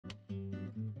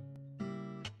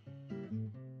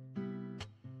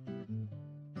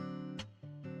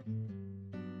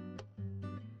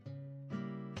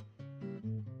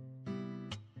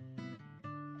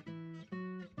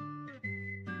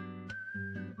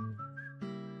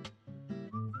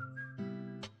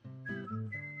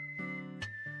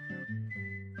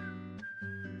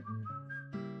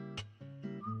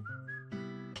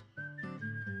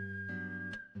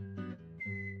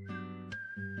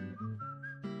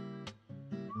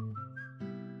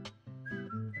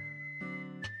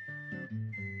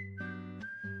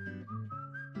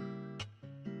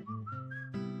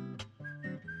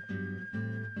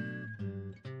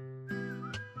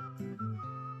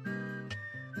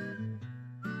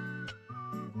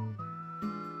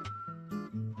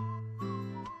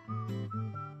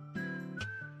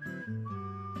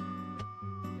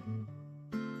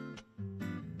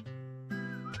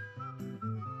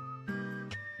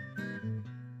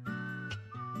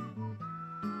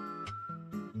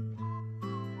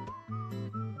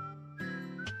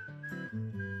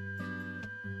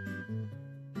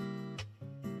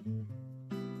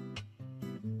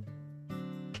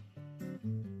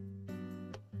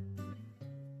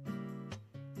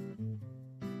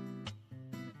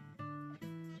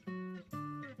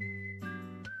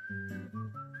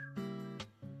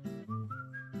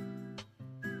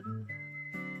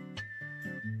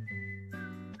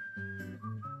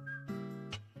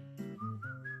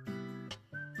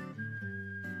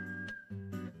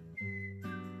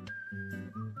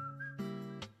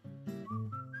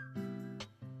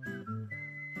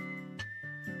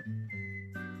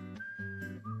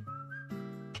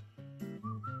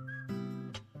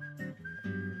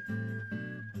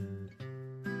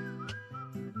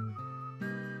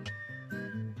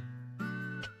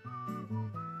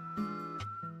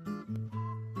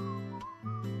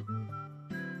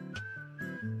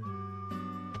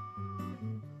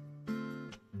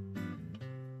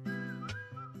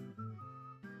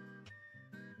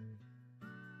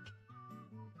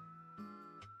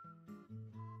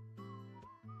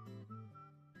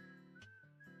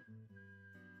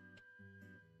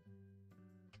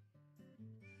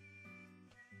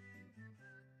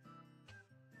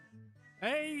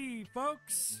Hey,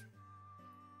 folks!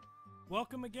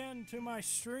 Welcome again to my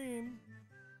stream.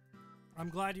 I'm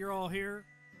glad you're all here.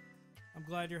 I'm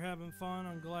glad you're having fun.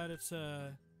 I'm glad it's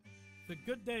a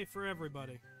good day for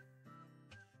everybody.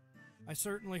 I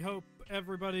certainly hope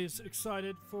everybody's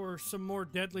excited for some more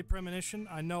Deadly Premonition.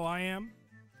 I know I am.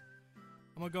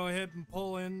 I'm gonna go ahead and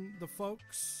pull in the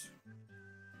folks.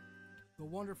 The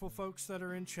wonderful folks that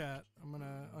are in chat. I'm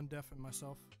gonna undeafen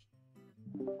myself.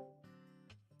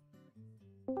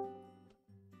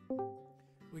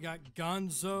 We got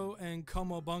Gonzo and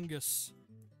Komobungus.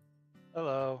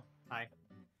 Hello. Hi.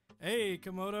 Hey,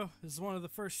 Komodo. This is one of the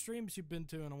first streams you've been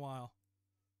to in a while.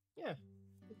 Yeah,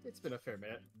 it's been a fair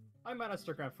minute. I might not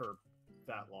stick around for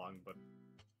that long, but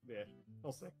yeah,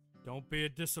 we'll see. Don't be a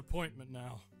disappointment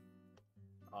now.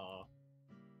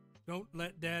 Don't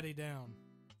let Daddy down.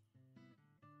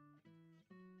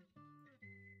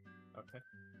 Okay.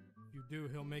 If you do,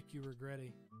 he'll make you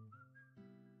regretty.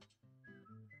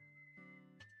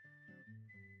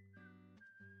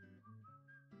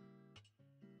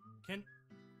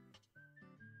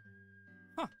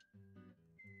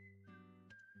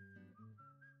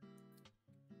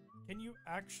 Can you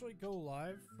actually go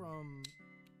live from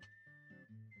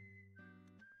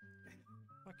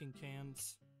fucking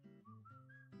cans?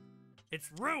 It's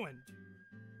ruined.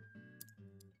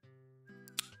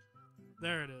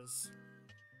 There it is.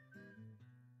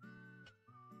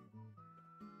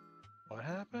 What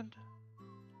happened?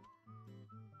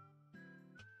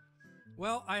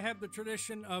 Well, I have the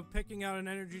tradition of picking out an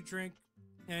energy drink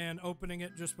and opening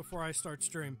it just before I start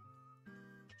stream.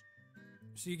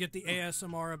 So you get the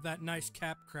ASMR of that nice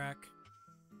cap crack.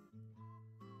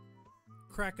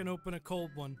 Cracking open a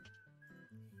cold one.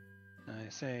 I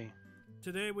see.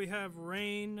 Today we have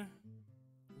Rain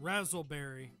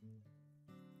Razzleberry.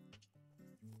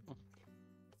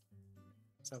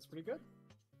 Sounds pretty good.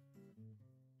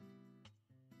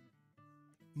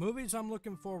 Movies I'm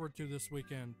looking forward to this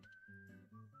weekend.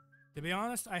 To be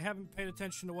honest, I haven't paid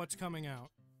attention to what's coming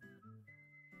out.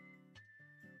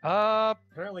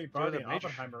 Apparently Barbie and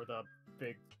Oppenheimer are the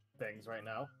big things right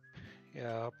now.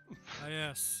 Yeah.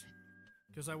 Yes.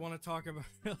 Because I want to talk about,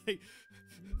 like...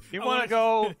 You want to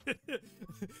go...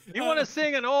 You want to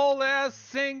sing an old-ass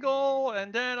single,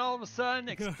 and then all of a sudden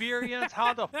experience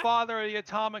how the father of the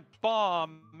atomic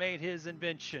bomb made his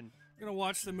invention. I'm going to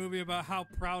watch the movie about how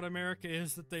proud America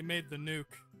is that they made the nuke.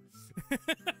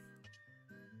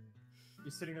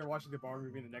 You're sitting there watching the Barbie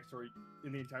movie, and the next door,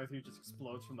 and the entire theater just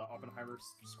explodes from the Oppenheimer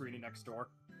screening next door.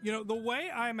 You know, the way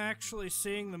I'm actually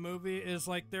seeing the movie is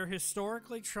like they're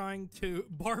historically trying to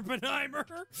Barbenheimer.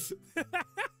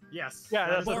 Yes. Yeah,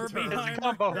 that's Barbieheimer. a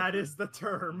combo. That is the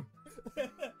term.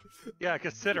 Yeah,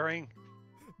 considering.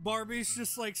 Barbie's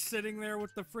just like sitting there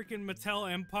with the freaking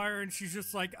Mattel Empire, and she's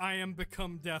just like, I am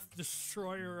become death,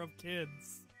 destroyer of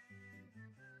kids.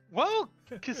 Well,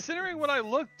 considering what I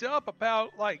looked up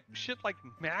about, like, shit like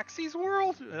Maxie's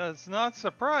World, it's not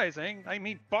surprising. I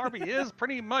mean, Barbie is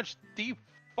pretty much the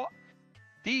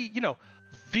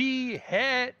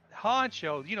head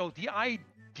honcho, the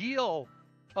ideal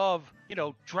of,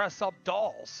 dress-up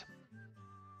dolls.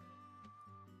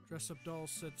 Dress-up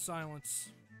dolls said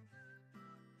silence.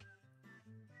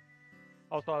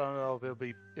 Also, I don't know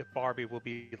if Barbie will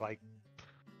be, like,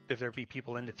 if there be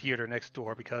people in the theater next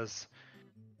door, because...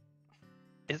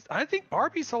 I think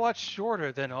Barbie's a lot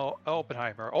shorter than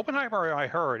Oppenheimer. Oppenheimer, I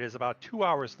heard, is about 2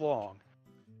 hours long.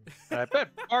 And I bet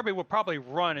Barbie will probably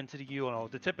run into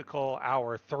the typical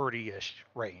hour 30-ish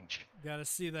range. Gotta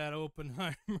see that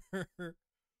Oppenheimer.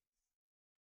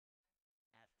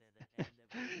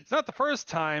 It's not the first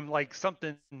time, like,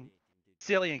 something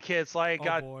silly and kids like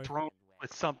got boy. thrown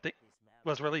with something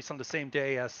was released on the same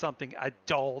day as something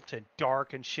adult and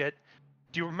dark and shit.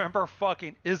 Do you remember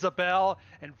fucking Isabelle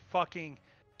and fucking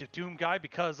the Doom guy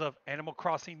because of Animal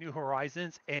Crossing New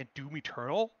Horizons and Doom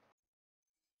Eternal?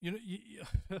 You know,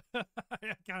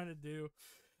 I kind of do.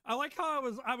 I like how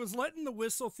I was letting the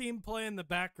whistle theme play in the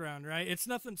background, right? It's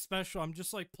nothing special. I'm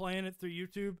just like playing it through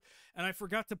YouTube, and I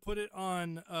forgot to put it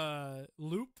on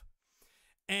loop.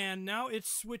 And now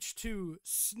it's switched to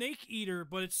Snake Eater,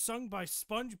 but it's sung by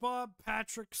SpongeBob,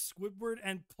 Patrick, Squidward,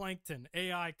 and Plankton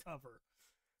AI cover.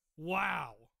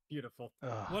 Wow. Beautiful.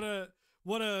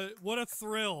 What a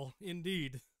thrill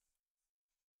indeed.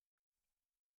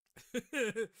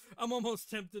 I'm almost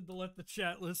tempted to let the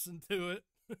chat listen to it.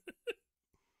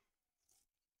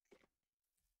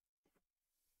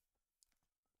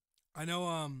 I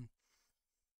know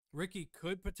Ricky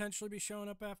could potentially be showing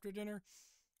up after dinner.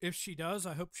 If she does,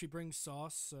 I hope she brings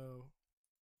sauce, so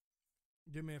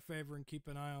do me a favor and keep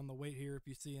an eye on the wait here if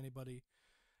you see anybody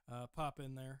pop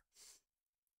in there.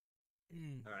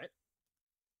 All right.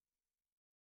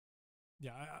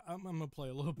 Yeah, I'm gonna play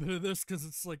a little bit of this because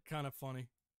it's like kind of funny.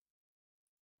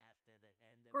 After the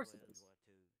end of course it World is. War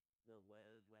II, the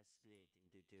world was split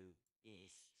into two,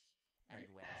 East and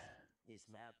West. Is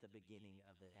now the beginning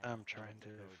of the end I'm of trying the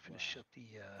to Cold finish War. up the.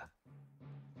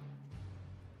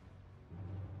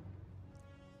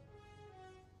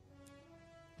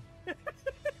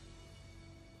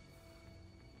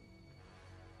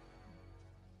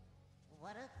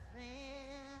 What a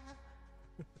thrill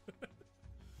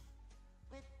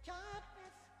with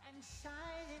darkness and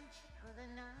silence for the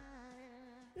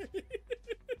night.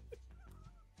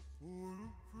 What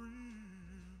a thrill.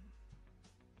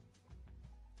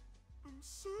 I'm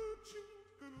searching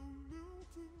and I'm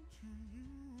melting to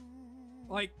you.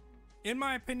 Like, in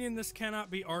my opinion, this cannot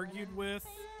be argued with.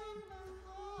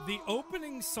 The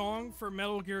opening song for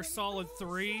Metal Gear Solid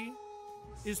 3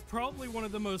 is probably one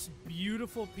of the most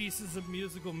beautiful pieces of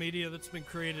musical media that's been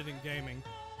created in gaming.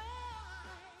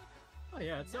 Oh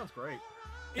yeah, it sounds great.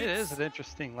 It is an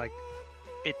interesting, like,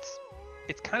 it's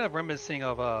kind of reminiscing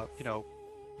of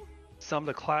some of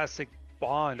the classic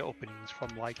Bond openings from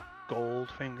like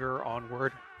Goldfinger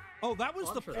onward. Oh, that was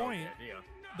Well, I'm the sure that was point. the idea.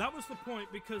 That was the point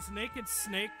because Naked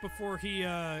Snake, before he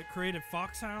created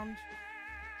Foxhound,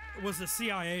 was a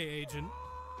CIA agent.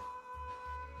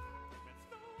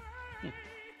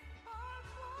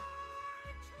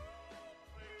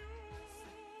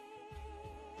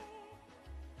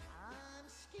 I'm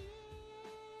scared.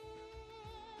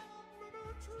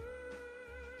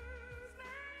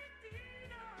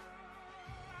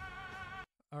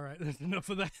 All right, there's enough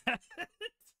of that.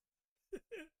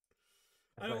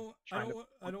 I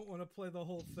don't want to play the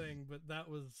whole thing, but that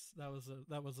was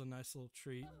a nice little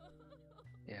treat.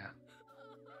 Yeah.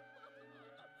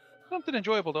 Something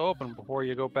enjoyable to open before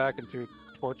you go back into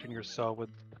torturing yourself with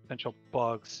potential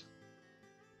bugs.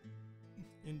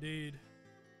 Indeed.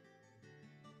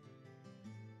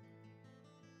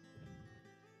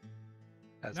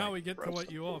 As Now I we get to throw what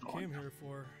some you all food on. came here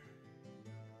for.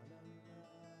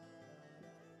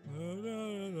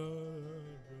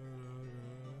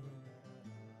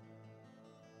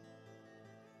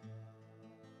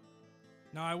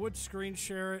 Now I would screen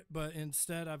share it, but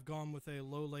instead I've gone with a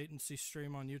low latency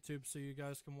stream on YouTube so you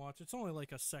guys can watch. It's only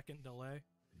like a second delay.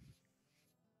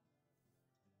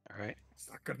 All right. It's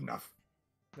not good enough.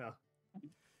 No.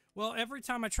 Well, every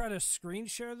time I try to screen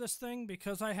share this thing,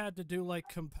 because I had to do like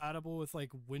compatible with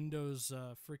like Windows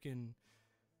freaking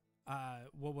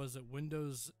what was it,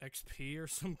 Windows XP or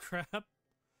some crap.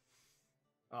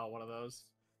 Oh, one of those.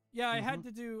 Yeah, I had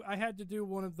to do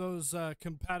one of those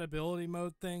compatibility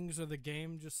mode things, or the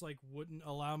game just like wouldn't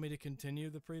allow me to continue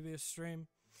the previous stream.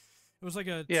 It was like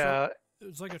a it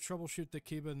was like a troubleshoot that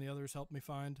Kiba and the others helped me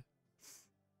find.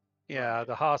 Yeah,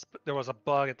 there was a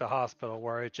bug at the hospital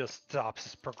where it just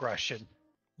stops progression.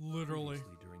 Literally.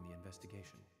 Previously during the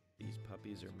investigation, these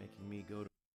puppies are making me go to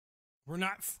We're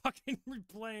not fucking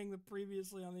replaying the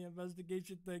previously on the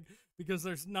investigation thing because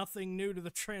there's nothing new to the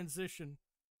transition.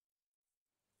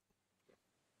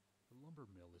 The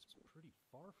lumber mill is pretty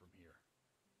far from here.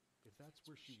 If that's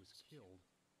where she was killed,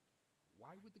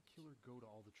 why would the killer go to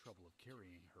all the trouble of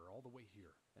carrying her all the way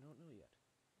here? I don't know yet.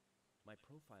 My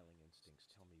profiling instincts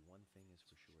tell me one thing is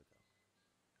for sure, though.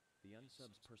 The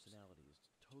unsub's personality is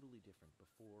totally different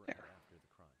before and after the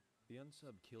crime. The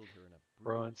unsub killed her in a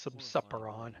Throwing some supper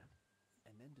on.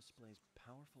 and then displays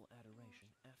powerful adoration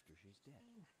after she's dead.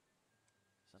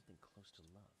 Something close to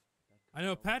love. That could I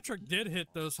know well be Patrick did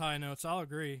hit those high notes, I'll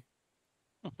agree.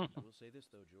 I will say this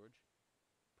though, George.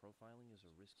 Profiling is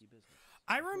a risky business.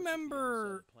 I Of course, if the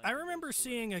remember unsub planted remember those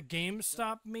seeing a corruptions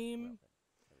GameStop himself, meme well, then,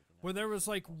 everything where else there is was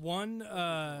like simple. one There's no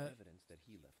evidence that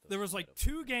he left those there was like stiletto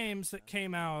two prints. games that Now,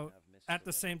 came we out have Miss at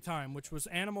the same Celebrity time, which was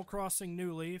Animal Crossing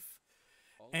New Leaf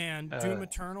All of and the- Doom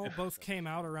Eternal. Both came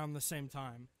out around the same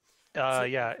time.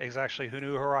 Yeah, exactly. Who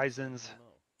Knew Horizons? I don't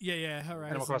know. Yeah, Horizons.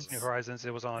 Animal Crossing New Horizons.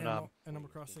 It was on. Animal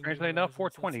Crossing. New strangely enough,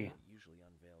 Horizons, 420. that's It usually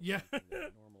unveils Yeah. something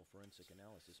that normal forensic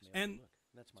analysis may And- overlook.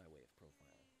 That's my way of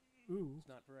profiling. it. Ooh. It's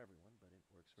not for everyone, but it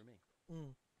works for me.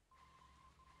 Mm.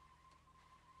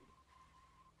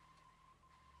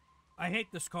 I hate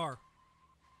this car.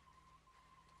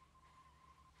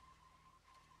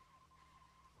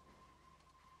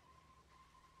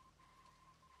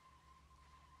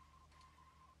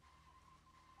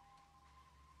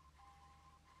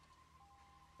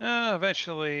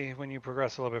 Eventually, when you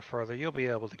progress a little bit further, you'll be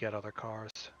able to get other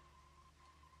cars.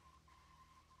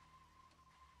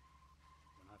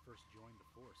 When I first joined the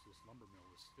force, this lumber mill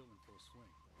was still in full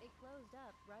swing. It closed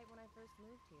up right when I first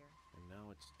moved here. And now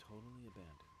it's totally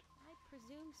abandoned. I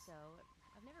presume so.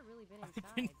 I've never really been can-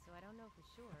 inside, so I don't know for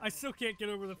sure. I but still can't get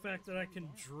over the sure fact it's that I run can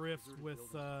down. drift Deserted with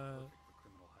buildings are perfect for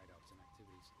criminal hideouts and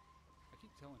activities. I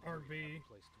keep telling Harry to RB. have the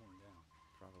place torn down.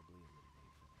 Probably a little late for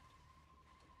that.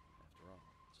 After all,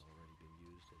 it's already been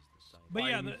used as the site. But Why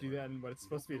yeah, you the- do that in what it's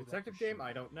supposed to be a don't go that detective for game, sure,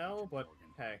 I don't know, Agent but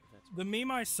Morgan. hey. That's the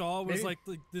meme I saw was Maybe-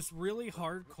 like this really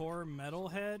hardcore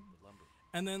metalhead, the lumber.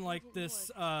 and then like Agent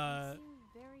this York, you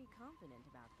seem very confident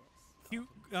about this. cute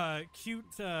Confidence freaking, is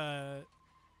the sweet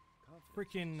spot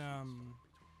between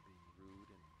being rude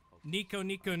and hopeless.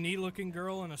 Nico knee looking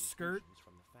girl in a skirt, Conclusions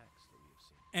from the facts that we have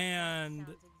seen. and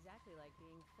Sounds exactly like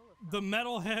being full of the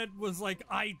confidence. metalhead was like,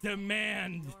 I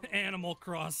demand Normal Animal sense.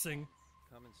 Crossing.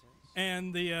 Common sense.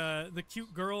 And the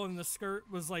cute girl in the skirt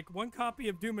was like, one copy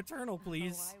of Doom Eternal,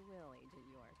 please. Oh, I will, Agent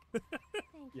York.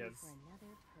 Thank you Yes. for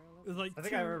another pearl It of was like I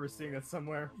think I two- remember seeing that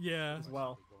somewhere Yeah. as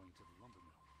well. Going to the lumber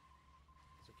mill.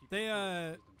 So keep They, your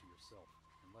pearls wisdom to yourself,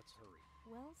 and let's hurry.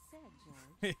 Well said,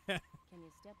 George. Yeah. Can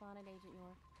you step on it, Agent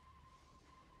York?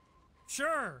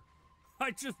 Sure.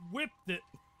 I just whipped it.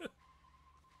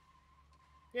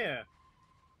 Yeah,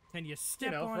 Can you you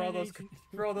step know, on for all it? those Agent?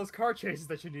 for all those car chases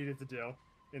that you needed to do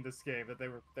in this game that they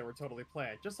were totally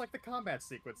planned, just like the combat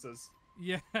sequences.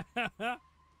 Yeah.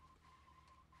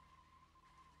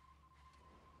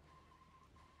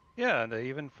 Yeah, and they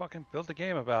even fucking built a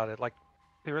game about it. Like,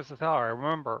 here's the tower. I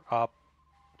remember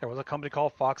there was a company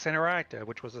called Fox Interactive,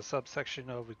 which was a subsection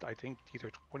of, I think,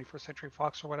 either 21st Century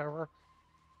Fox or whatever.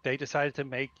 They decided to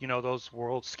make, you know, those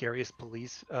world's scariest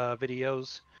police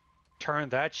videos, turn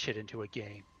that shit into a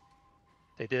game.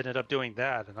 They did end up doing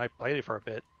that, and I played it for a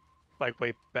bit, like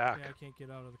way back. Yeah, I can't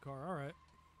get out of the car. All right.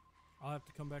 I'll have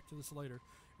to come back to this later.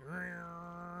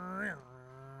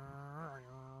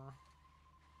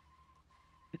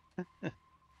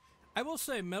 I will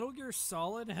say Metal Gear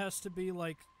Solid has to be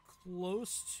like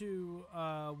close to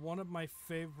one of my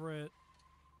favorite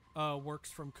works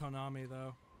from Konami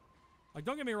though. Like,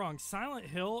 don't get me wrong, Silent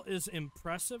Hill is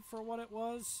impressive for what it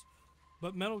was,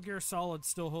 but Metal Gear Solid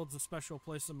still holds a special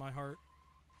place in my heart.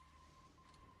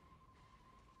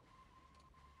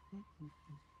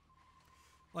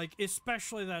 Like,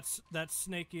 especially that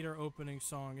Snake Eater opening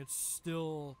song. It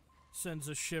still sends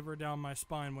a shiver down my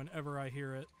spine whenever I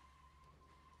hear it.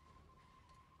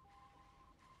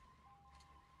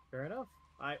 Fair enough.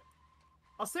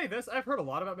 I'll say this: I've heard a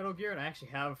lot about Metal Gear, and I actually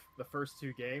have the first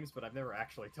two games, but I've never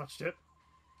actually touched it.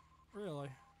 Really?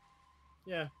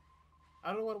 Yeah, I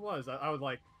don't know what it was. I would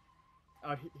like,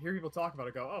 I'd hear people talk about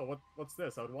it, go, "Oh, what's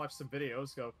this?" I would watch some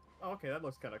videos, go, "Oh, okay, that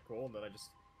looks kind of cool," and then I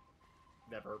just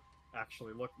never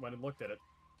actually went and looked at it.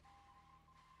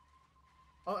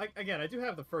 Oh, again, I do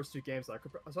have the first two games, so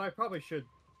I probably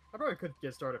could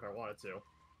get started if I wanted to.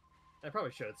 I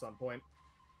probably should at some point.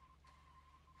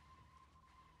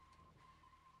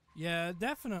 Yeah,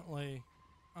 definitely.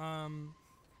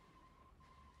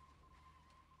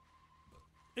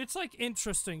 It's like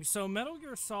interesting. So Metal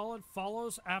Gear Solid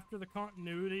follows after the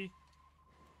continuity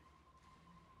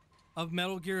of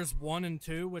Metal Gears 1 and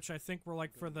 2, which I think were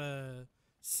like for the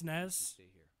SNES. Stay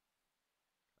here.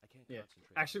 I can't Yeah.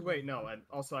 concentrate. Actually, wait, no, and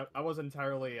also I wasn't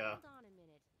entirely. Hold on a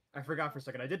minute. I forgot for a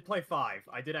second. I did play 5.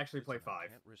 I did actually play Listen, I 5.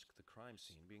 can't risk the crime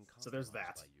scene being So there's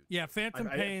compromised that. by you. Yeah, Phantom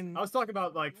Pain. I was talking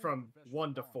about like from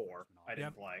 1 to 4. I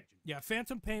didn't Yep. play. Yeah,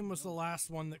 Phantom Pain was the last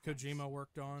one that Kojima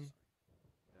worked on.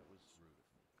 That was rude of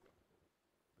me.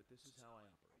 But this is how I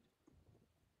operate.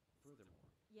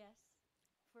 Furthermore, Yes.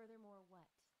 Furthermore, what?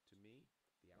 to me,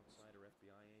 the outsider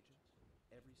FBI agent,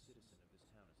 every citizen of this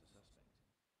town is a suspect.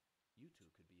 You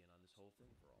two could be in on this whole thing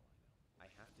for all I know. I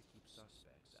have to keep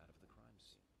suspects out of the crime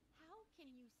scene. How can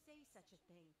you say such a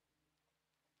thing?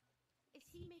 Is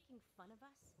he making fun of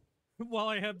us? While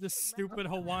I have this stupid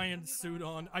Hawaiian suit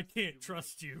on, I can't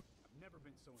trust you. I've never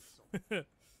been so insulted.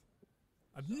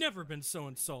 I've never been so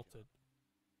insulted.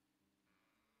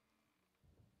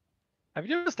 Have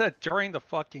you noticed that during the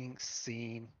fucking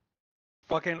scene,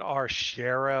 fucking our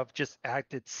sheriff just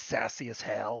acted sassy as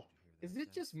hell? Is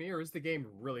it just me, or is the game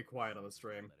really quiet on the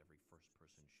stream? Let every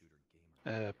first-person shooter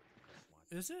gamer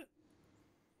Is it?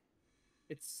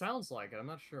 It sounds like it. I'm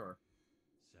not sure.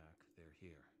 Zach, they're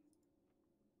here.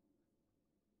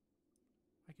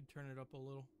 I can turn it up a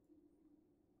little.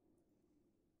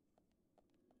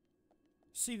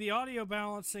 See, the audio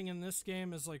balancing in this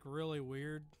game is like really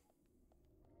weird.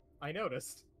 I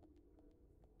noticed.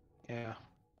 Yeah.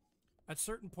 At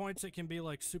certain points it can be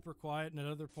like super quiet, and at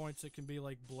other points it can be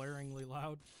like blaringly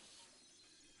loud.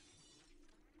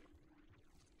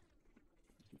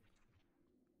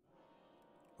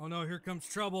 Oh no, here comes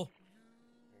trouble.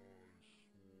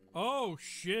 Oh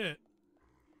shit.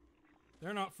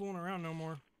 They're not fooling around no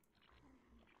more.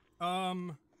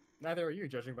 Neither are you,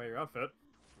 judging by your outfit.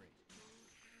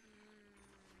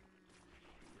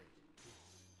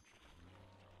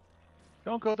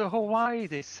 Don't go to Hawaii,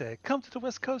 they said. Come to the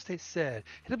West Coast, they said.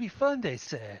 It'll be fun, they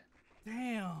said.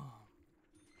 Damn.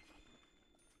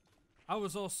 I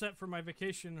was all set for my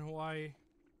vacation in Hawaii.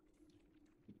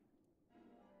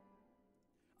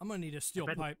 I'm gonna need a steel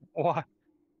bet- pipe. Why?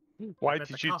 Why Bet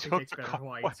did the you coffee take tastes the better in car?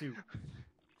 Hawaii,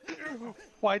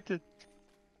 Why, too.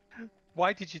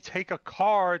 why did you take a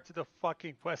car to the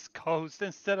fucking West Coast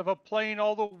instead of a plane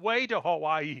all the way to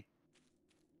Hawaii?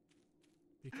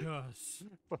 Because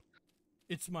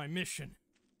it's my mission.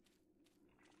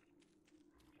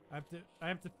 I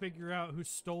have to figure out who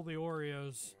stole the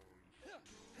Oreos.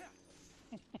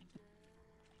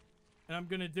 And I'm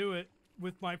gonna do it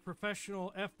with my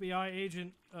professional FBI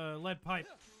agent lead pipe.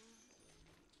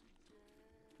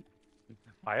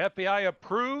 My FBI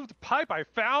approved pipe I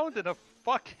found in a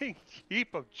fucking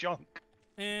heap of junk.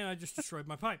 And I just destroyed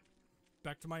my pipe.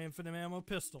 Back to my infinite ammo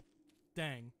pistol.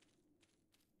 Dang.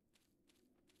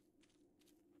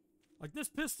 Like, this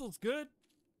pistol's good,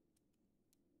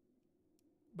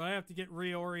 but I have to get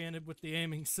reoriented with the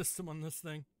aiming system on this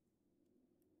thing.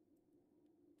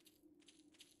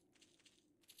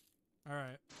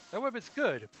 Alright. That weapon's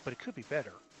good, but it could be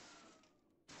better.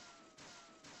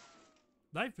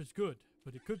 Knife is good,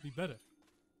 but it could be better.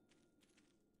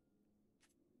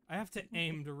 I have to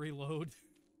aim to reload.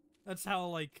 That's how,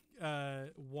 like,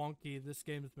 wonky this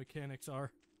game's mechanics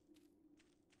are.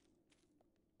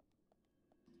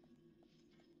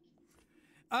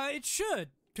 It should,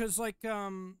 because, like, I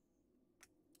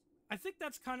think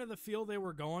that's kind of the feel they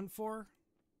were going for.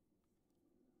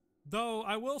 Though,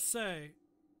 I will say,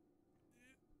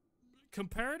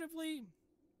 comparatively,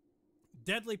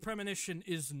 Deadly Premonition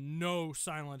is no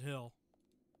Silent Hill.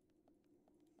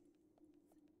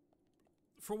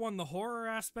 For one, the horror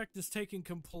aspect is taken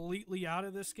completely out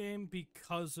of this game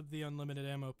because of the unlimited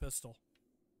ammo pistol.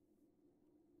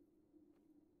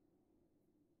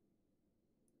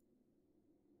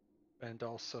 And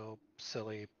also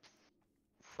silly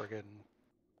friggin'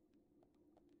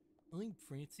 I think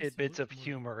Francis tidbits of would-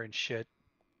 humor and shit.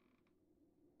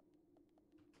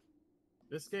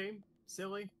 This game?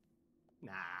 Silly?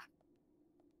 Nah.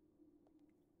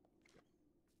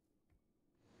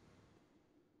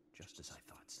 Just as I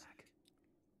thought, Zack.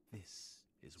 This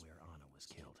is where Anna was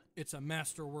killed. It's a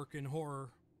masterwork in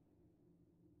horror.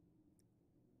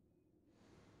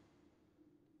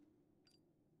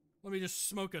 Let me just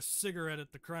smoke a cigarette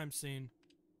at the crime scene.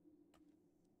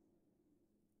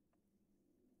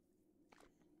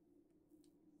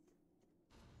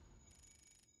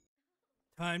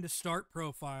 Time to start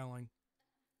profiling.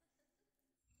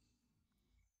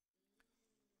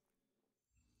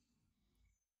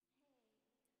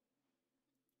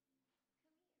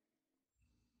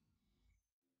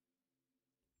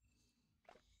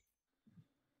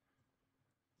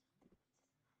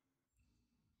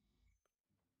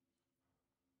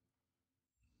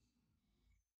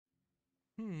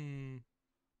 Hmm.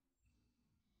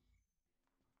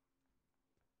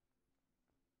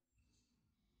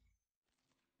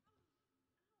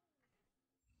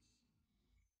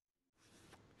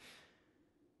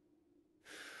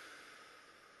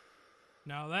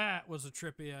 Now that was a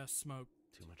trippy ass smoke.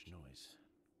 Too much noise.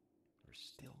 We're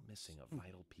still missing a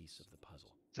vital piece of the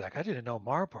puzzle. Zach, I didn't know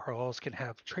Marlboros can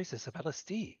have traces of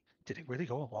LSD. Did it really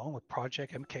go along with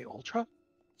Project MK Ultra?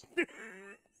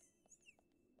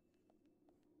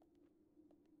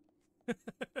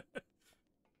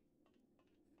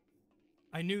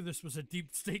 I knew this was a deep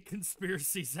state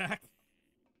conspiracy, Zach.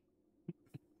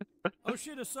 Oh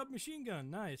shit, a submachine gun.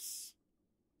 Nice.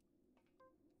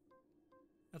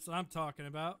 That's what I'm talking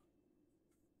about.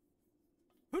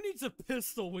 Who needs a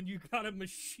pistol when you got a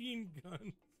machine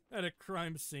gun at a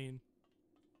crime scene?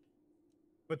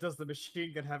 But does the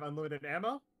machine gun have unlimited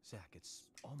ammo? Zack, it's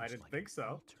almost I didn't like think an so.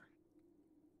 altar.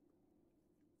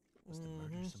 Was the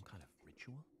murder Mhm. some kind of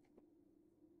ritual?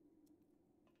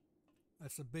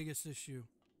 That's the biggest issue.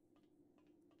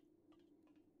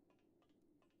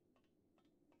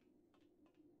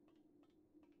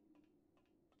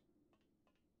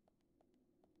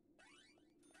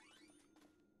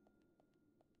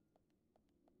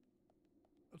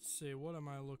 Let's see, what am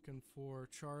I looking for?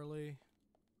 Charlie.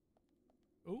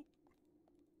 Oh.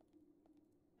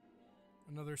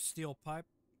 Another steel pipe.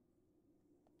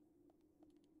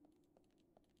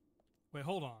 Wait,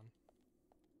 hold on.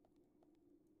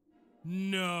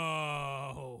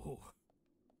 No.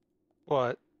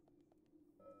 What?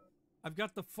 I've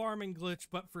got the farming glitch,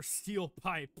 but for steel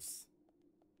pipes.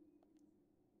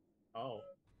 Oh.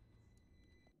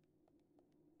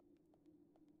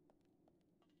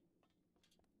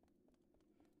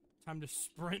 Time to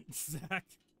sprint, Zach.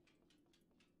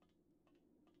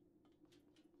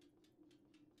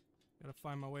 Gotta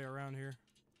find my way around here.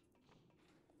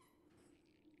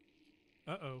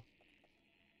 Uh-oh.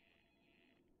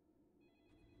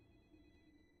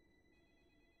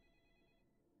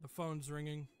 The phone's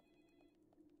ringing.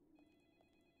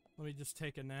 Let me just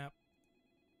take a nap.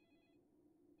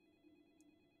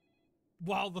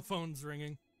 While the phone's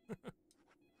ringing.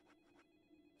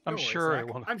 I'm Don't worry, sure Zach.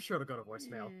 it will. I'm sure it'll go to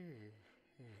voicemail.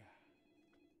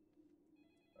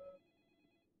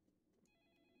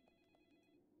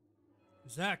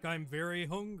 Zach, I'm very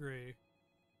hungry.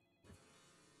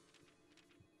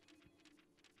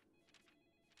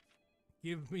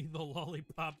 Give me the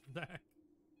lollipop, Zach.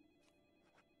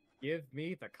 Give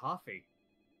me the coffee.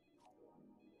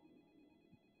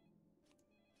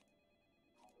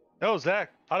 No,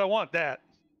 Zach, I don't want that.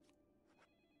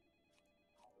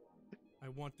 I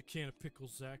want the can of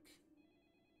pickles, Zach.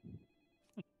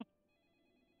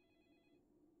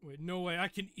 Wait, no way, I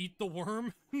can eat the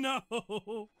worm?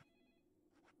 No!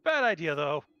 Bad idea,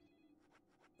 though.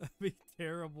 That'd be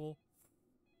terrible.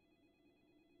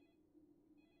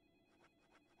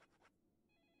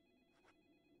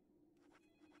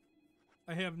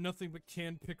 I have nothing but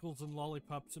canned pickles and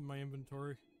lollipops in my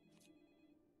inventory.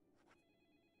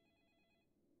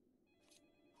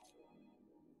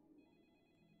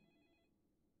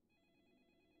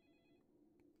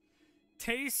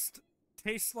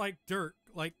 Tastes like dirt,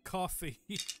 like coffee.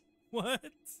 What?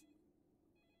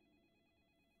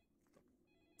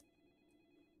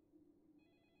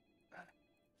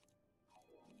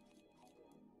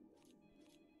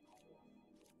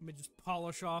 Let me just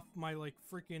polish off my, like,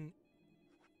 freaking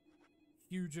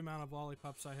huge amount of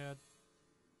lollipops I had.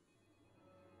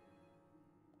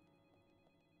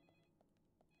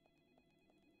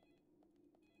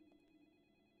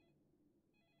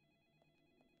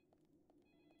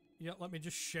 Yeah, let me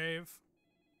just shave.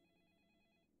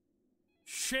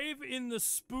 Shave in the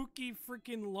spooky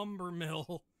freaking lumber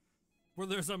mill where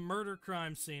there's a murder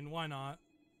crime scene. Why not?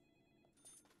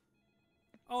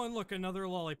 Oh, and look, another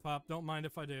lollipop. Don't mind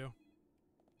if I do.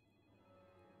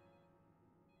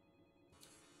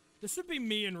 This would be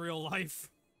me in real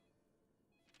life.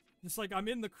 Just like I'm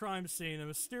in the crime scene, a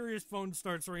mysterious phone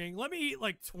starts ringing. Let me eat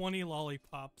like 20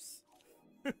 lollipops.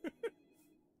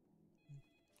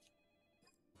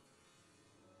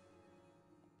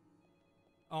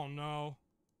 Oh no.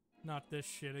 Not this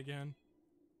shit again.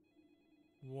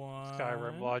 One.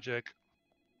 Skyrim logic.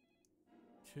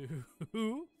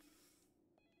 2.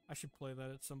 I should play that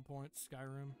at some point.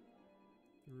 Skyrim.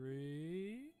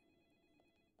 3.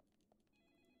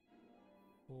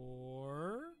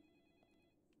 4.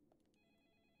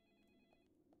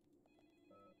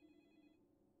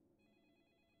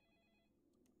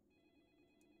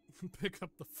 Pick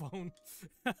up the phone.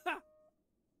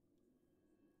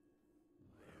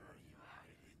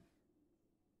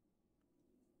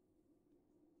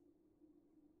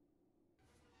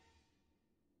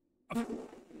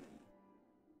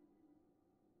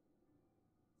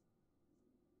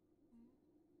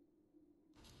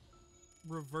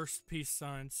 Reverse peace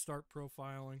sign. Start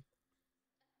profiling.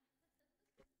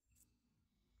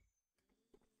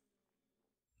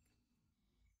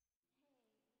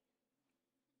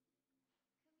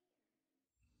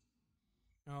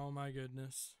 Oh my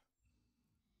goodness.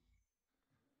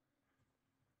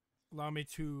 Allow me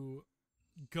to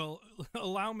go.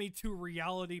 Allow me to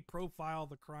reality profile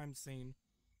the crime scene.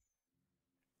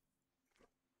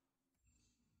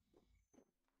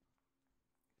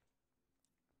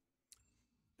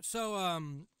 So,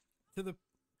 to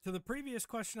the previous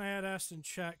question I had asked in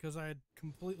chat, because I had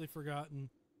completely forgotten.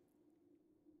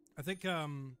 I think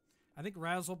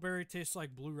razzleberry tastes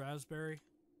like blue raspberry.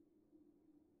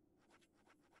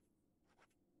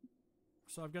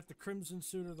 So I've got the crimson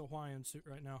suit or the Hawaiian suit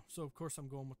right now. So of course I'm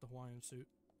going with the Hawaiian suit.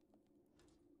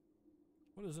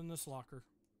 What is in this locker?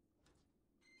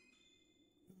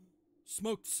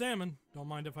 Smoked salmon. Don't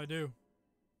mind if I do.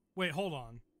 Wait, hold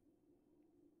on.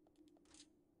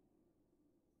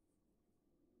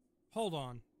 Hold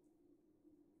on.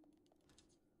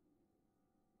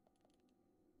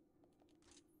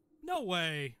 No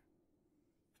way.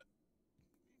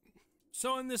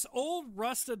 So in this old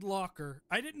rusted locker,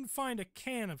 I didn't find a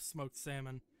can of smoked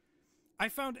salmon. I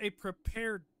found a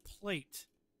prepared plate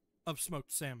of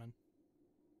smoked salmon.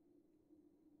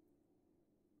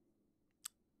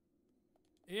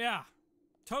 Yeah.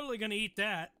 Totally gonna eat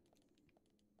that.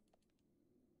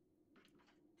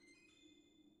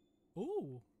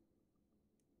 Ooh.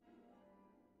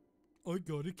 I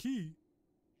got a key.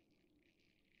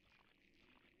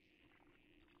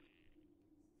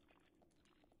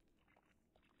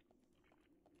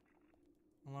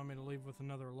 Allow me to leave with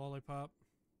another lollipop.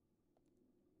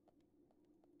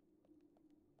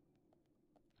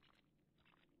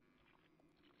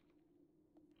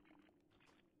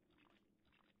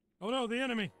 Oh no, the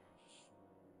enemy!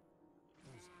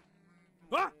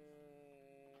 Ah!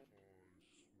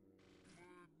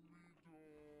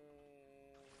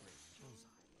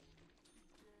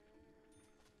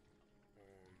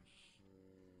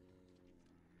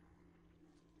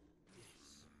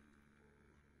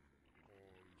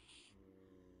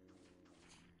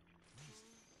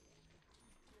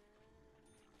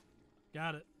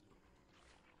 Got it.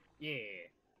 Yeah.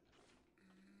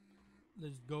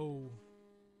 Let's go.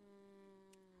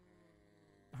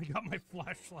 I got my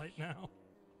flashlight now.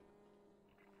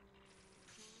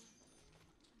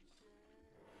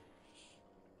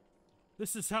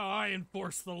 This is how I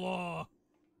enforce the law.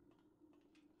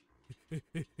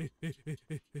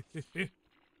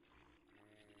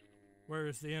 Where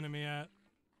is the enemy at?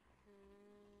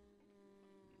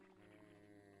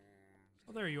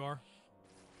 Oh, there you are.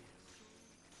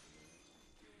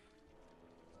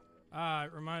 Ah,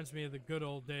 it reminds me of the good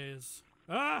old days.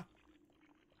 Ah!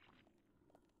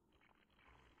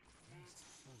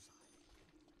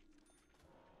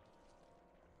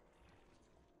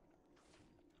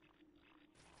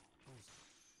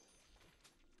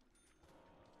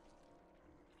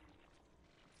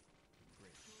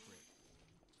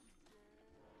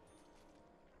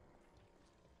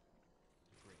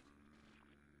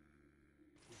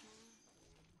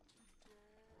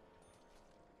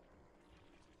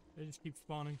 They just keep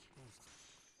spawning.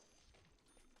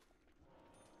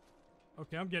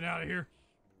 Okay, I'm getting out of here.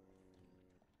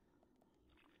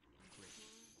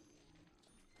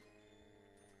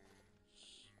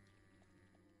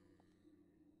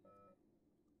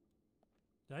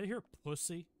 Did I hear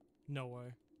pussy? No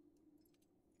way.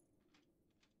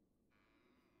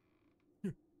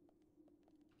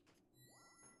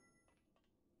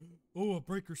 Oh, a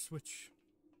breaker switch.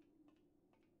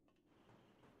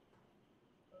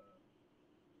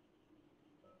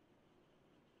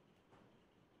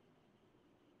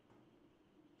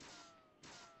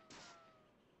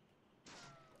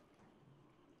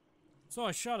 So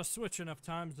I shot a switch enough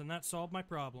times and that solved my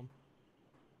problem.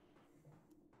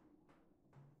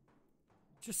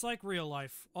 Just like real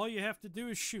life, all you have to do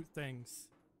is shoot things.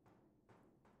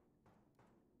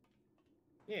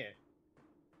 Yeah.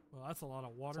 Well, that's a lot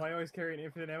of water. That's why I always carry an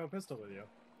infinite ammo pistol with you.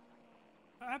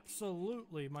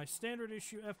 Absolutely, my standard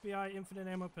issue FBI infinite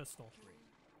ammo pistol.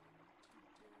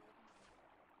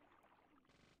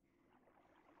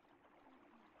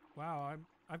 Wow,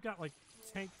 I've got like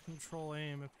tank control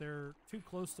aim. If they're too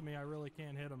close to me, I really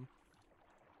can't hit them.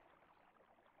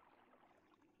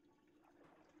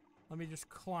 Let me just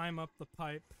climb up the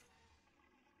pipe.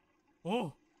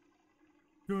 Oh!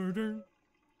 Dun.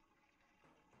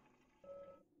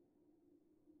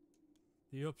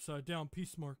 The upside down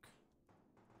peace mark.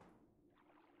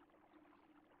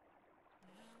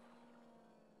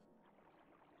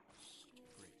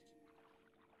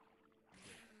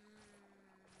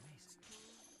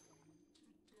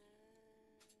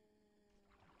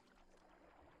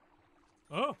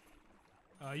 Oh!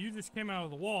 You just came out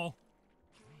of the wall.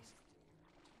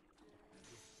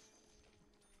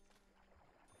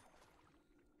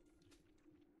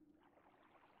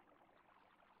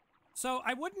 So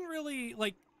I wouldn't really,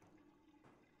 like...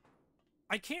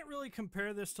 I can't really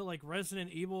compare this to, like,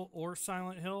 Resident Evil or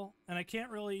Silent Hill, and I can't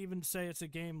really even say it's a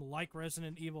game like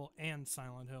Resident Evil and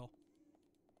Silent Hill.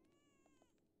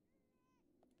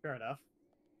 Fair enough.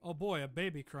 Oh boy, a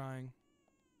baby crying.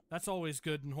 That's always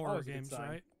good in horror Always a good games, sign.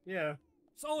 right? Yeah.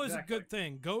 It's always Exactly. a good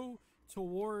thing. Go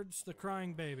towards the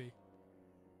crying baby.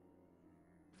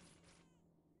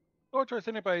 Don't trust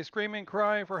anybody screaming,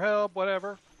 crying for help,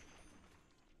 whatever.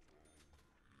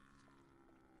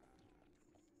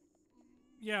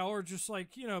 Yeah, or just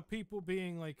like, you know, people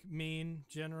being like mean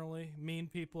generally. Mean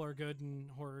people are good in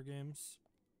horror games.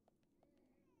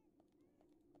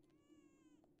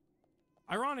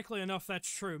 Ironically enough, that's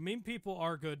true. Mean people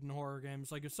are good in horror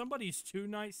games. Like, if somebody's too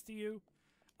nice to you,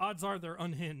 odds are they're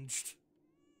unhinged.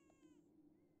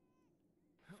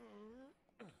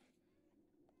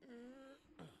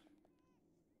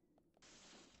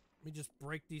 Let me just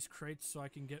break these crates so I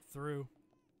can get through.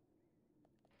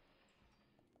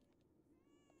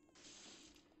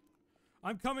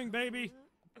 I'm coming, baby!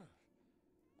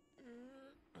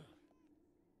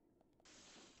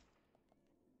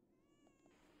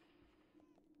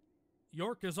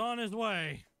 York is on his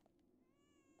way.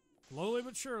 Slowly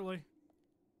but surely.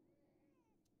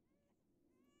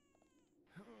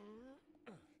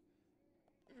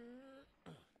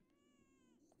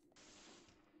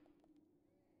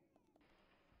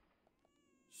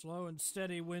 Slow and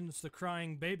steady wins the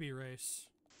crying baby race.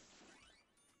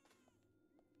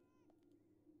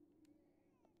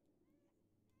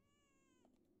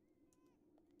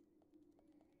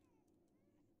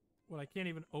 What, I can't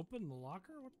even open the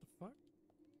locker? What the fuck?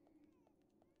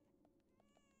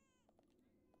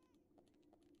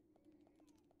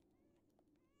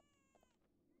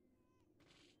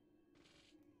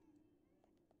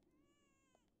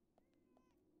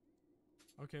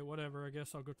 Okay, whatever. I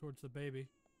guess I'll go towards the baby.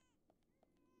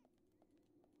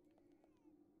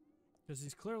 Because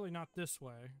he's clearly not this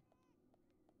way.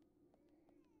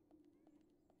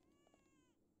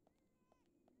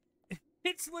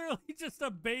 It's literally just a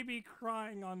baby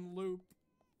crying on loop.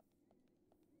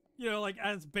 You know, like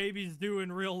as babies do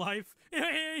in real life.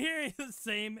 The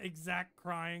same exact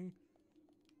crying.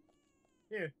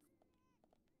 Yeah.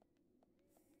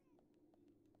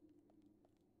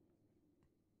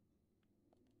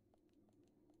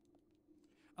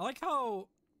 I like how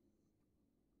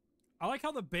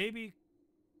the baby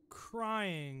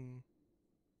crying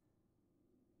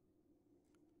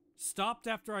stopped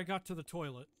after I got to the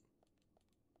toilet.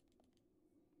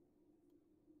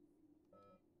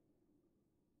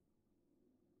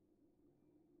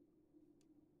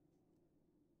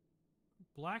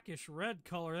 Blackish red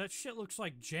color. That shit looks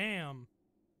like jam.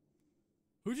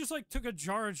 Who just like took a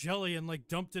jar of jelly and like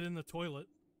dumped it in the toilet?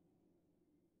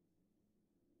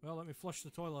 Well, let me flush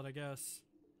the toilet, I guess.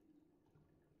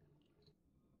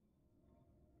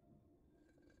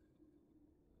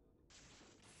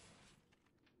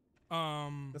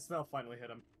 The smell finally hit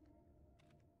him.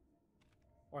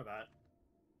 Or that.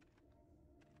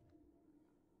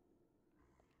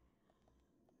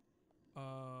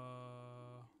 Uh-oh.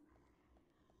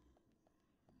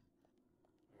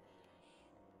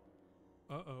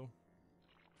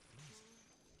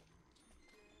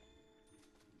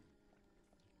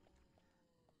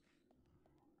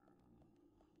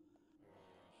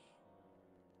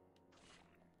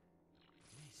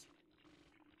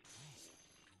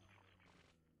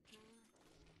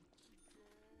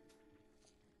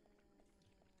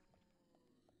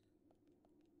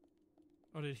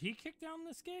 Oh, did he kick down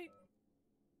this gate?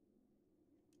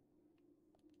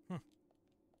 Huh.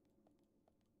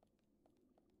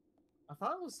 I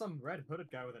thought it was some red hooded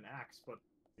guy with an axe, but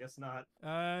guess not.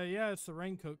 Yeah, it's the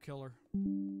raincoat killer.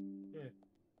 Yeah.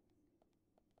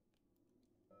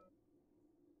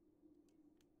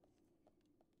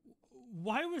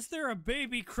 Why was there a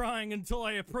baby crying until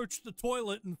I approached the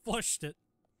toilet and flushed it?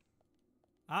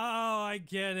 Oh, I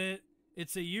get it.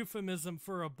 It's a euphemism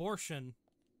for abortion.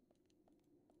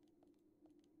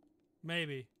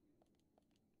 Maybe.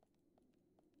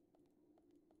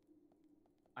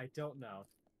 I don't know.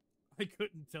 I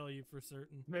couldn't tell you for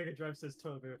certain. Mega Drive says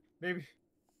toilet paper.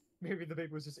 Maybe the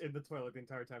baby was just in the toilet the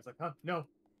entire time. It's like, huh? No.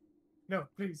 No,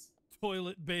 please.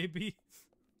 Toilet baby.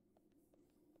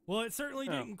 Well, it certainly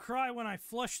didn't cry when I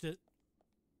flushed it.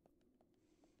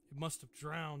 It must have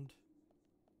drowned.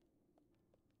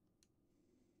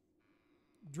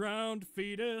 Drowned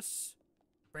fetus.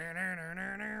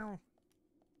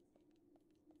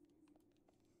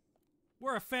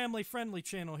 We're a family-friendly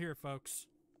channel here, folks.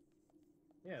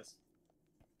 Yes.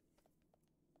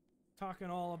 Talking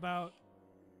all about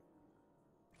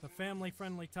the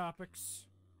family-friendly topics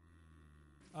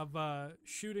of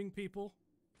shooting people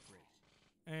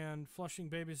and flushing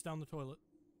babies down the toilet.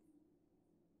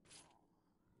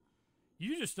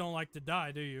 You just don't like to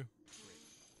die, do you?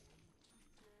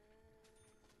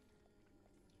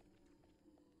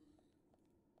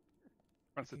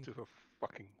 Runs into the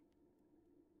fucking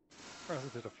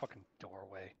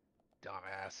doorway.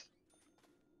 Dumbass.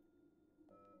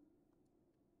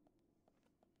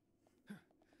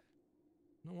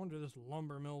 No wonder this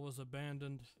lumber mill was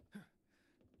abandoned.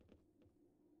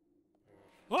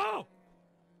 Whoa!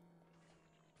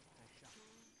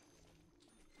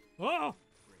 Whoa!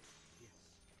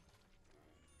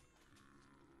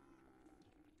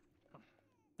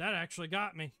 That actually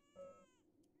got me.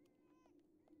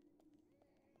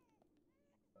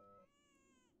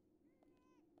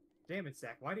 Damn it,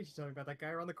 Zach. Why did you tell me about that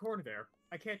guy around the corner there?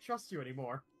 I can't trust you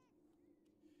anymore.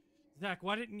 Zach,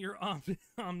 why didn't your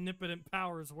omnipotent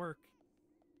powers work?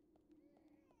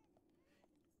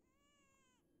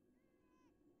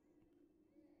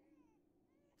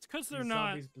 It's because they're These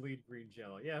not. Zombies bleed green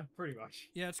jello. Yeah, pretty much.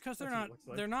 Yeah, it's because they're That's what not. it looks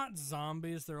like. They're not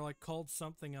zombies. They're like called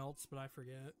something else, but I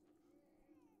forget.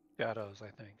 Shadows, I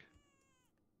think.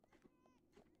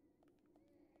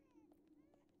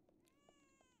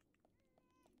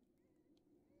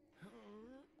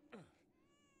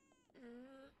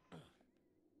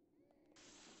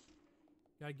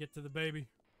 Gotta get to the baby.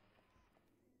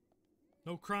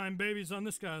 No crying babies on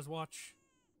this guy's watch.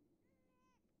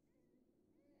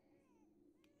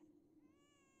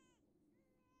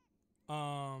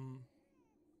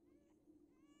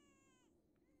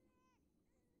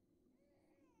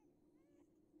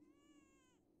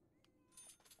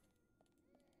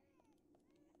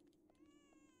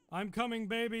 I'm coming,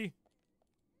 baby.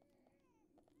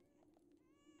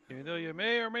 Even though you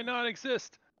may or may not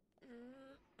exist.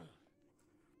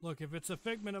 Look, if it's a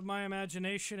figment of my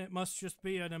imagination, it must just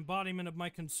be an embodiment of my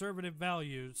conservative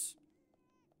values.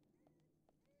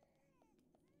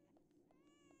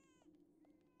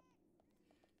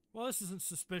 Well, this isn't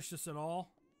suspicious at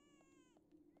all.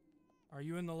 Are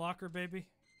you in the locker, baby?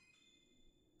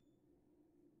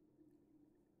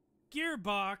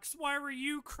 Gearbox, why were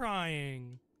you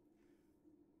crying?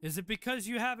 Is it because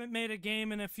you haven't made a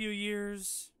game in a few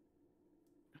years?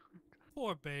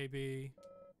 Poor baby.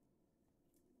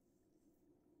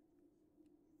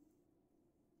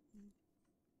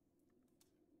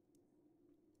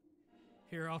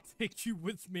 Here, I'll take you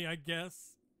with me, I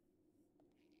guess.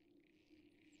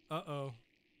 Uh-oh.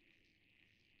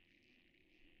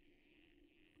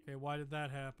 Okay, why did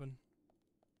that happen?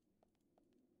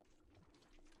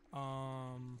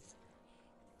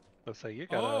 Looks like you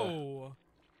got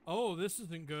Oh, this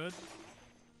isn't good.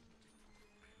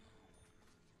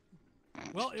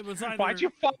 Well, it was either... Why'd you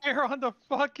fire on the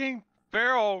fucking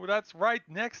barrel that's right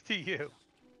next to you?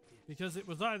 Because it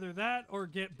was either that or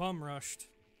get bum rushed.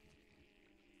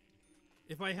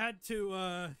 If I had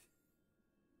to,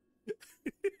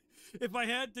 if I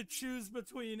had to choose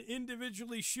between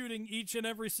individually shooting each and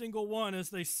every single one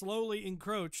as they slowly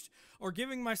encroached, or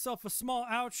giving myself a small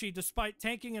ouchie despite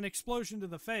tanking an explosion to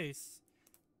the face,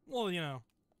 well, you know.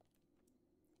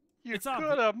 You It's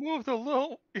could have moved a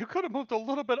little. You could have moved a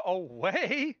little bit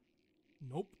away.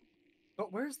 Nope.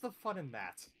 But where's the fun in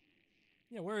that?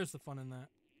 Yeah, where is the fun in that?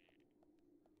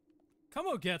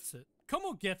 Como gets it.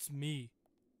 Como gets me.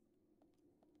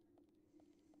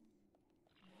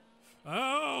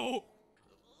 Oh!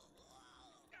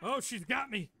 Oh, she's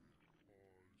got me.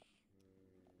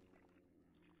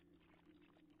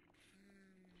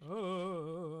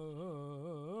 Oh.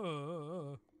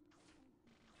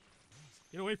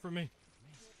 Get away from me.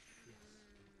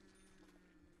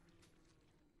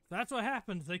 That's what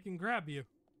happens. They can grab you.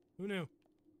 Who knew?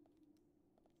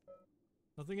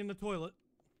 Nothing in the toilet.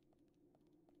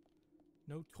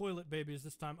 No toilet babies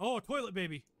this time. Oh, a toilet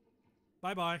baby.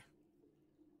 Bye-bye.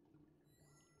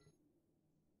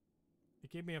 It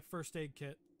gave me a first aid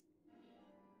kit.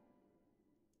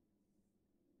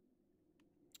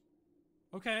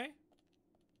 Okay.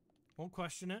 Won't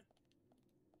question it.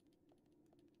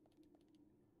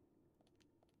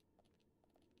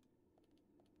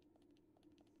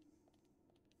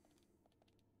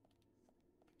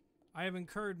 I have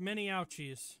incurred many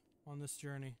ouchies on this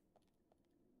journey.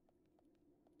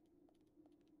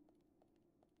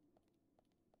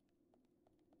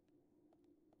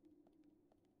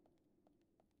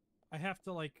 I have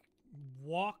to, like,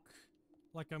 walk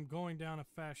like I'm going down a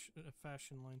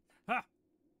fashion lane. Ha!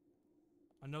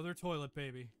 Another toilet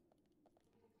baby.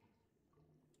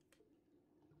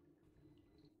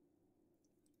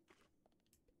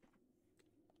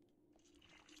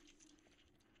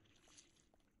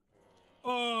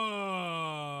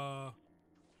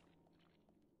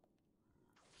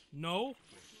 No.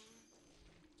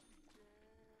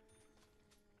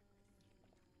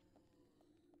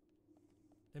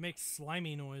 They make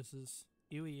slimy noises.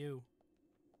 Ew, ew.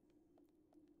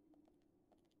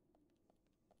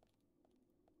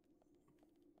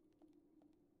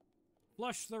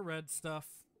 Flush the red stuff.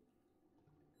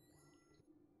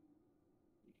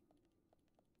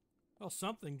 Well,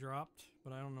 something dropped,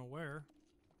 but I don't know where.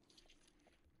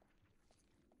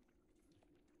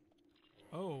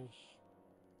 Oh.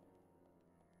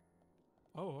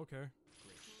 Oh, okay.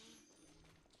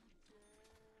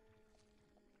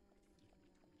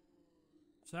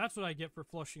 So that's what I get for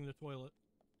flushing the toilet.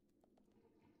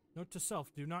 Note to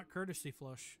self, do not courtesy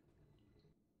flush.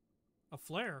 A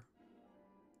flare.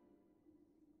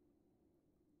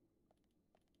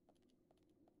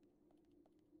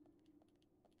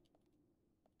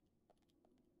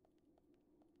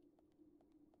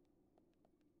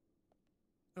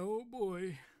 Oh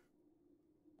boy.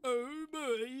 Oh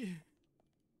boy.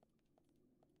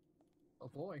 Oh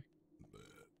boy.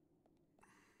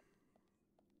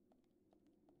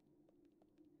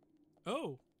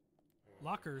 Oh.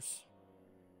 Lockers.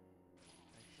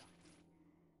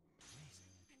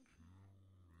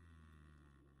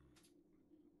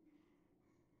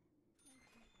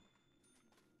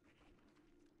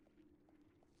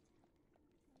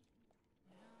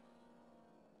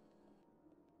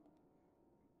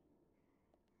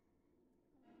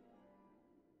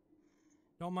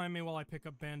 Don't mind me while I pick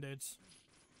up band-aids.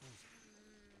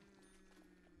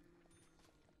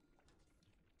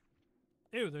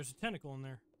 Ew, there's a tentacle in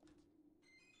there.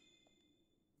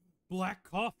 Black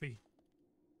coffee.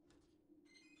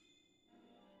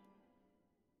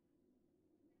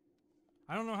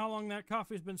 I don't know how long that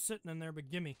coffee's been sitting in there, but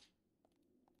gimme.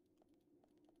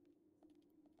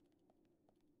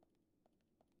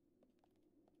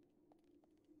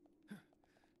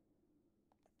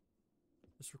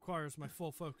 This requires my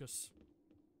full focus.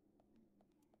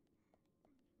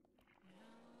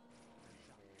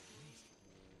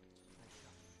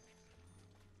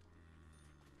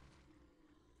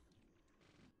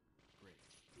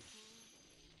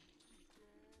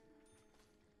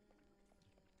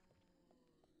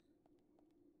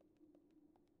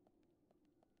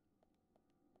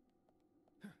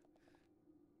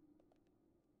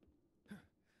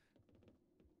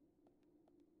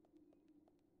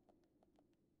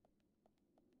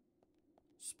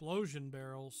 Explosion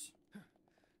barrels.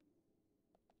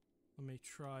 Let me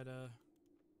try to...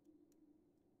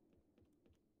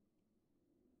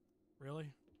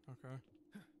 Really? Okay.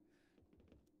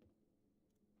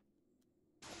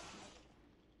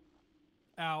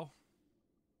 Ow.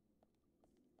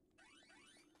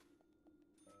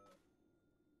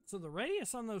 So the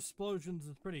radius on those explosions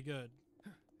is pretty good.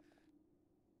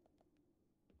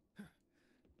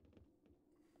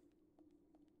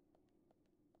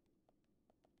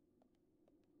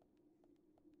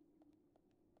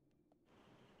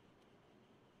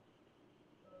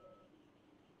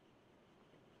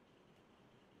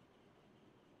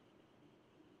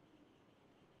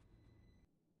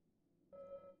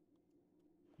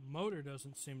 Motor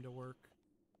doesn't seem to work.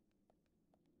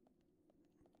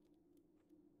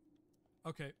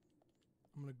 Okay.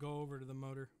 I'm gonna go over to the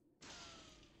motor.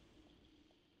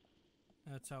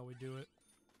 That's how we do it.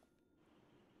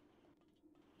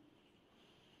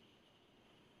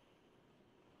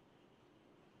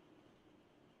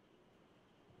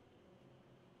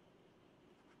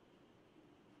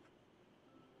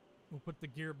 We'll put the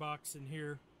gearbox in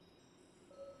here.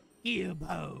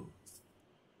 Gearbox!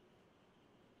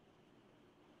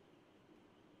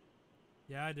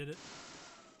 Yeah, I did it.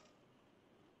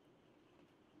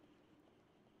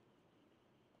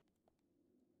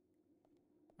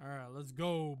 Alright, let's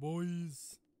go,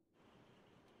 boys.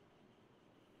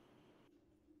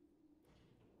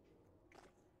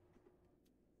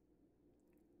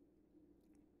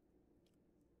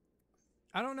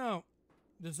 I don't know.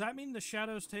 Does that mean the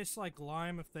shadows taste like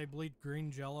lime if they bleed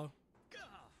green jello?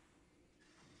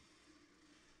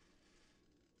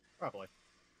 Probably.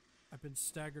 I've been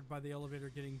staggered by the elevator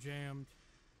getting jammed.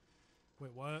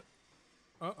 Wait, what?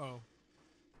 Uh-oh.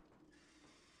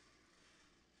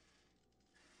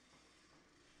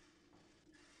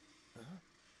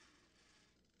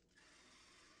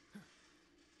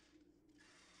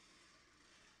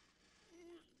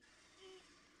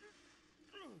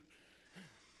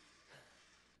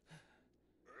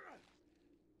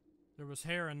 There was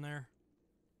hair in there.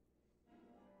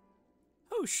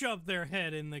 Who shoved their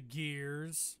head in the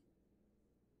gears?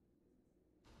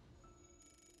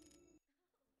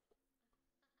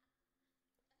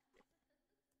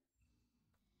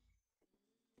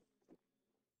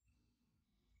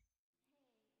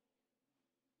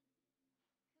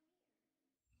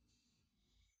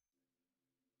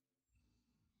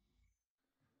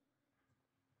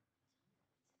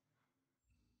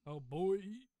 Oh boy.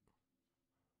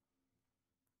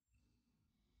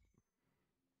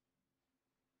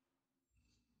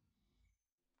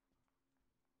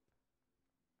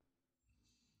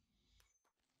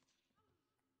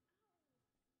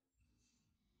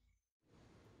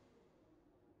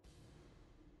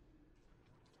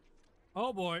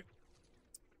 Oh boy.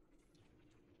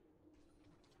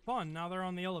 Fun, now they're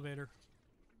on the elevator.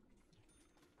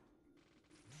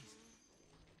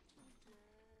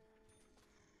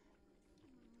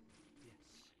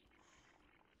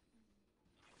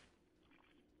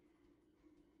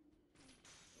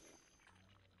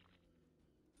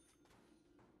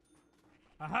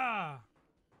 Aha!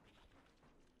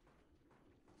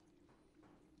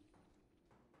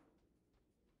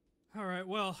 Alright,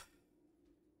 well.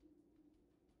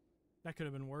 That could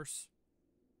have been worse.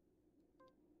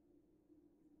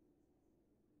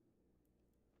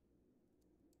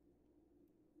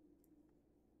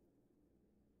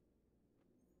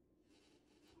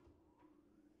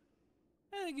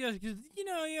 I guess, you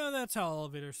know, that's how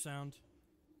elevators sound.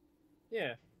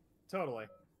 Yeah, totally.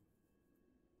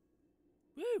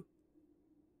 Woo!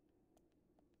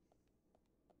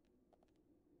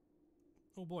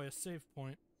 Oh boy, a save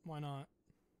point. Why not?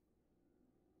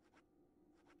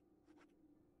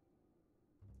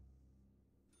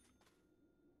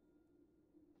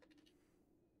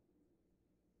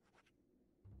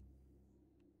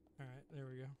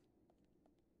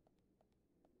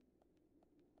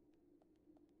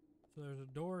 So there's a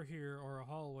door here or a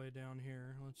hallway down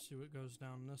here. Let's see what goes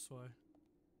down this way.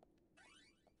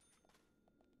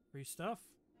 Free stuff?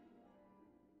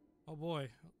 Oh boy,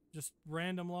 just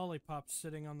random lollipops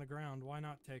sitting on the ground. Why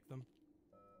not take them?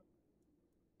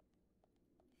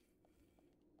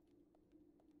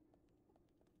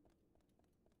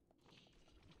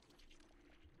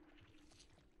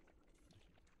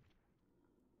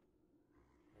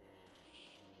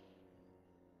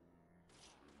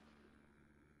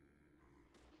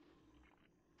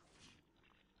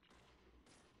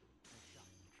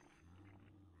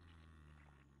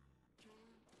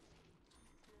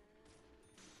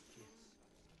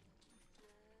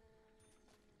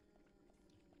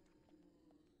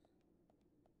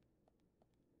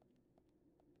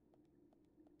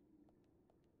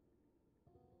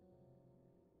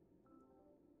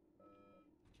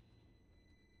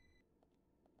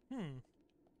 Hmm.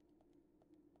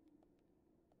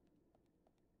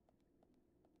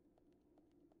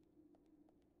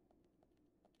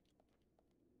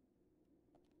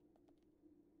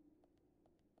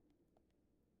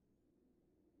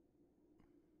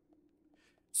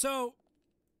 So,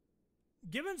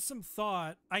 given some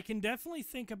thought, I can definitely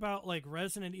think about like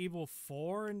Resident Evil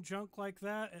 4 and junk like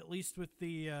that, at least with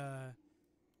the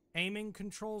aiming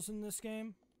controls in this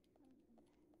game.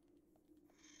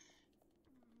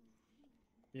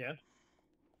 Yeah.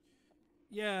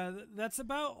 Yeah, that's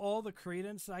about all the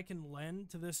credence I can lend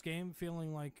to this game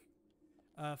feeling like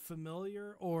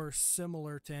familiar or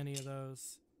similar to any of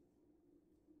those.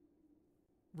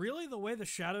 Really, the way the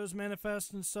shadows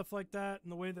manifest and stuff like that,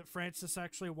 and the way that Francis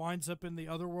actually winds up in the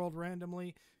other world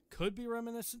randomly, could be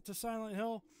reminiscent to Silent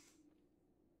Hill.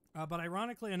 But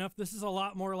ironically enough, this is a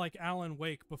lot more like Alan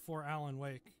Wake before Alan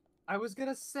Wake. I was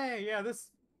gonna say, yeah,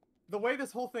 the way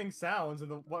this whole thing sounds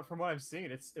and from what I've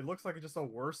seen, it looks like just a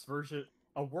worse version,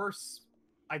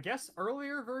 I guess,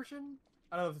 earlier version.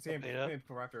 I don't know if it's came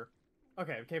before or after.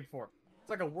 Okay, it came before. It's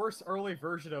like a worse early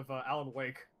version of Alan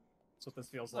Wake. That's what this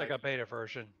feels like. Like a beta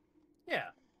version. Yeah.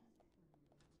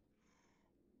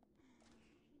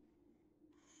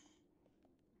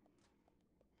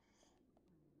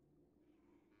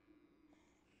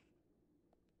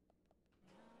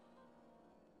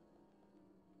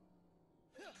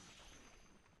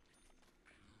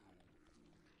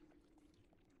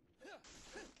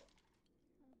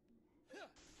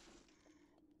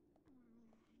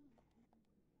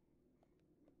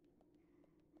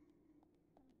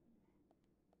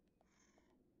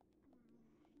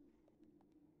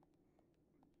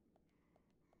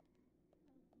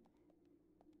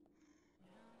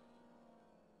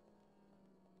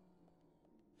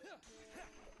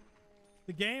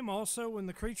 The game also, when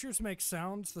the creatures make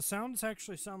sounds, the sounds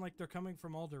actually sound like they're coming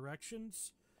from all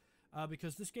directions,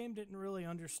 because this game didn't really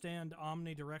understand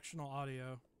omnidirectional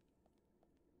audio.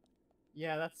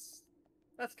 Yeah, that's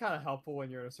kind of helpful when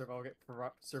you're in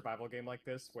a survival game like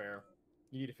this, where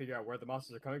you need to figure out where the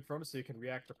monsters are coming from so you can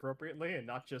react appropriately and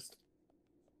not just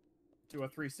do a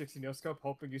 360 no-scope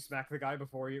hoping you smack the guy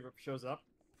before he shows up.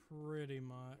 Pretty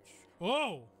much.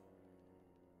 Oh!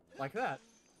 Like that.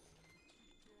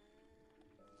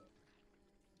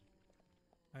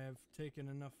 I have taken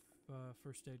enough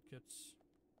first aid kits.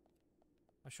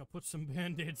 I shall put some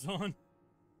band-aids on.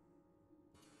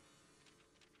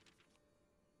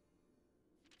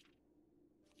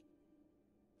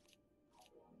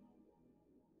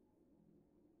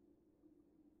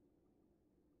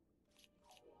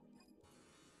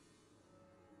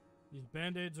 These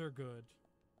band-aids are good.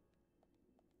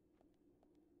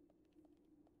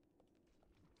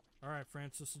 Alright,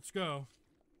 Francis, let's go.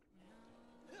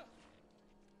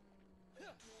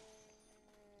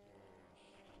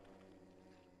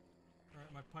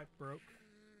 Alright, my pipe broke.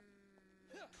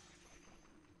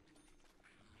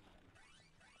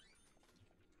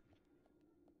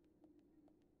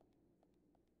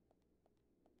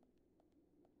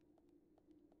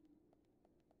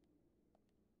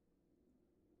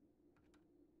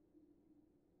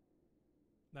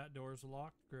 That door's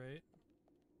locked, great.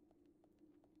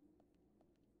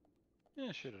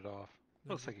 Yeah, shut it off.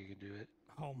 Looks like you can do it.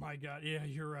 Oh my god, yeah,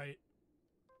 you're right.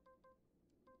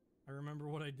 I remember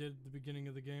what I did at the beginning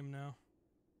of the game now.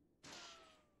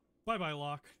 Bye-bye,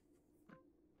 lock.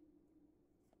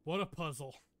 What a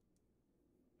puzzle.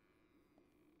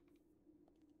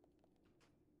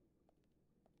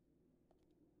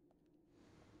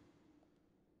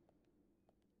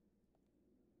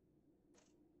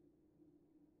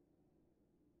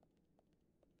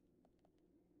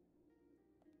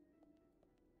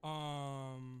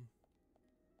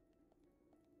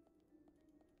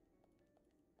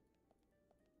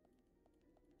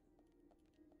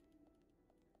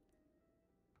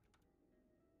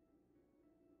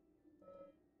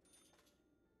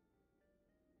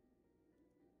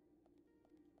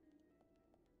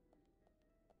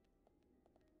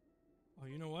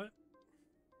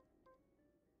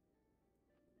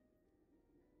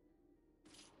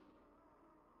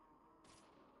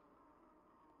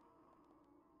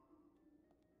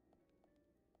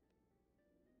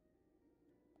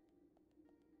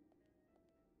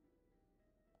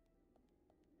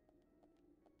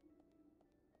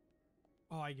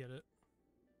 Oh, I get it.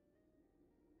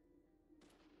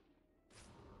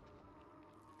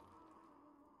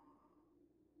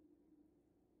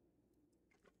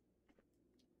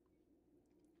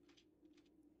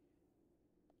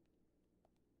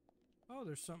 Oh,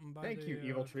 there's something by Thank the, you,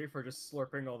 Evil Tree, for just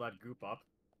slurping all that goop up.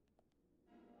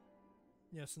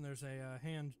 Yes, and there's a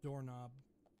hand doorknob.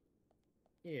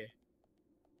 Yeah.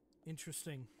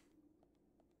 Interesting.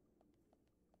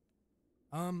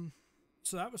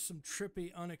 So that was some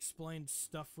trippy, unexplained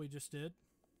stuff we just did.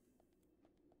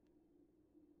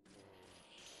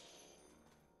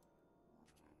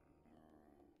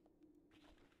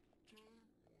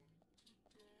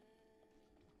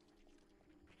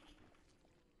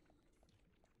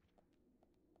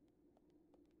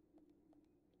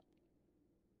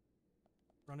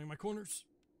 Running my corners.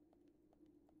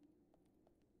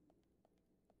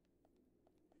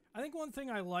 I think one thing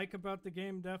I like about the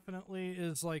game definitely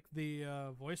is like the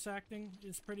voice acting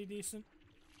is pretty decent.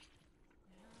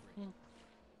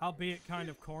 Albeit kind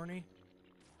of corny.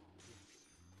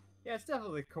 Yeah, it's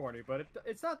definitely corny, but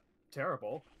it's not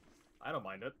terrible. I don't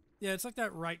mind it. Yeah, it's like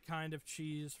that right kind of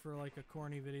cheese for like a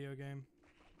corny video game.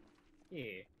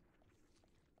 Yeah.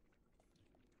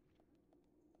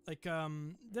 Like,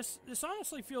 this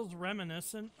honestly feels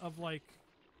reminiscent of like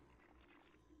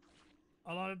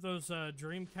a lot of those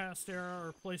Dreamcast era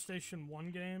or PlayStation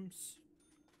 1 games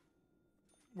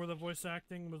where the voice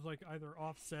acting was like either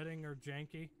offsetting or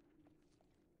janky.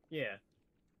 Yeah.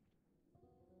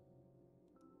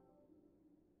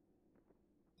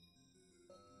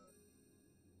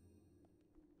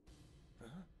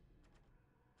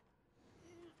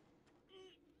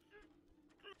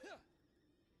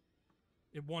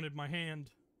 It wanted my hand.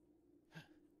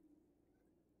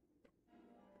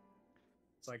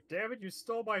 It's like, damn it, you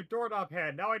stole my doorknob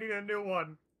hand. Now I need a new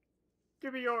one.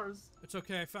 Give me yours. It's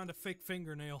okay, I found a fake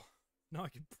fingernail. Now I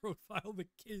can profile the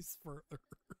case further.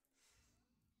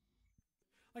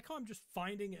 Like how I'm just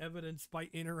finding evidence by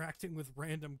interacting with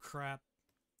random crap.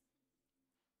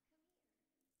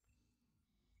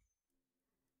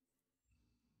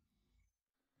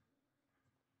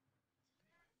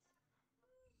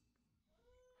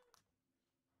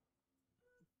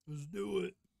 Let's do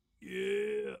it.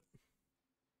 Yeah.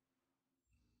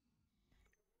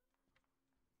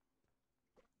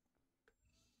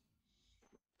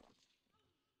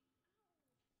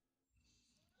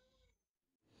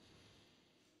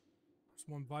 There's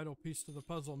one vital piece to the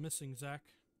puzzle missing, Zach.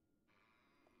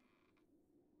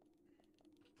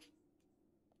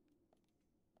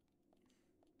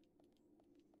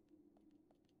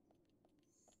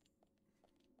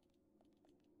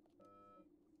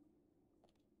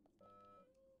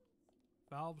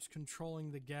 Valves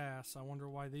controlling the gas. I wonder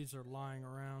why these are lying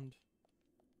around.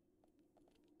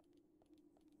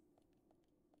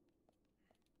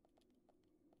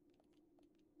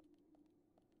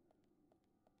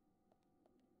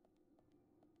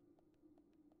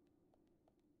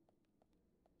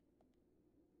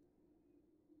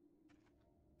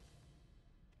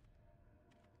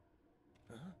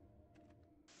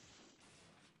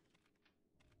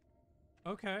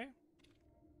 Okay.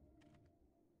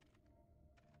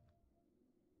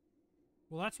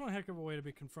 Well, that's one heck of a way to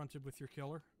be confronted with your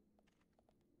killer.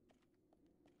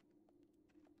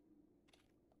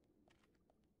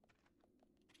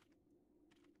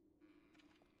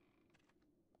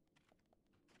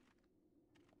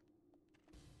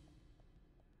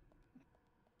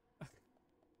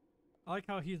 I like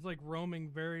how he's like roaming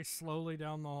very slowly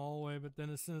down the hallway, but then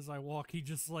as soon as I walk, he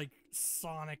just like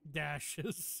sonic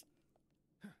dashes.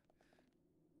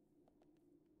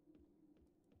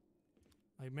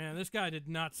 Like, man, this guy did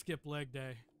not skip leg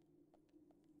day.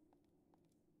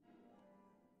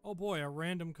 Oh boy, a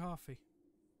random coffee.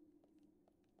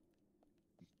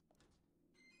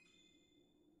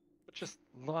 Just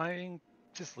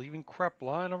leaving crap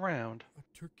lying around.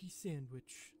 A turkey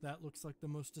sandwich. That looks like the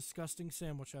most disgusting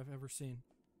sandwich I've ever seen.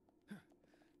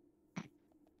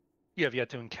 You have yet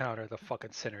to encounter the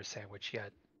fucking sinner sandwich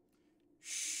yet.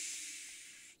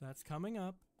 Shh. That's coming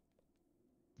up.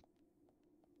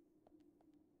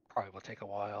 Probably will take a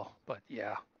while, but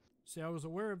yeah. See, I was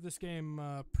aware of this game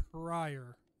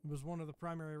prior. It was one of the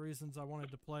primary reasons I wanted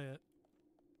to play it.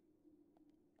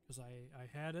 Because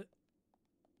I had it.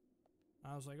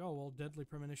 I was like, oh, well, Deadly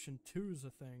Premonition 2 is a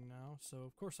thing now, so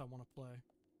of course I want to play.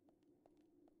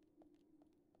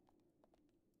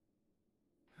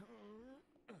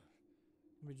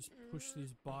 Let me just push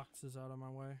these boxes out of my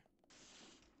way.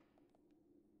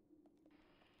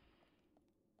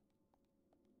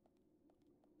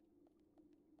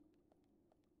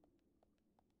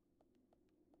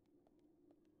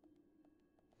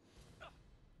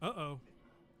 Uh-oh.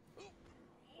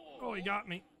 Oh, he got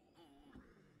me.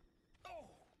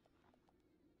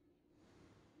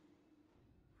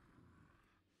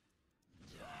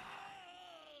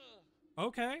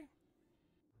 Okay.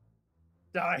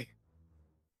 Die.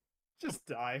 Just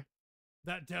die.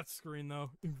 That death screen,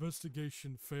 though.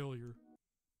 Investigation failure.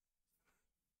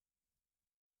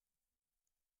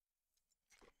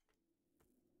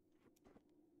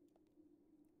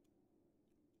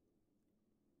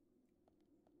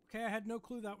 Okay, I had no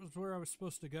clue that was where I was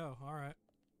supposed to go. All right.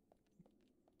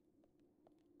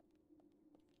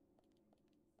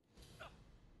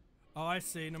 Oh, I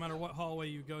see. No matter what hallway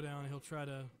you go down, he'll try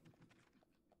to...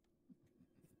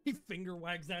 He finger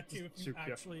wags at you if you Shoot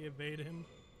you. actually evade him.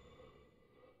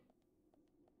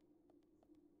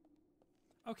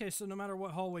 Okay, so no matter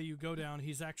what hallway you go down,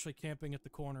 he's actually camping at the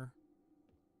corner.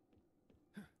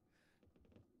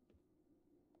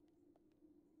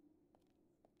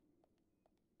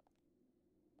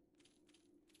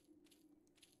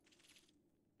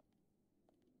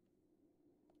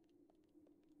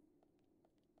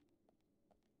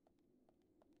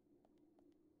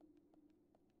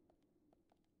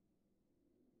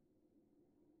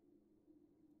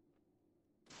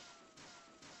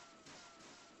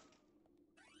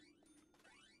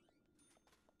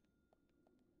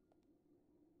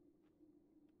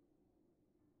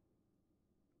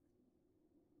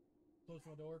 Close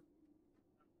my door.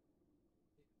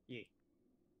 Yeah.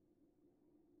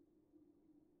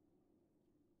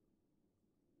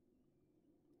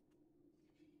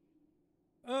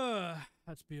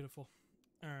 That's beautiful.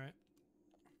 All right.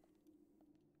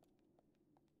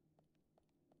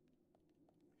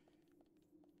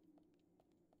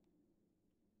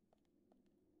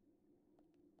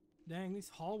 Dang, these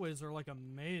hallways are like a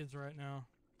maze right now.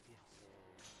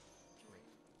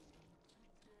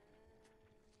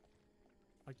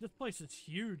 Like, this place is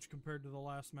huge compared to the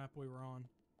last map we were on.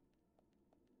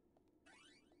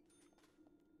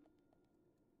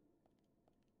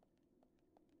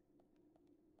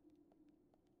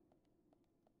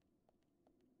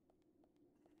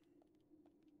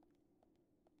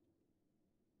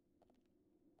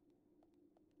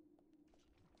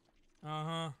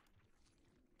 Uh-huh.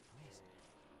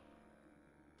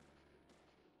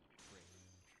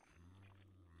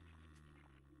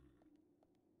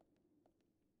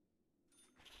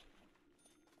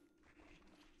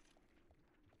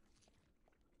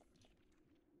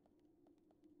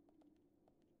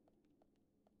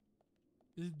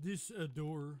 Is this a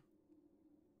door?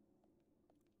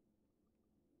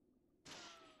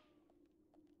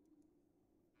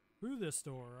 Through this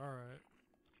door, alright.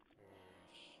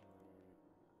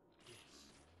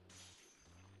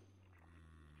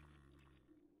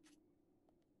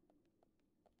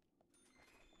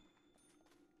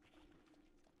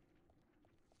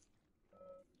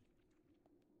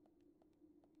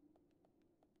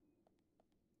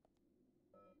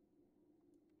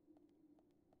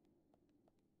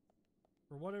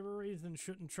 For whatever reason,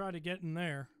 shouldn't try to get in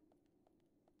there.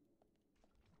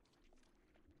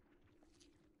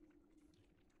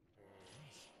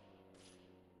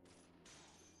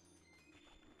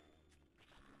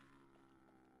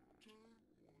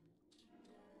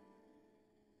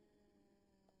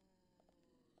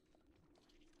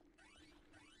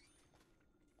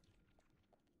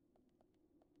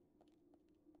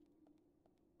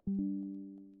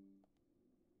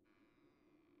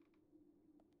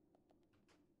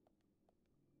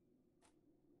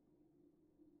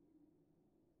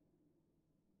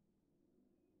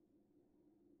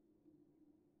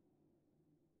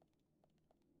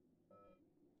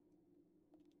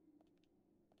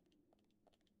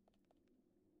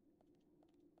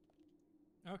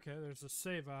 Okay, there's a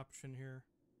save option here.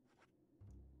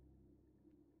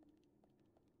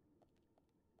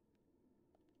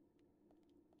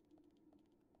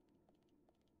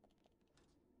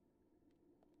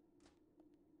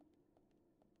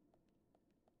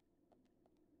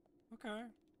 Okay.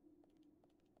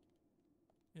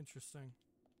 Interesting.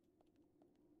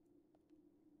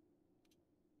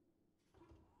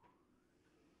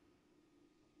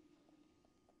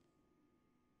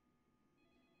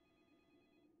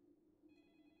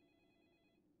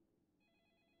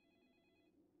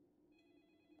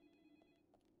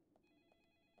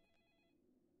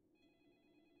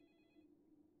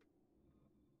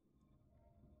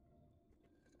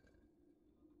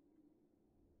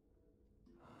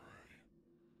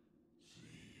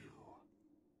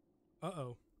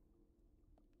 Uh-oh.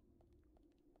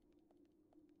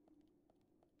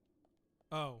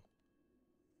 Oh.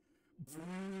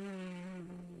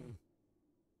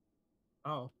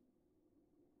 Oh.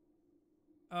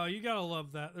 Oh, you gotta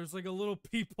love that. There's like a little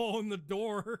peephole in the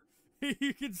door.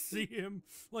 You can see him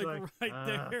like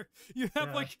right there. You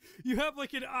have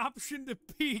like an option to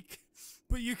peek,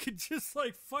 but you can just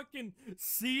like fucking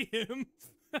see him.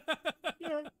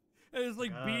 Yeah. And his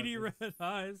like beady red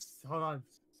eyes. Hold on.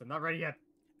 So I'm not ready yet.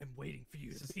 I'm waiting for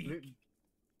you to Just peek.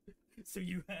 So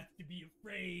you have to be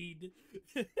afraid.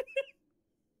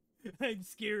 I'm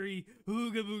scary.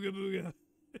 Ooga booga booga.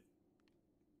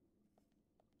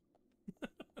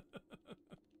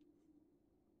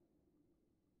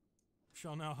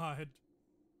 Shall now hide.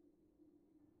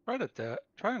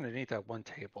 Try underneath that one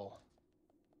table.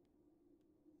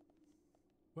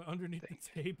 What, underneath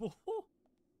the table?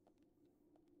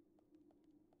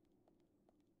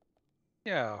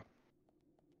 Yeah.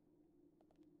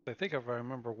 I think if I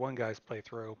remember one guy's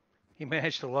playthrough, he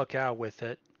managed to luck out with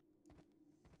it.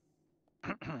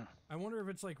 I wonder if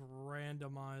it's like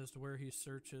randomized where he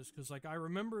searches, because like I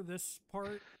remember this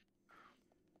part.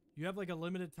 You have like a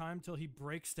limited time till he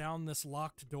breaks down this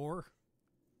locked door.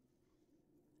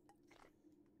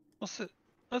 Let's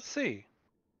see.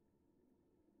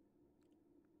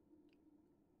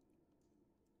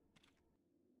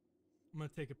 I'm gonna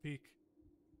take a peek.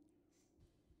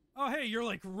 Oh, hey, you're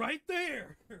like right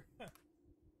there.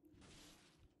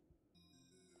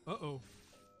 Uh-oh.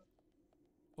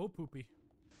 Oh, poopy.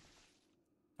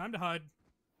 Time to hide.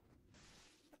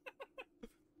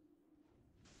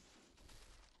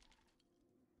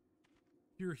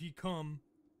 Here he come.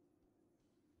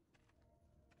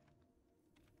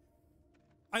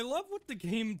 I love what the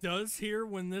game does here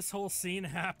when this whole scene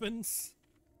happens.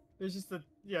 There's just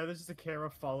a camera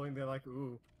following. They're like,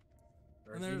 ooh,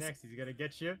 where's he next? Is he gonna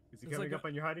get you? Is he coming up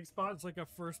on your hiding spot? It's like a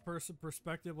first-person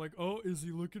perspective. Like, oh, is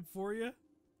he looking for you?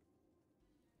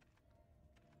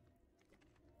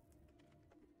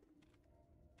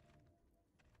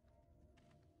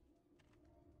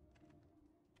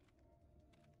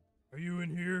 Are you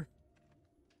in here?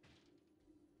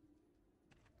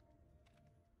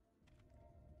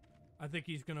 I think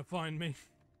he's gonna find me.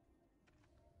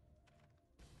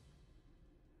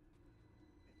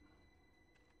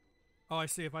 Oh, I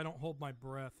see. If I don't hold my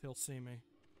breath, he'll see me.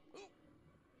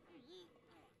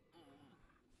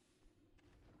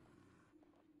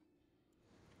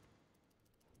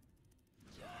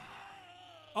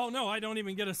 Oh no, I don't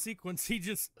even get a sequence. He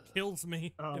just kills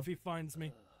me if he finds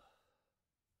me.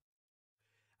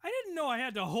 I didn't know I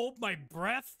had to hold my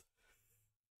breath.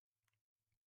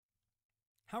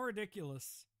 How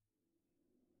ridiculous.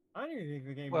 I don't even think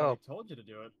the game really told you to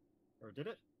do it. Or did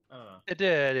it? I don't know. It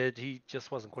did. He just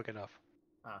wasn't quick enough.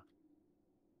 Ah.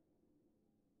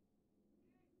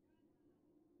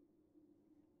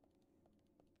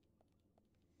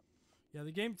 Yeah,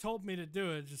 the game told me to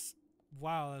do it. Just,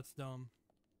 wow, that's dumb.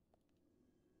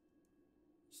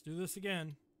 Let's do this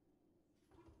again.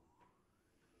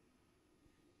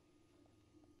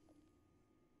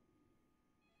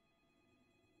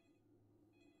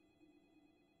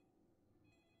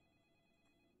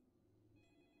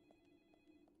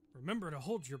 Remember to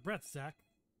hold your breath, Zach.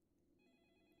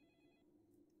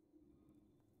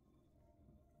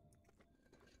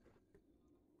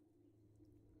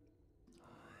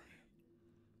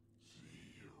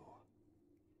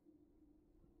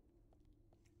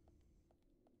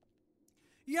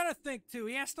 You gotta think, too,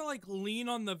 he has to, like, lean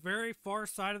on the very far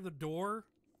side of the door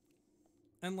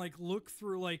and, like, look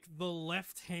through, like, the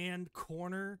left-hand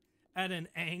corner at an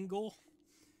angle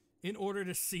in order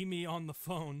to see me on the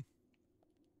phone.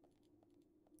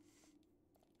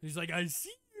 He's like, I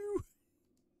see you!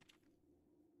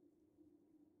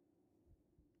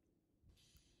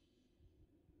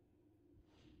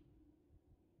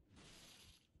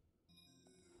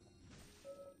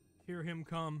 Hear him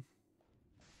come.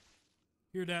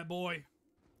 Hear that boy.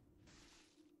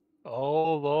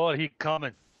 Oh Lord, he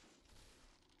coming.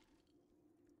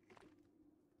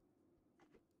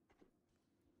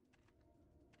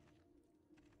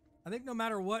 I think no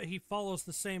matter what, he follows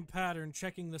the same pattern,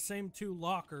 checking the same 2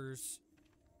 lockers.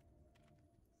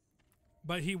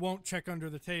 But he won't check under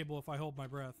the table if I hold my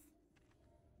breath.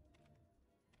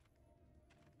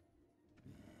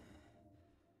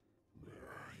 Where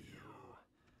are you?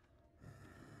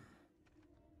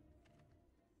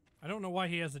 I don't know why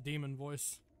he has a demon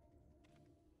voice.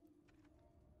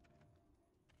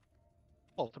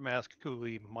 Well, to ask who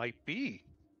he might be.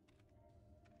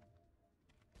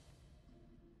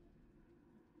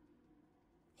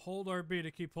 Hold RB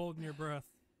to keep holding your breath.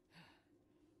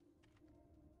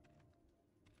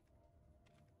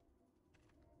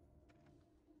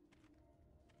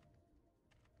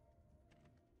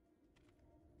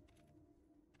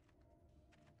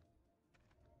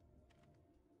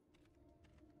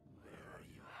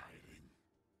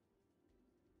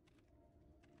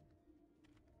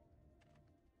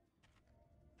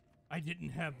 I didn't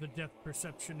have the depth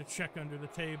perception to check under the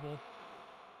table.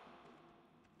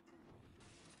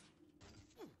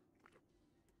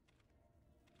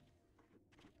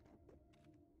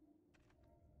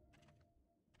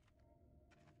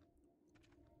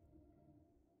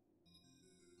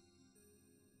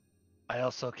 I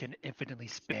also can infinitely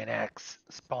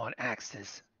spawn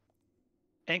axes.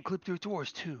 And clip through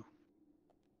doors too.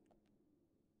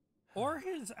 Or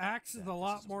his axe is a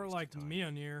lot This is more wasted like time.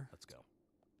 Mjolnir. Let's go.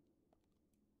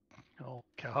 Oh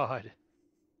god.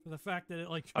 For the fact that it,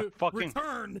 like, I fucking-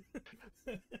 return!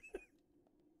 I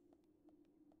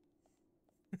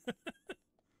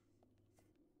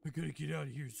gotta get out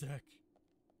of here, Zach.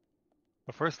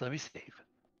 But first, let me save.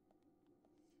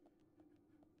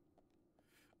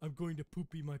 I'm going to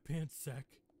poopy my pants, Zach.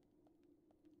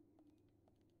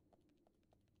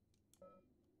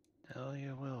 Hell,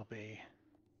 you will be.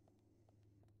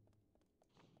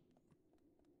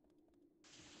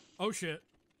 Oh shit.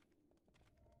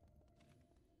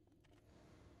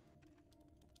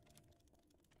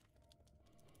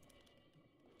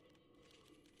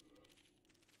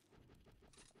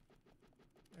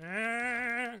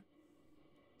 Ah.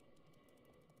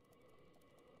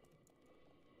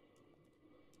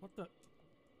 What the?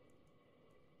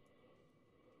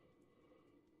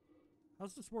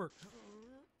 How's this work?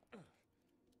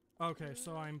 Okay,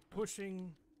 so I'm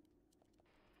pushing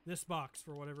this box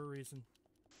for whatever reason.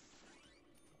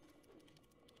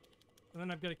 And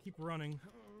then I've got to keep running.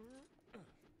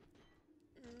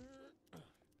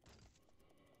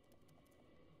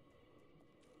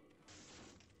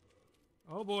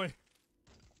 Oh boy.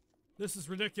 This is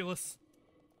ridiculous.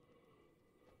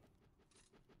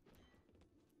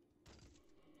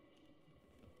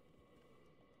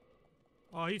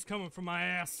 Oh, he's coming for my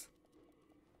ass.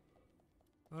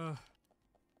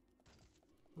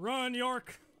 Run,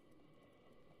 York!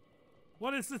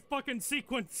 What is this fucking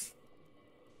sequence?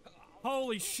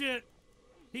 Holy shit!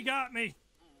 He got me!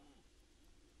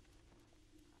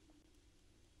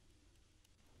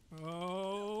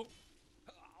 Oh!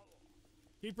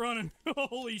 Keep running!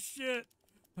 Holy shit!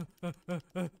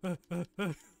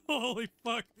 Holy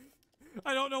fuck!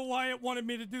 I don't know why it wanted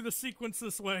me to do the sequence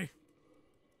this way.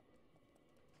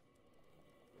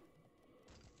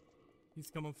 He's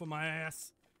coming for my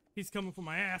ass. He's coming for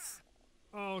my ass.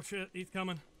 Oh shit, he's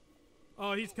coming.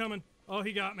 Oh, he's coming. Oh,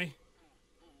 he got me.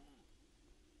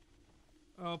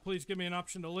 Oh, please give me an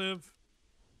option to live.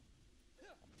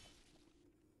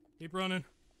 Keep running.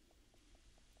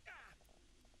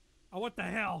 Oh, what the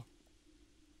hell?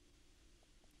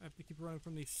 I have to keep running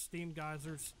from these steam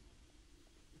geysers.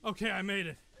 Okay, I made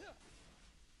it.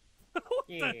 What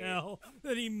the hell?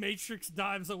 Then he matrix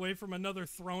dives away from another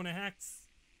thrown axe.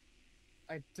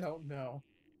 I don't know.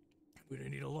 We're gonna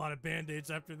need a lot of band-aids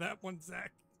after that one,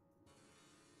 Zach.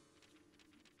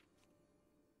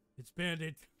 It's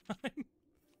band-aid time.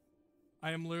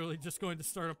 I am literally just going to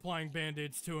start applying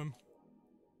band-aids to him.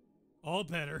 All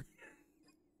better.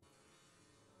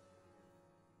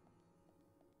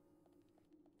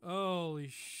 Holy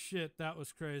shit, that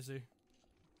was crazy.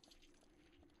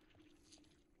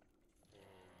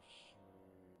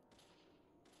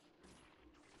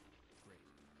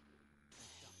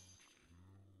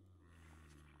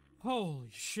 Holy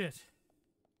shit.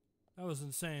 That was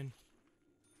insane.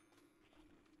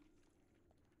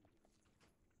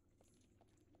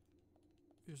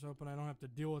 Just hoping I don't have to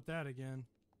deal with that again.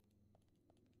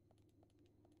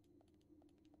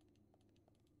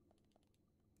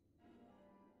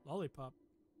 Lollipop.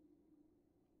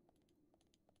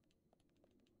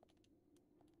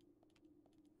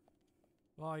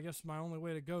 Well, I guess my only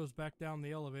way to go is back down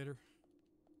the elevator.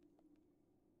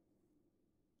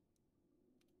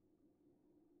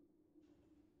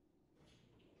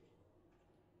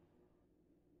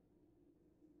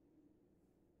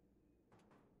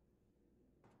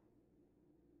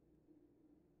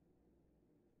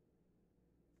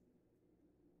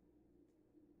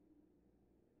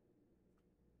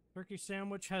 Turkey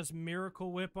sandwich has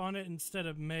Miracle Whip on it instead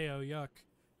of mayo. Yuck.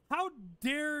 How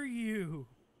dare you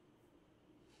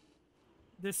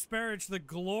disparage the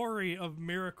glory of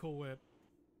Miracle Whip?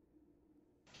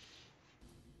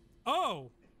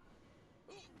 Oh!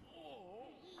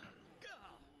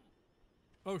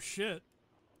 Oh shit.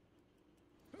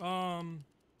 Oh,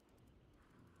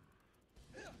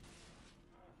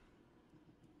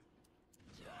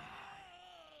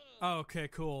 okay,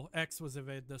 cool. X was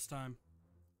evade this time.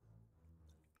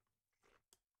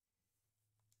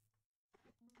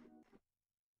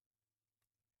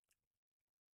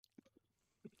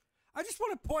 I just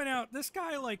want to point out, this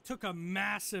guy, like, took a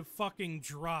massive fucking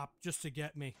drop just to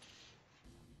get me.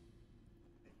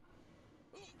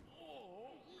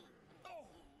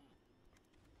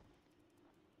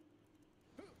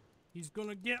 He's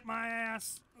gonna get my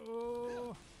ass.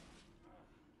 Oh.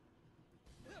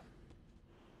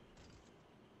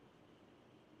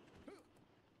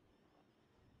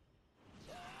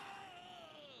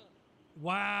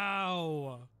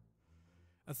 Wow.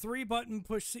 A 3-button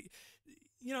push.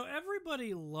 You know,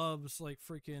 everybody loves like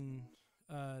freaking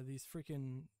these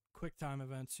freaking QuickTime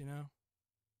events, you know?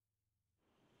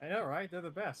 I know, right? They're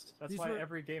the best. That's These why were-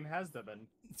 every game has them, and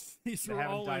These they were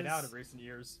haven't always died out in recent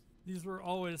years. These were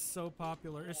always so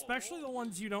popular, especially the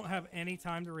ones you don't have any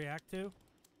time to react to.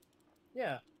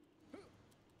 Yeah.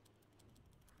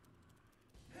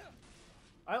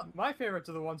 My favorites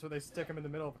are the ones where they stick them in the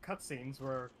middle of cutscenes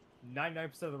where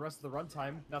 99% of the rest of the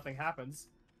runtime, nothing happens.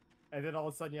 And then all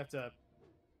of a sudden you have to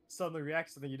suddenly react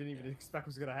to something you didn't even expect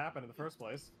was going to happen in the first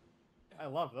place. I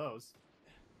love those.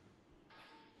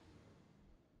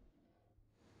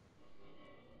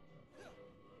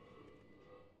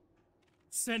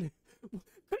 Couldn't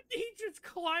he just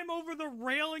climb over the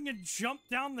railing and jump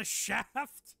down the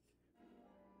shaft?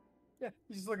 Yeah,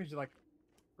 he's just looking at you like,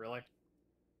 really?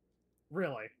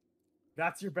 Really?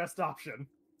 That's your best option?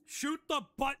 Shoot the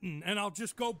button and I'll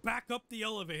just go back up the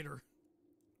elevator.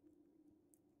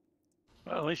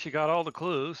 Well, at least you got all the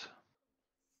clues.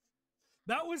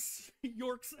 That was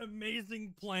York's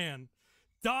amazing plan.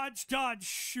 Dodge, dodge,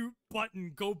 shoot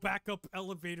button, go back up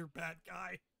elevator, bad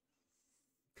guy.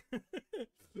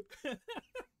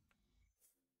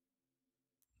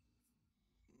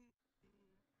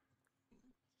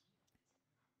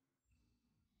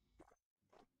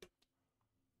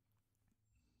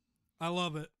 I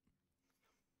love it.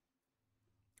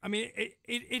 I mean,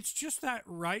 it's just that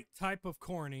right type of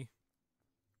corny.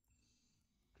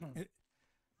 It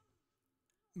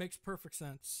makes perfect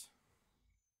sense.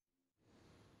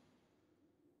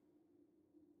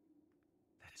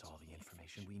 That's all the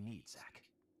information we need, Zack.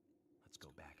 Let's go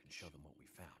back and show them what we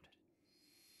found.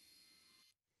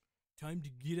 Time to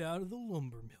get out of the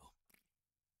lumber mill.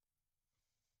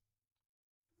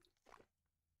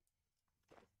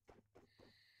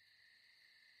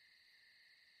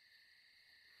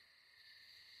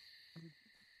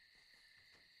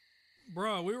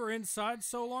 Bro, we were inside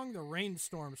so long, the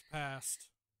rainstorms passed.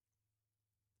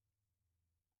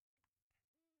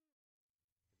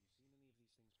 Have you seen any of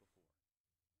these things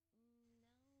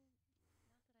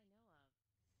before?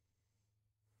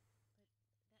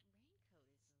 No, not that I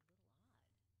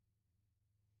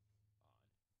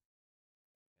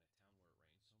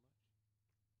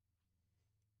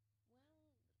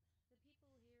know of. But that raincoat is a little odd. Odd. In a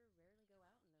town where it rains so much? Well, the people here rarely go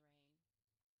out in the rain. I moved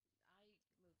here during high school, and I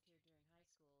never really understood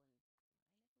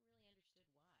why.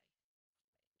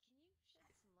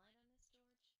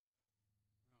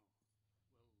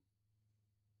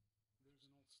 Can you shed some light on this, George? Oh, well, there's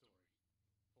an old story, folklore. It's a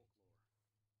fairy tale to me.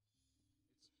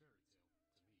 Something about a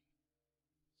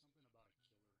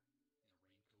killer in a raincoat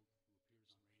who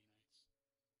appears on rainy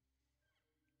nights.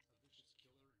 A vicious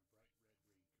killer in a bright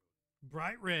red raincoat.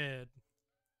 Bright red.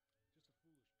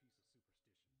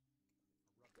 Just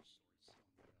a foolish piece of superstition. A rubber story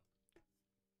someone made up.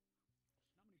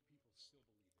 Not many people still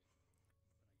believe it, but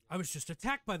I was just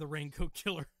attacked by the raincoat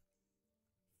killer.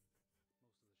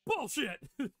 most of the Bullshit! shows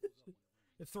up when it rains.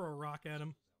 They throw a rock at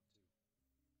him.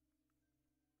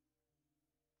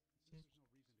 Since there's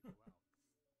no reason to go out, not many people ever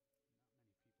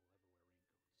wear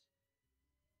raincoats.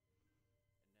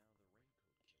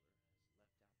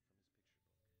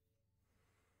 And now the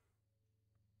raincoat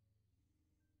killer has leapt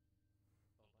out from his picture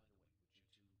book.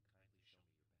 Oh, by the way, would you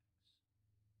two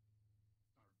kindly show me your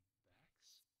backs? Our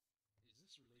backs? Is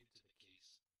this related to the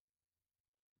case?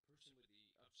 The person with the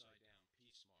upside-down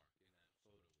peace mark in that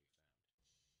photo we found.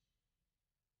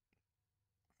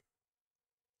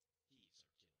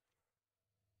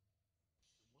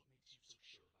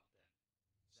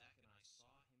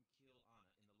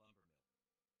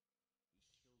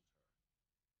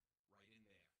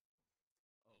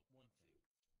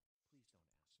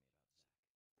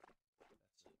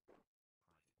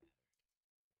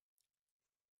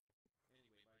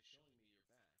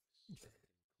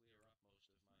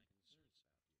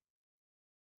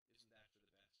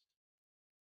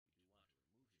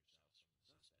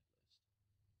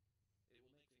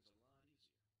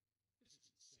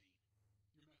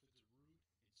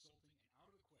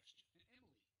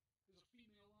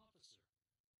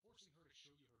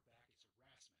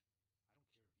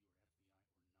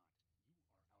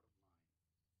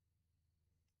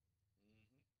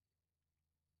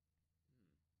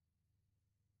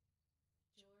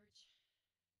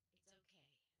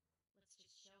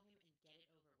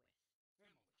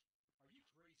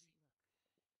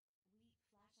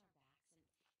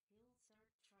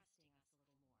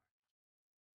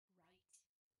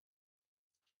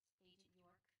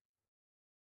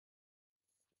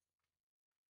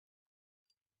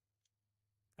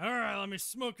 All right, let me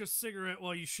smoke a cigarette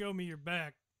while you show me your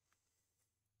back.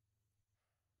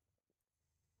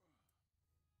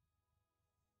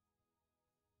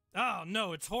 Oh,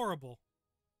 no, it's horrible.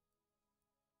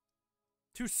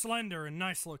 Too slender and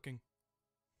nice looking.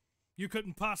 You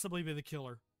couldn't possibly be the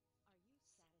killer.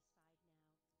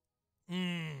 Are you satisfied now?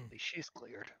 Mmm. At least she's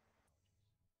cleared.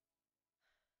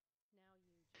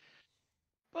 Now you,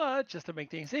 George. But just to make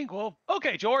things equal,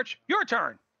 okay, George, your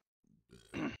turn.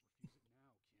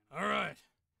 All right.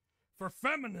 For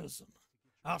feminism,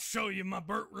 I'll show you my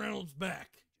Burt Reynolds back.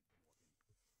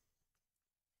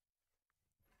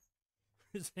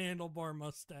 His handlebar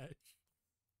mustache.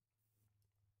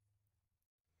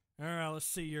 All right, let's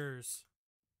see yours.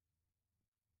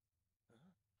 George.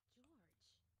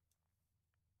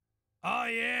 Oh,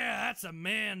 yeah, that's a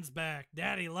man's back.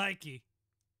 Daddy likey.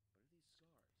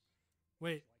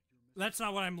 Wait, that's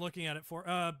not what I'm looking at it for.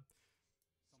 I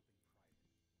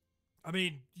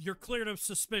mean, you're cleared of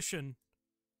suspicion.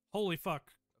 Holy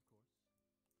fuck.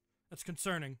 That's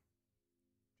concerning.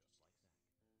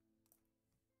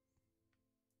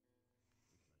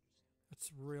 That's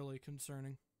really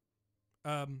concerning.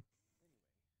 Thank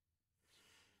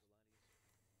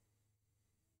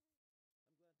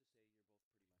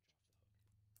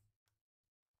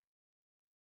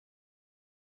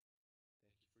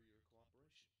you for your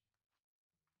cooperation.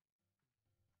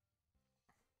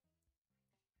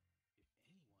 If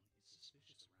anyone is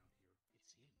suspicious around here,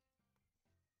 it's him.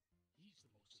 He's the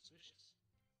most suspicious.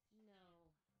 No, I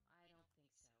don't think so.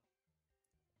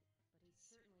 But he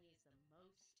certainly is the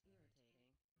most irritating.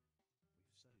 We've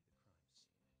studied the crime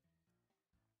scene.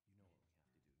 You know what we have to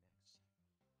do next.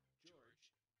 George,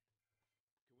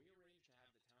 can we arrange to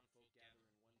have the townfolk gather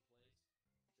in one place?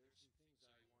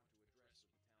 There's some things I want to address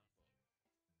with the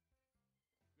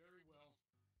townfolk. Very well.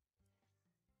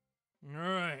 All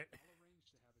right. I'll arrange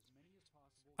to have as many as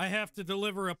possible. I have to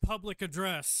deliver a public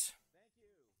address. Thank you.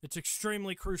 It's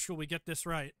extremely crucial we get this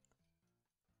right.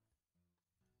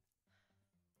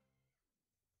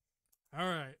 All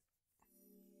right.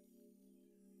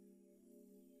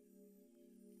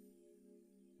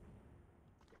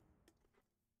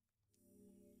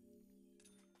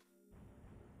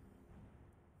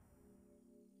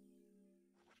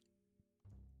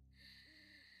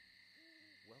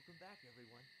 Welcome back,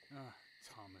 everyone. Ah,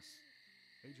 Thomas.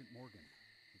 Agent Morgan,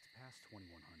 it's past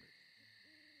 2100.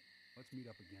 Let's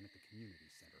meet up again at the community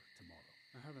center tomorrow.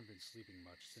 I haven't been sleeping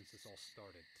much since this all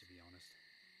started, to be honest.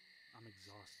 I'm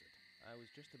exhausted. I was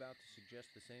just about to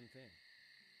suggest the same thing.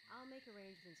 I'll make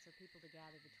arrangements for people to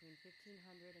gather between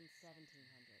 1500 and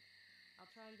 1700.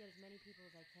 I'll try and get as many people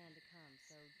as I can to come,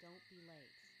 so don't be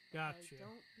late. Gotcha. Okay?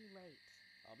 Don't be late.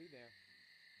 I'll be there.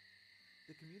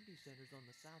 The community center's on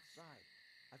the south side.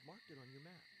 I've marked it on your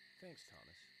map. Thanks,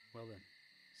 Thomas. Well then,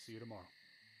 see you tomorrow.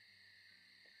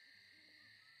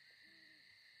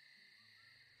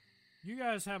 You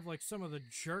guys have like some of the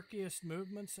jerkiest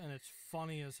movements, and it's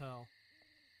funny as hell.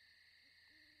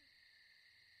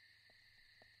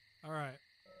 All right.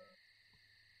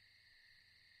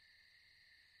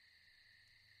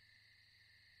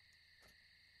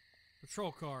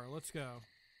 Patrol car, let's go.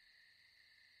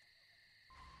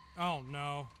 Oh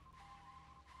no.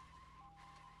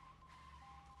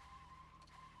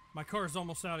 My car's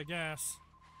almost out of gas.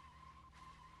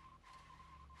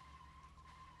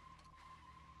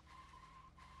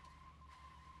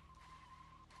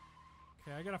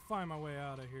 Okay, I gotta find my way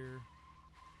out of here.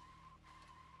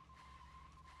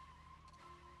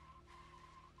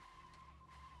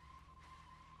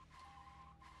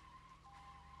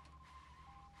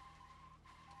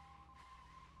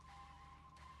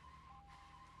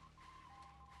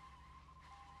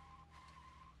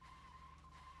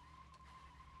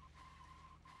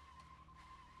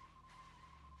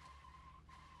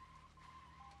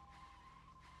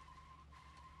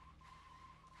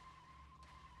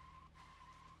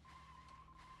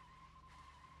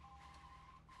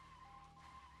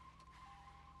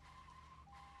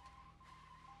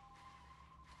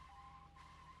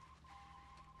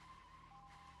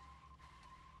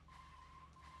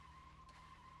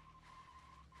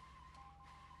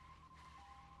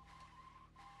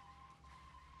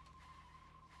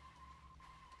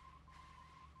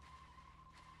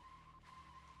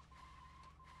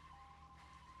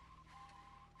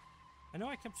 I know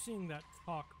I kept seeing that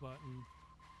talk button.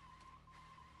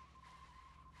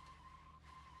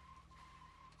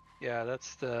 Yeah,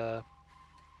 that's the.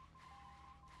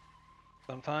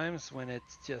 Sometimes when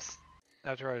it's just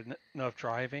after enough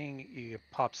driving, it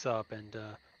pops up and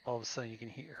all of a sudden you can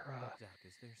hear. Zach,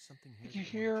 is there something here? You that wanna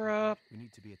hear, check out? We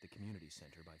need to be at the community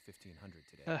center by 1500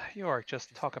 today. York,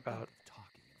 just talk Think about. of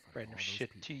talking in of Random all those shit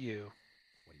people. to you.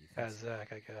 What do you think? As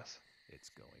Zach, I guess. It's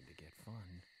going to get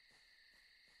fun.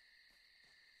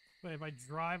 Wait, if I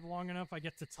drive long enough, I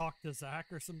get to talk to Zach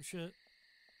or some shit?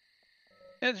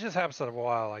 It just happens in a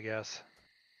while, I guess.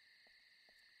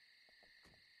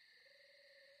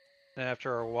 And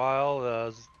after a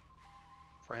while,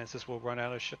 Francis will run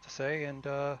out of shit to say, and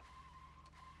I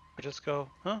just go,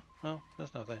 huh? No,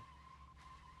 there's nothing.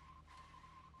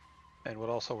 And would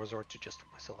also resort to just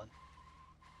whistling.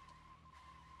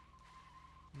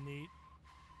 Neat.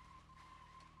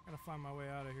 Gotta find my way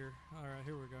out of here. Alright,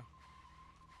 here we go.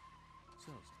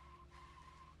 So,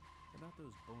 Zach, about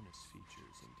those bonus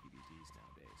features in DVDs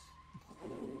nowadays.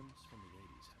 The ones from the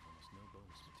 80s have almost no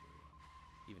bonus material.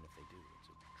 Even if they do, it's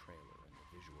a trailer and the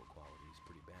visual quality is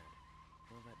pretty bad.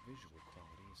 Well, that visual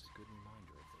quality is a good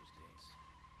reminder of those days.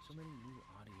 So many new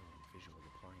audio and visual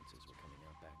appliances were coming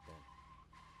out back then.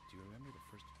 Do you remember the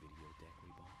first video deck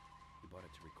we bought? We bought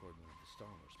it to record one of the Star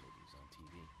Wars movies on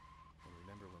TV. And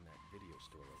remember when that video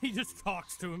store He opened, just we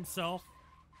talks to stood himself.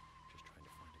 there, just trying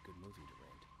to find a good movie to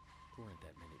rent. There weren't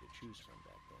that many to choose from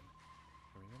back then.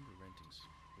 I remember renting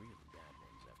some really bad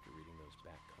ones after reading those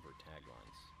back cover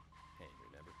taglines. Hey,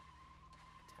 remember?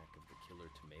 Attack of the Killer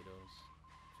Tomatoes?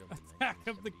 Filmed in Attack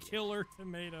of the 1978. Killer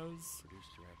Tomatoes.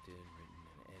 Produced, directed, written,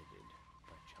 and edited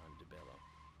by John DeBello.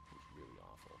 It was really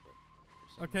awful, but for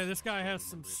some Okay, reason this I guy still has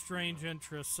some remember it strange pretty well.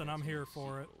 interests, and Had I'm some here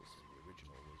for it. sequels, and the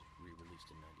original was re-released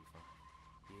in '95.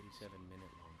 The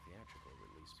 87-minute-long theatrical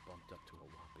release bumped up to a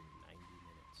whopping 90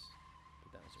 minutes. But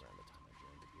that was around the time I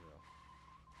joined the Bureau.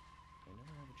 I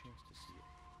never had a chance to see it.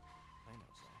 I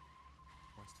know, Zach.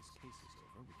 Once this case is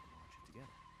over, we can watch it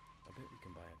together. I bet we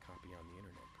can buy a copy on the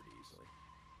internet pretty easily.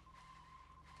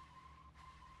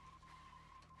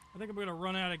 I think I'm gonna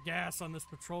run out of gas on this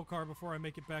patrol car before I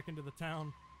make it back into the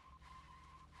town.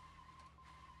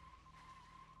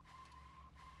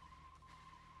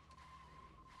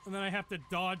 And then I have to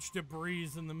dodge debris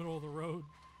in the middle of the road.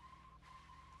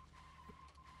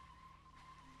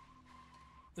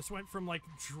 This went from like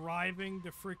driving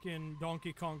to freaking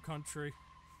Donkey Kong Country.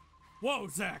 Whoa,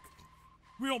 Zach!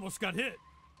 We almost got hit.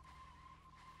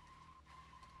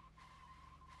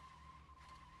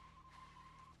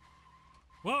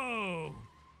 Whoa!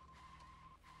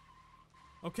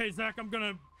 Okay, Zach, I'm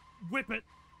gonna whip it.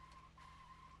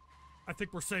 I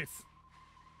think we're safe.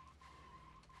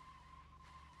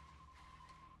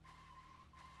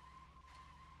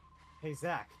 Hey,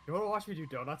 Zach, you want to watch me do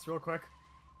donuts real quick?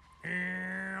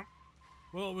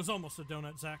 Well, it was almost a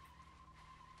donut, Zach.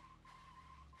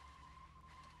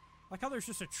 Like how there's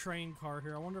just a train car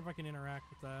here. I wonder if I can interact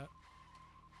with that.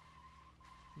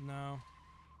 No.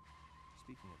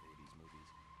 Speaking of 80s movies,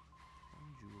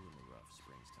 one jewel in the rough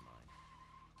springs to mind.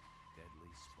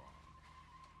 Deadly Spawn.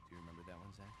 Do you remember that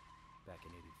one, Zach? Back in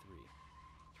 '83.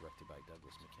 Directed by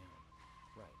Douglas McCann.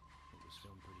 Right. It was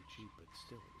filmed pretty cheap, but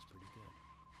still it was pretty good.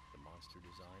 The monster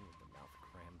design with the mouth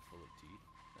crammed full of teeth,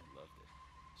 I loved it.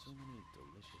 So many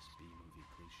delicious B-movie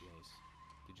cliches.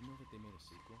 Did you know that they made a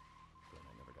sequel? But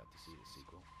I never got to see the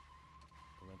sequel.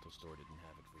 The rental store didn't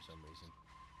have it for some reason.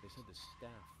 They said the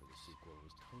staff for the sequel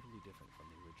was totally different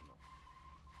from the original.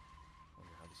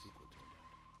 Wonder how the sequel turned out.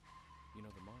 You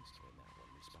know, the monster in that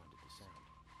one responded to sound.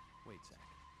 Wait, Zach.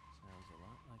 Sounds a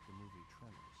lot like the movie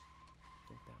Tremors.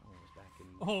 I think that one was back in...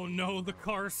 Oh no, the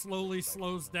car slowly Directed by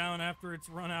slows Ron down Howard. after it's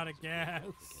run out of It's a good gas.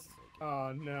 one for Kevin Bacon.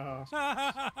 Oh, no.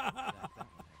 That one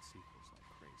had sequels like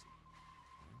crazy.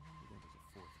 I remember there was a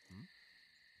fourth.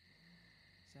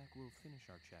 Zach, we'll finish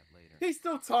our chat later. He's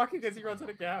still talking as he runs out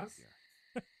of gas.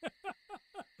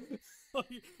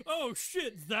 Oh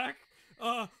shit, Zach!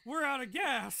 We're out of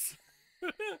gas!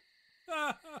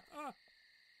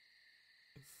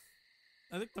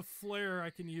 I think the flare I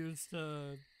can use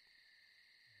to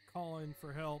call in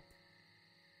for help.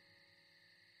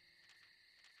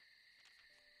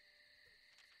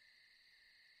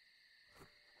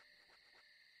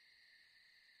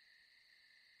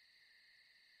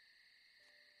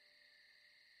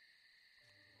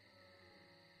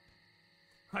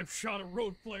 I've shot a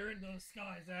road flare into the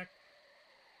sky, Zach.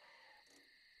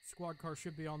 Squad car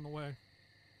should be on the way.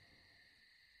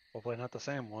 Hopefully not the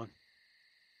same one.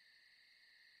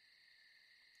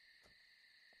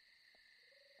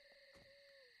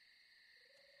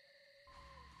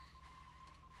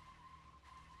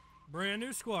 Brand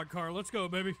new squad car. Let's go,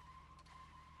 baby.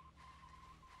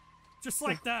 Just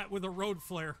like that with a road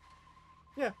flare.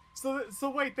 Yeah, so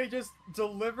wait, they just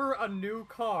deliver a new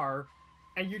car,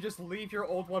 and you just leave your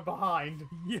old one behind.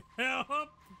 Yep.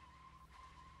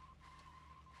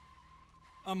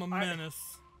 I'm a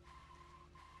menace.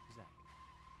 Zach,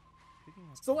 picking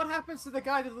So what happens to the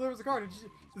guy that delivers the car?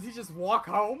 Does he just walk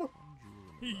home?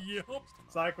 Yup.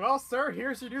 It's like, well, sir,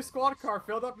 here's your new squad car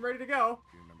filled up and ready to go.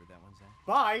 Do you remember that one, Zach?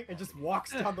 Bye, and just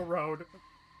walks down the road.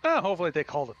 Hopefully they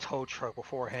called a tow truck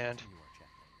beforehand. Continue our chat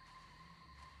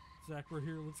later. Zach, we're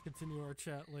here. Let's continue our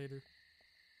chat later.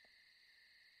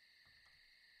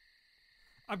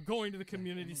 I'm going to the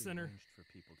community Emily center. arranged for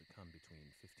people to come between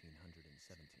 1500 and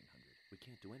 1700. We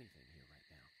can't do anything here right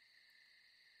now.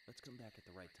 Let's come back at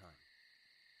the right time.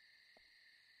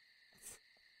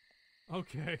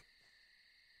 Okay.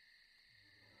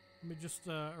 Let me just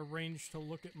arrange to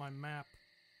look at my map.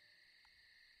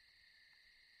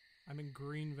 I'm in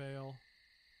Greenvale.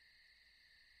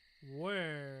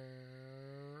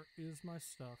 Where is my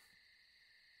stuff?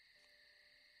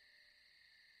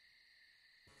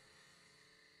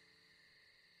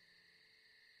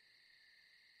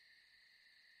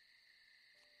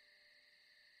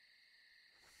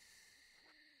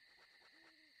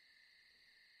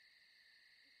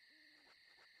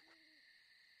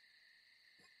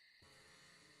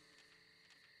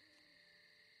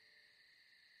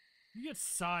 You get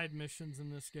side missions in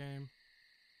this game.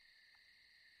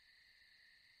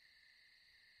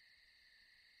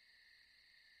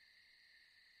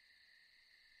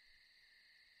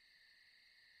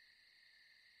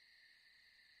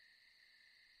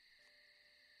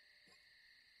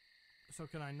 So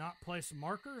can I not place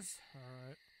markers?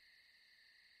 Alright.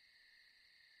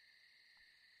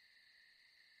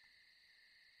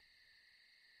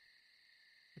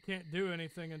 I can't do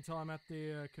anything until I'm at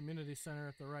the community center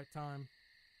at the right time.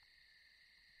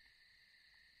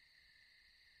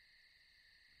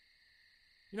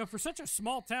 You know, for such a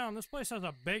small town, this place has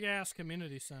a big-ass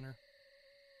community center.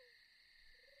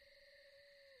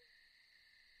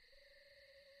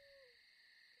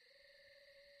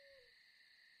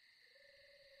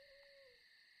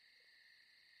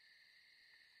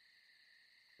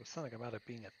 It sounds like about it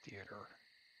being a theater.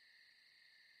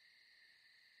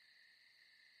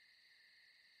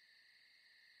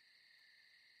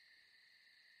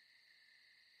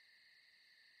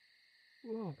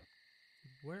 Whoa.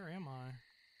 Where am I?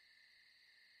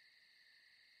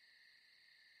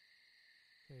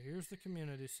 Okay, here's the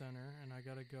community center, and I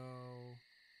gotta go...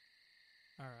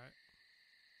 Alright.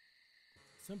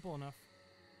 Simple enough.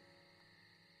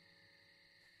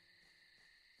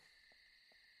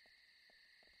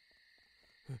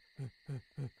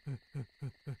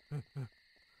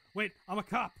 Wait, I'm a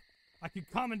cop! I can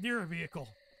commandeer a vehicle!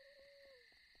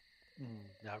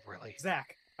 Not really.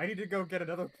 Zach, I need to go get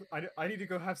another. I need to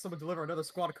go have someone deliver another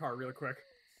squad car really quick.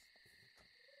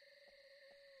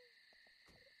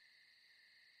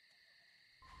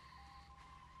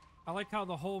 I like how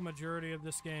the whole majority of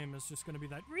this game is just going to be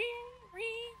that ring,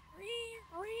 ring,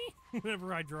 ring, ring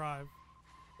whenever I drive.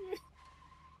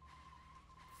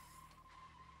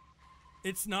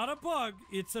 It's not a bug,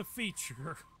 it's a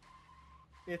feature.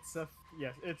 It's a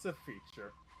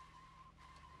feature.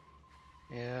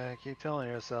 Yeah, keep telling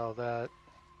yourself that.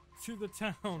 To the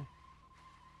town.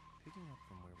 Picking up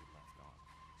from where we left off,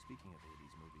 speaking of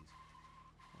 80s movies,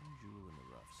 one jewel in the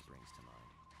rough springs to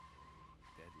mind.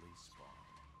 Deadly Spawn.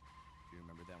 Do you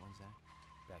remember that one, Zach?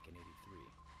 Back in 83.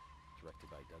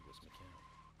 Directed by Douglas McCann.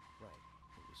 Right.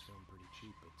 It was filmed pretty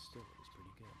cheap, but still it was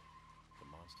pretty good. The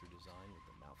monster design with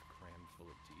the mouth crammed full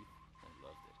of teeth, I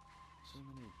loved it. So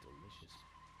many delicious...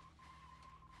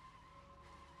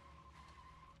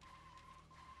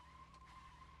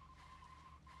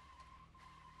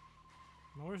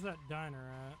 Now, where's that diner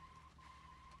at?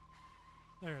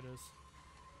 There it is.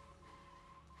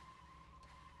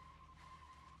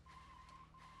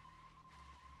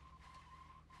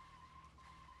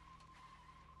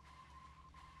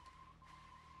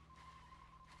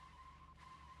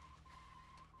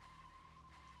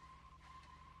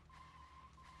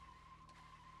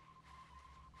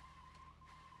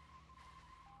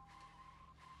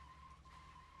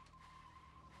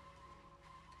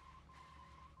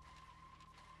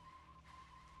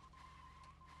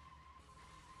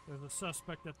 There's a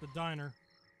suspect at the diner.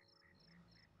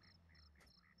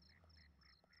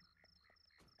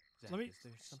 Zach, Let me- is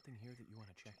there something here that you want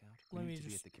to check out? Let We me need to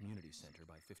be just- at the community center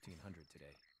by 1500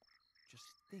 today. Just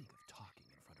think of talking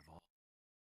in front of all...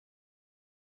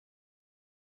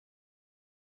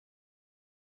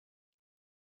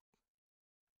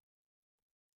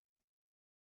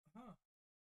 Huh.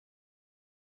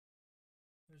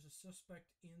 There's a suspect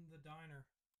in the diner.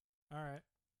 Alright.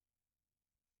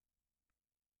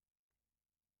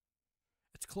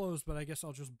 It's closed, but I guess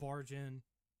I'll just barge in.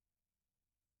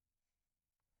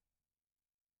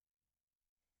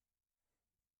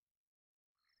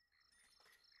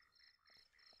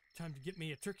 time to get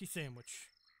me a turkey sandwich.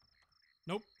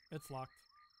 Nope, it's locked.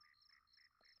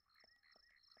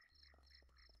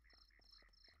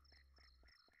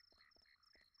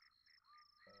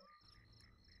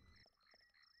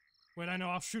 Wait, I know,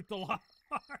 I'll shoot the lock.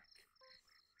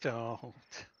 Don't.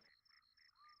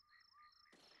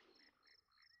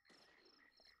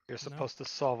 You're No. supposed to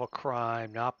solve a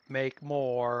crime, not make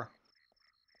more.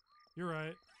 You're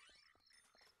right.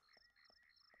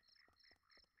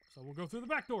 So we'll go through the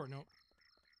back door. Nope.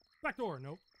 Back door.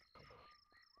 Nope.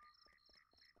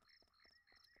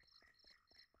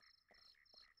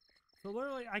 So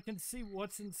literally, I can see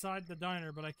what's inside the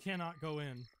diner, but I cannot go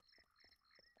in.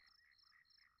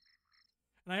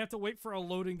 And I have to wait for a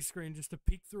loading screen just to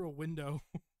peek through a window.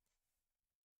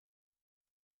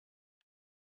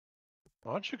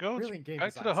 Why don't you go Really game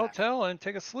back to the design, Zach. hotel and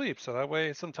take a sleep, so that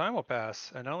way some time will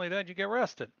pass. And not only that, you get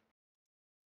rested.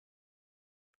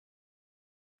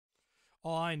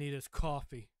 All I need is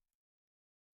coffee.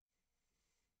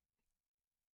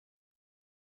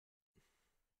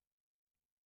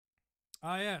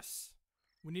 Ah, yes.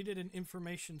 We needed an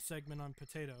information segment on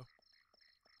Potato.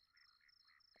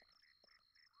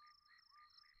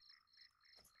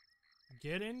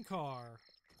 Get in car.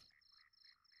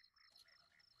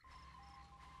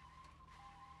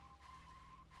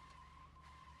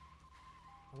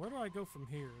 Where do I go from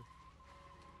here?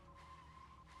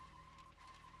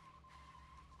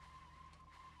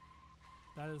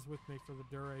 That is with me for the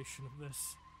duration of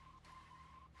this.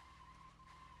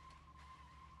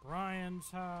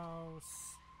 Brian's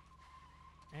house,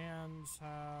 Anne's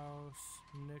house,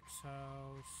 Nick's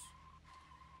house,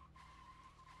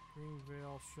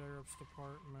 Greenvale Sheriff's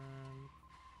Department.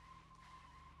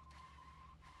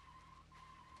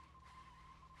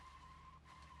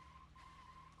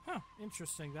 Huh,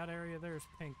 interesting. That area there is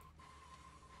pink.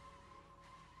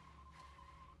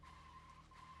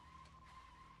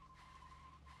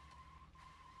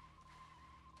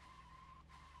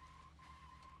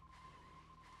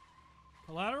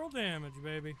 Collateral damage,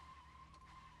 baby.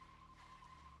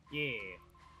 Yeah.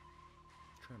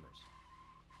 Tremors.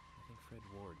 I think Fred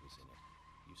Ward was in it.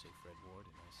 You say Fred Ward,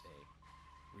 and I say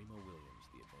Remo Williams,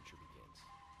 The Adventure Begins.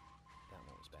 That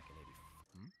one was back in 84.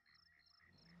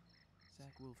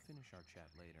 Zach, we'll finish our chat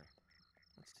later.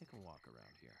 Let's take a walk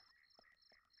around here.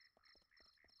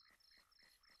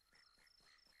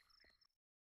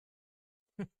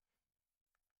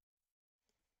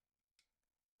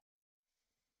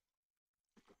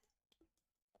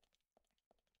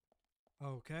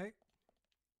 Okay.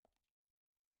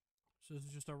 So this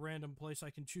is just a random place I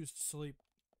can choose to sleep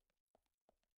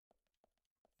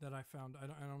that I found. I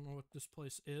don't know what this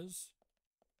place is.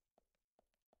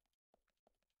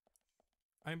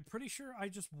 I'm pretty sure I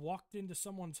just walked into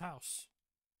someone's house.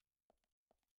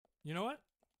 You know what?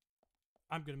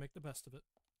 I'm gonna make the best of it.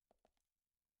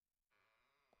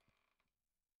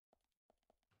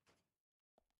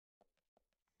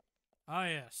 Ah,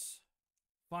 yes.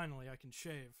 Finally, I can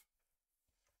shave.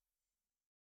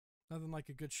 Nothing like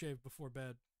a good shave before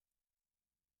bed.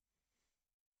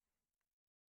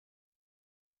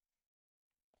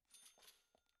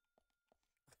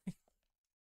 Is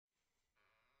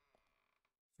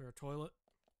there a toilet?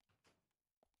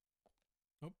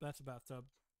 Nope, that's a bathtub.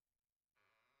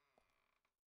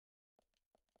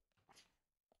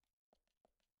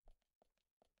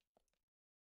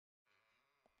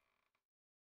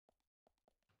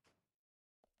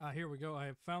 Ah, here we go. I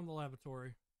have found the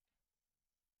lavatory.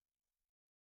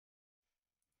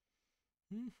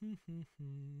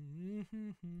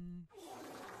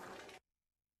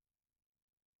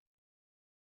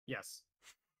 Yes.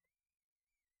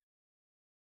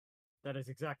 That is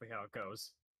exactly how it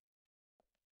goes.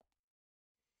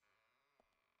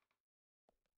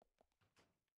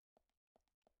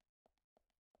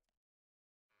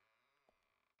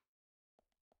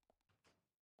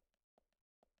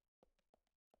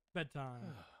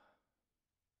 Bedtime.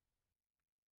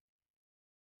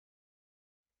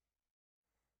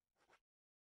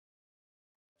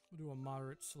 We'll do a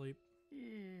moderate sleep.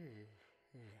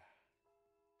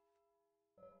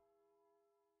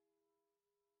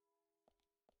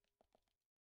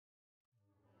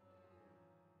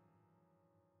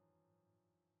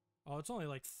 Oh, it's only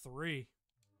like 3.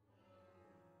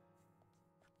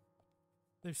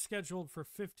 They've scheduled for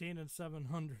 15 and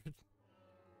 700.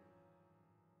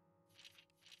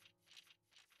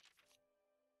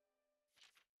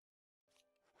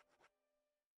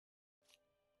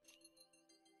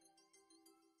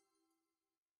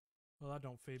 Well, that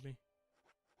don't feed me.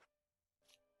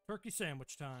 Turkey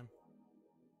sandwich time.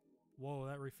 Whoa,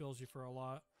 that refills you for a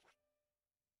lot.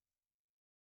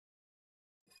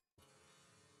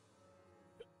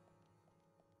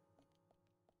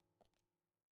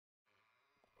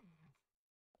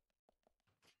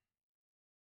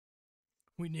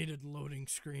 We needed loading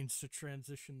screens to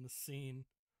transition the scene.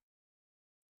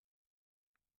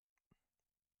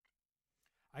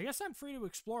 I guess I'm free to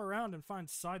explore around and find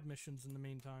side missions in the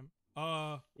meantime.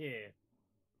 Yeah.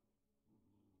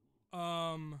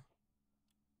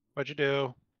 What'd you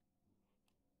do?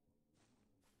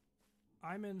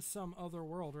 I'm in some other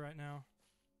world right now.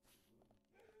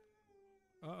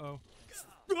 Uh-oh.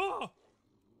 Oh!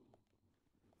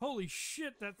 Holy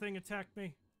shit, that thing attacked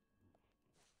me.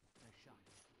 Nice shot.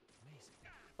 Amazing.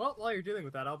 Well, while you're dealing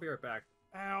with that, I'll be right back.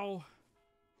 Ow.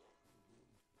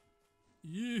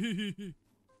 Yee.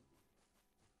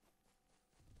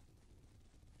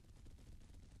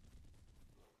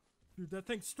 Dude, that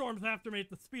thing storms after me at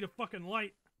the speed of fucking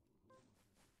light.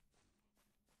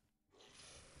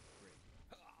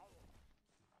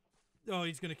 Oh,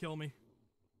 he's gonna kill me.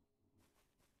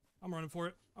 I'm running for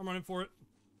it. I'm running for it.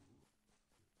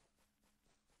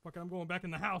 Fuck it, I'm going back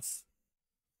in the house.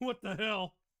 What the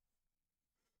hell?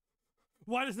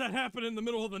 Why does that happen in the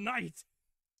middle of the night?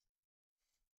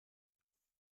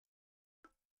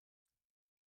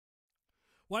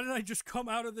 Why did I just come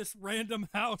out of this random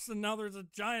house and now there's a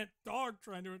giant dog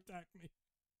trying to attack me?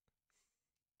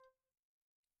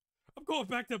 I'm going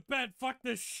back to bed. Fuck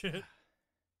this shit.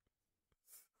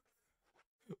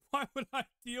 Why would I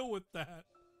deal with that?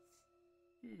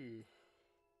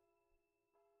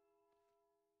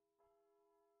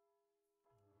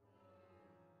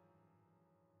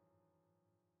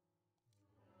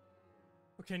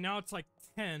 Okay, now it's like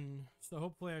 10, so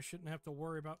hopefully I shouldn't have to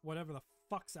worry about whatever the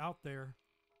fuck's out there.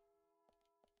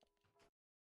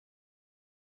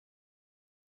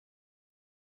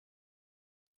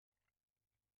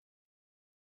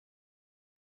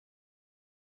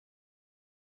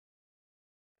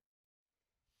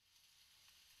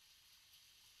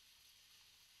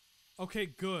 Okay,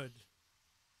 good.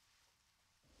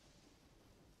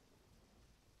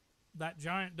 That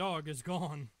giant dog is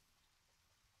gone.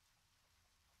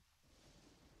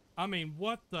 I mean,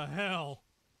 what the hell?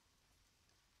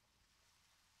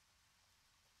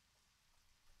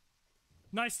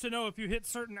 Nice to know if you hit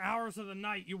certain hours of the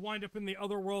night, you wind up in the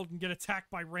other world and get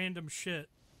attacked by random shit.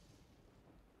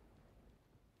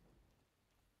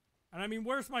 And I mean,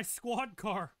 where's my squad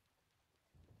car?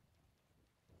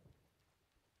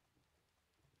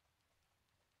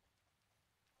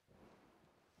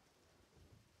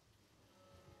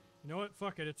 You know what?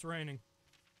 Fuck it, it's raining.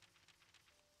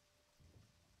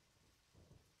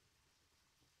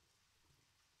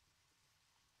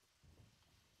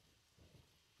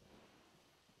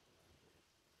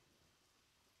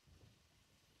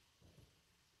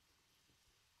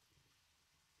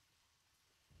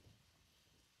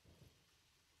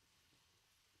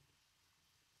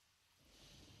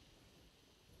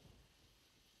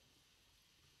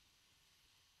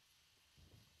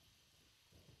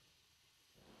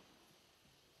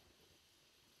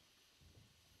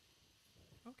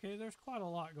 Okay, there's quite a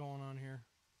lot going on here.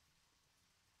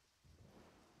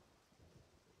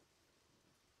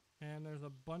 And there's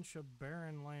a bunch of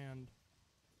barren land.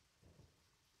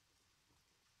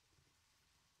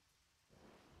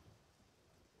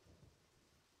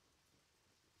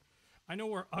 I know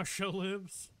where Usha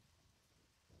lives.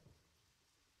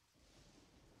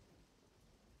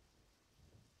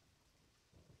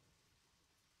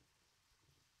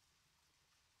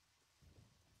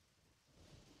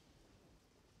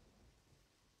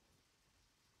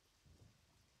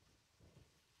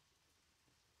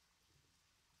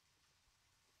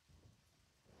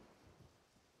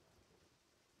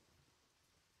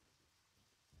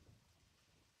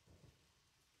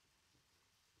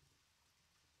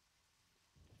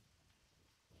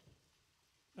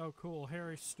 Oh, cool.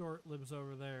 Harry Stort lives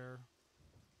over there.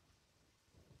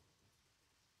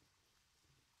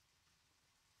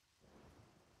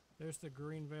 There's the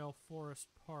Greenvale Forest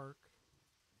Park.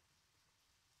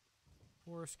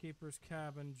 Forest Keeper's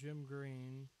Cabin, Jim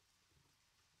Green.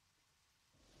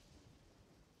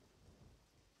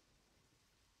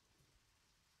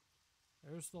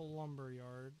 There's the lumber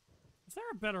yard. Is there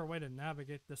a better way to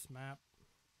navigate this map?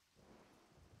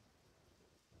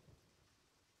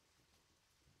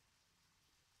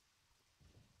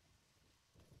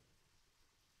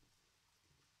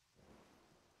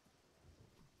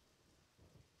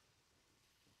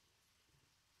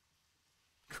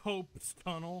 Cope's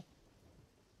Tunnel.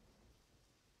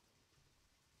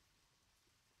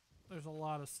 There's a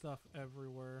lot of stuff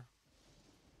everywhere.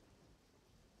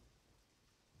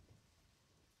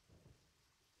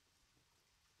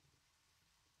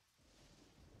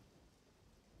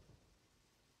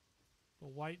 The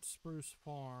White Spruce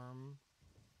Farm.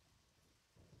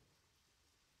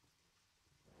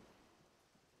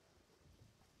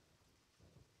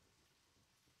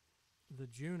 the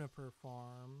Juniper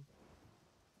Farm.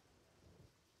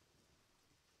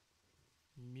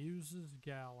 Muse's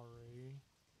Gallery.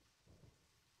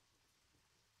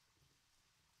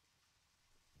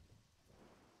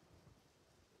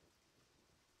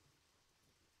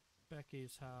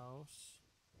 Becky's house.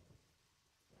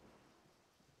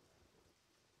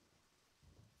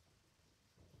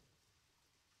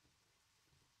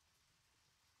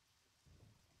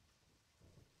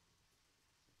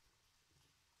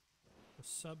 The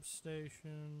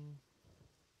substation.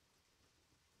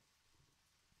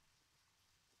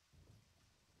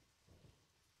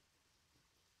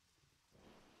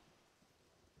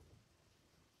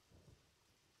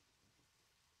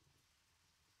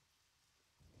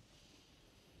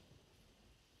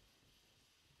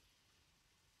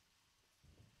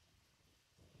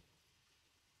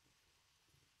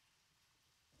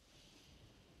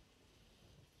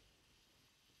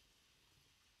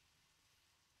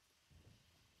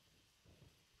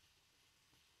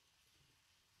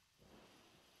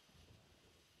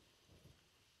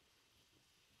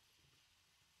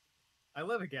 I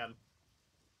live again.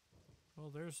 Well,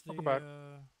 there's the Welcome back.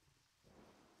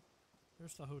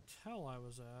 there's the hotel I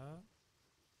was at.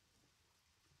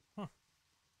 Huh.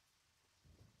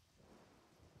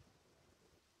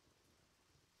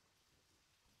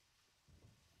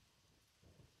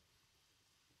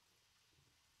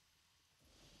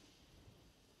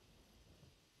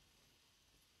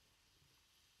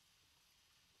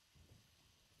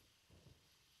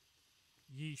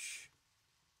 Yeesh.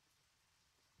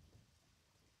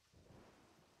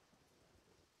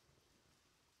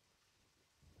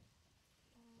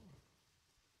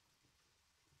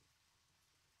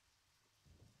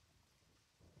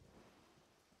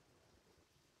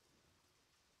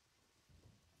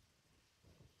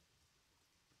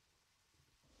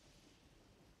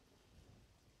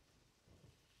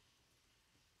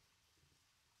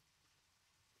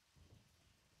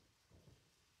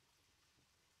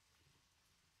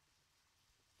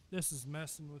 This is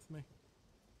messing with me.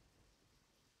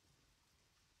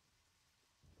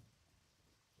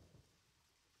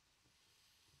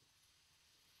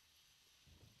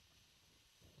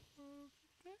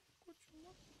 Okay, what you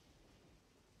want?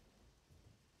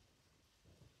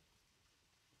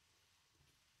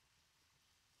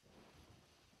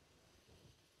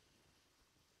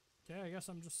 Okay, I guess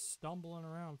I'm just stumbling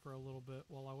around for a little bit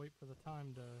while I wait for the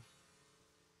time to...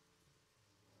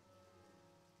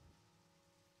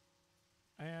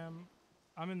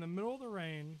 I'm in the middle of the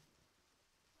rain,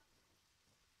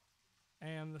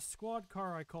 and the squad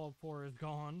car I called for is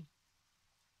gone.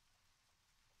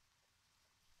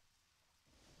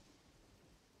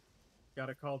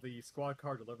 Gotta call the squad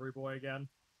car delivery boy again.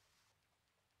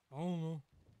 I don't know.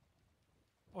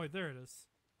 Oh, wait, there it is.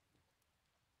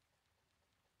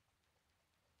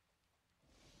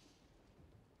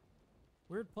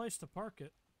 Weird place to park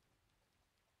it.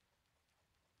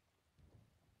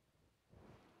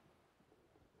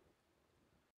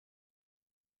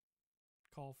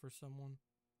 Call for someone.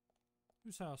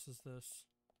 Whose house is this?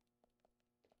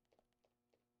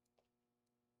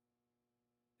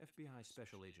 FBI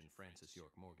Special Agent Francis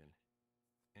York Morgan.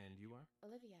 And you are?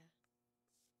 Olivia.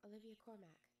 Olivia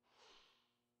Cormack.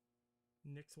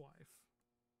 Nick's wife.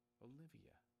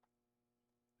 Olivia.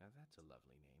 Now that's a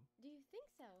lovely name. Do you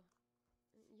think so?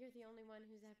 You're the only one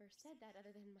who's ever said that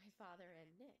other than my father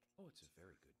and Nick. Oh, it's a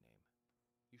very good name.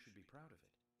 You should be proud of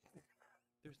it.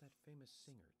 There's that famous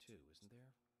singer, too, isn't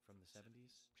there? From the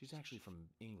 70s? She's actually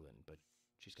from England, but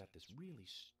she's got this really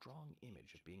strong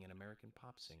image of being an American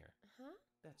pop singer. Huh?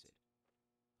 That's it.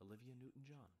 Olivia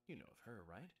Newton-John. You know of her,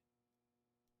 right?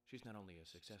 She's not only a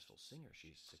successful singer,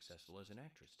 she's successful as an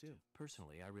actress, too.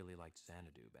 Personally, I really liked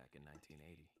Xanadu back in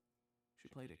 1980. She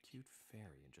played a cute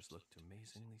fairy and just looked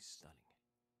amazingly stunning.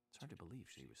 It's hard to believe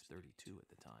she was 32 at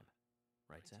the time.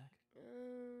 Right, Zach?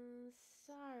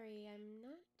 Sorry, I'm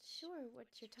not sure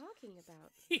what you're talking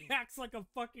about. He acts like a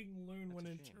fucking loon That's when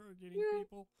a shame. interrogating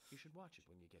people. You should watch it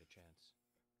when you get a chance.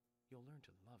 You'll learn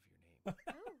to love your name.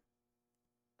 Oh.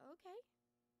 Okay.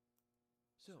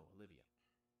 So, Olivia,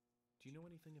 do you know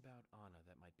anything about Anna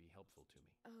that might be helpful to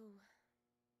me? Oh,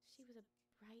 she was a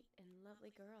bright and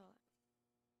lovely girl.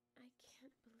 I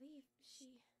can't believe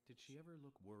she... Did she ever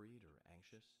look worried or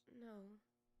anxious? No,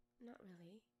 not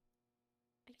really.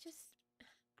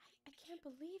 I can't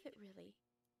believe it, really.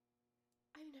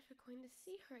 I'm never going to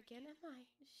see her again, am I?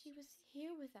 She was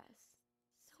here with us.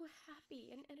 So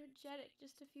happy and energetic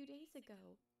just a few days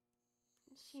ago.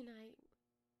 She and I,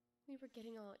 we were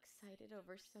getting all excited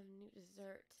over some new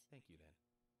dessert. Thank you, then.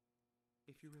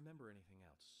 If you remember anything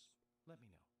else, let me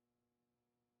know.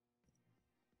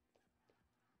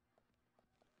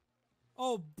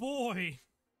 Oh boy.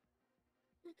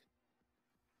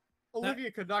 Olivia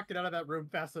could not get out of that room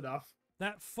fast enough.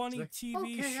 That funny Like,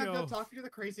 TV okay, show. I'm done talking to the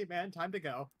crazy man. Time to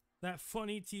go. That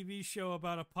funny TV show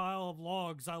about a pile of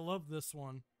logs. I love this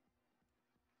one.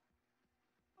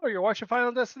 Oh, you're watching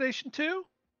Final Destination 2?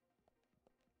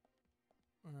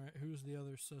 All right, who's the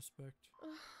other suspect?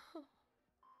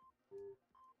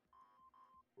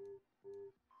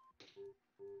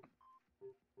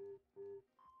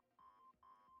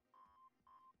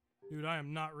 Dude, I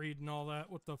am not reading all that.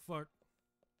 What the fuck?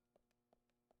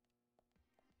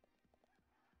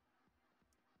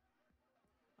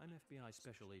 I'm FBI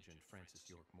Special Agent Francis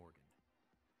York Morgan.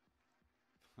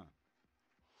 Huh.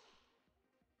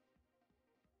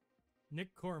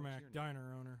 Nick Cormack,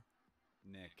 diner owner.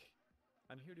 Nick.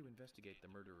 I'm here to investigate the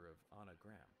murder of Anna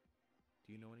Graham.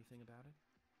 Do you know anything about it?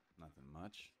 Nothing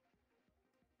much.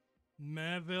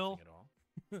 Melville. Nothing at all?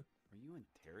 Are you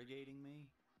interrogating me?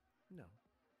 No.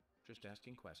 Just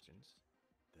asking questions.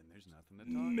 Then there's nothing to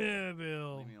talk about.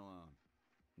 Melville. Leave me alone.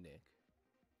 Nick,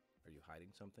 are you hiding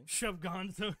something? Shove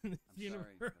Gonzo in the I'm universe.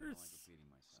 sorry, but I don't like repeating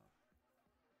myself.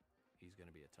 He's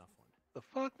gonna be a tough one. The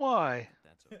fuck? Why?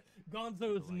 That's okay.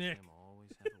 Gonzo is People like Nick. him always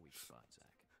have a weak spot, Zach.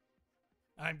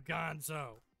 I'm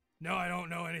Gonzo. No, I don't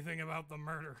know anything about the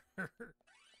murder.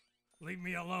 Leave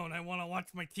me alone. I want to watch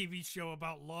my TV show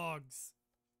about logs.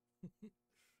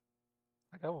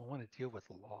 I don't want to deal with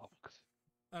logs.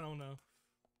 I don't know.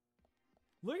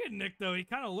 Look at Nick, though. He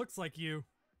kind of looks like you.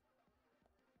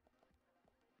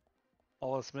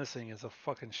 All it's missing is a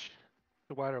fucking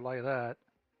sweater like that.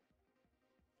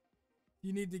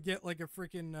 You need to get like a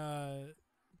freaking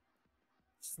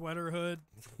sweater hood,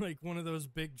 like one of those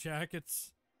big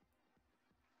jackets.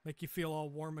 Make you feel all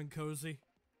warm and cozy.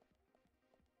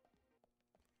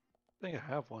 I think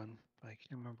I have one, but I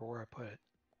can't remember where I put it.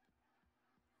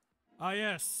 Ah,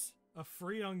 yes. A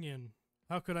free onion.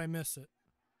 How could I miss it?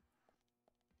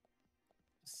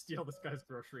 Steal this guy's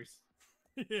groceries.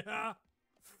 Yeah.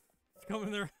 Come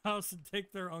in their house and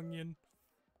take their onion.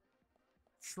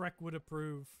 Shrek would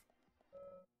approve.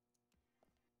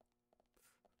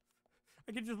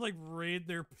 I could just like raid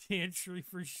their pantry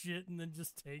for shit and then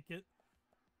just take it.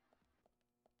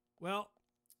 Well,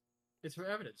 It's for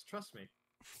evidence, trust me.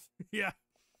 yeah.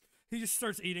 He just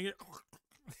starts eating it.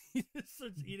 He just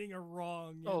starts eating a raw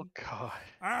onion. Oh god.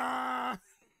 Ah!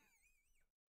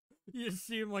 You just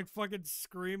see him like fucking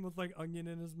scream with like onion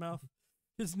in his mouth.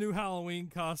 His new Halloween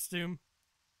costume.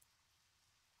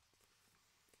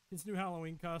 His new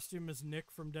Halloween costume is Nick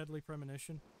from Deadly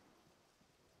Premonition.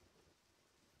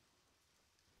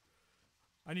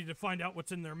 I need to find out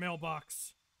what's in their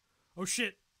mailbox. Oh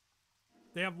shit!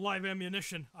 They have live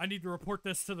ammunition. I need to report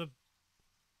this to the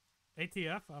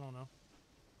ATF? I don't know.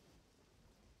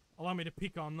 Allow me to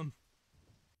peek on them.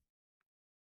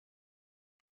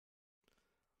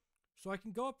 So I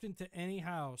can go up into any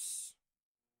house.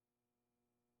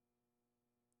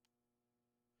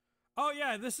 Oh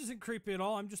yeah, this isn't creepy at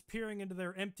all. I'm just peering into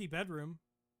their empty bedroom.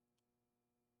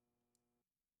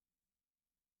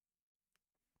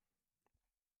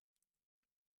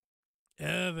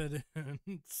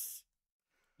 Evidence.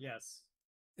 Yes.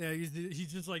 Yeah,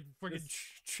 he's just like freaking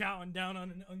chowing down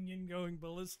on an onion, going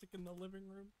ballistic in the living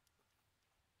room.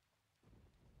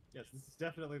 Yes, this is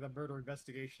definitely the murder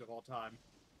investigation of all time.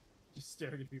 Just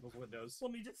staring at people's windows.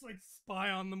 Let me just like spy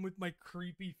on them with my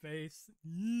creepy face.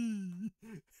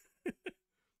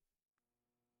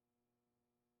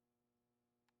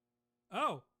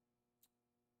 Oh.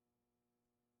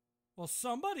 Well,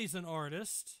 somebody's an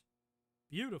artist.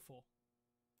 Beautiful.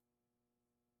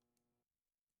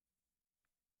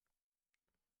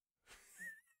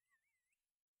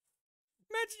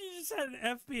 Imagine you just had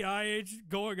an FBI agent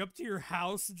going up to your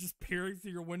house and just peering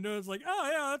through your window. It's like, oh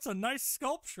yeah, that's a nice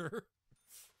sculpture.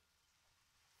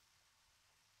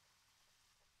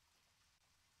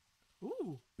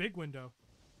 Ooh, big window.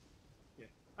 Yeah.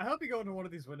 I hope you go into one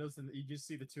of these windows and you just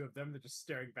see the two of them. They're just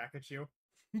staring back at you.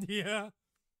 Yeah.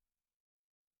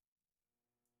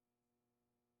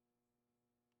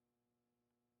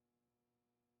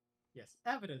 Yes,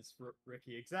 evidence,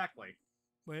 Ricky, exactly.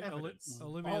 Wait, Evidence.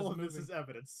 Olivia's All of moving. this is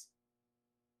evidence.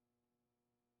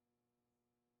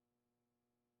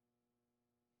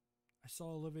 I saw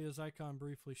Olivia's icon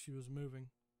briefly. She was moving.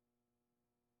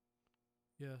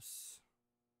 Yes.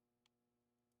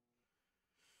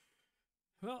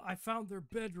 Well, I found their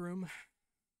bedroom.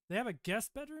 They have a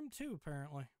guest bedroom too,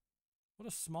 apparently. What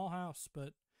a small house,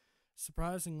 but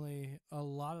surprisingly, a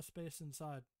lot of space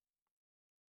inside.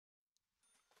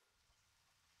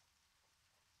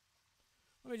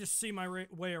 Let me just see my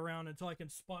way around until I can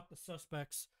spot the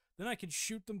suspects. Then I could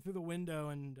shoot them through the window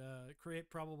and create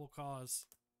probable cause.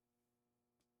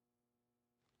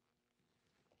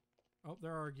 Oh,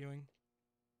 they're arguing.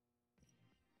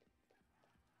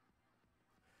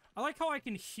 I like how I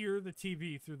can hear the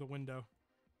TV through the window.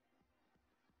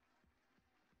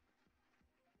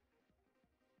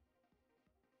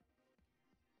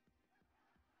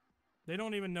 They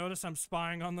don't even notice I'm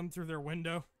spying on them through their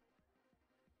window.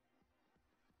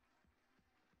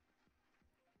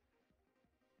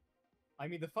 I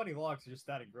mean, the funny logs are just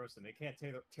that engrossing. They can't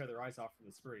tear their eyes off from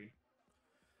the screen.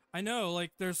 I know,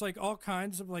 like, there's, like, all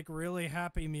kinds of, like, really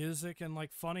happy music and,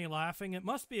 like, funny laughing. It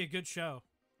must be a good show.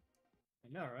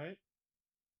 I know, right?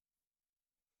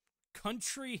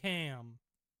 Country Ham.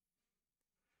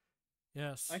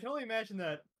 Yes. I can only imagine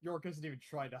that York isn't even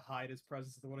trying to hide his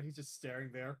presence in the window. He's just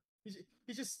staring there.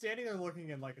 He's just standing there looking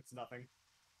in like it's nothing.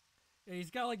 Yeah,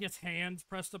 he's got, like, his hands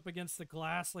pressed up against the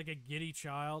glass like a giddy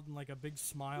child and, like, a big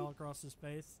smile across his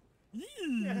face.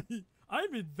 Yeah.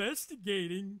 I'm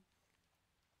investigating.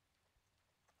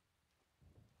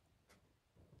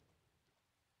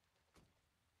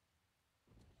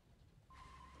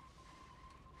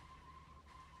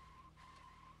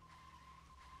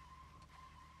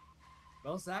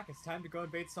 Well, Zach, it's time to go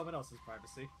invade someone else's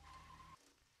privacy.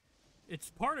 It's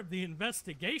part of the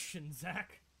investigation,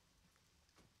 Zach.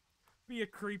 Be a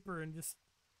creeper and just...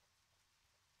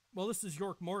 Well, this is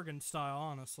York Morgan style,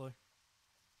 honestly.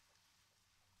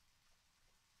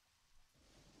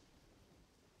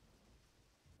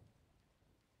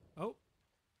 Oh.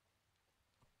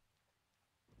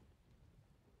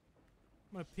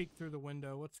 I'm gonna peek through the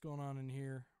window. What's going on in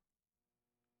here?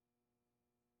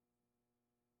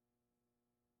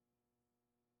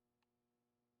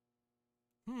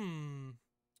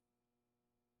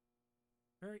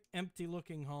 Very empty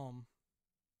looking home.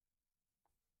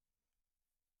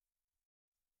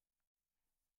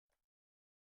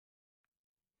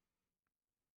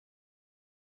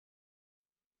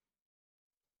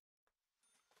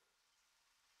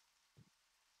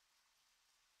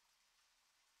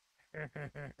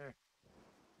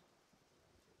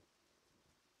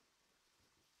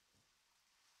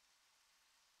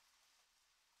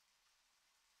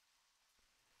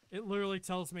 It literally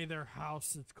tells me their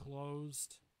house is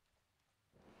closed.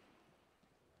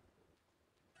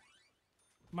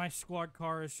 My squad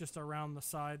car is just around the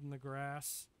side in the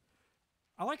grass.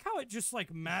 I like how it just,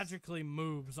 like, magically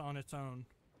moves on its own.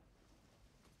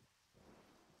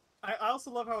 I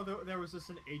also love how there was just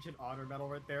an Agent Honor medal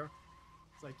right there.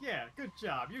 It's like, yeah, good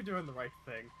job. You're doing the right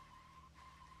thing.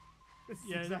 This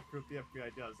is exactly what the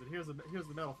FBI does. And here's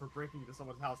the medal for breaking into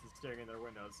someone's house and staring in their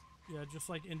windows. Yeah, just,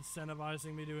 like,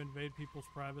 incentivizing me to invade people's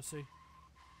privacy.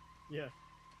 Yeah.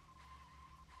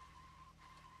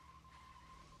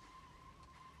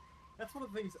 That's one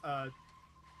of the things,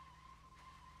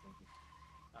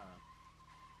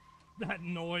 That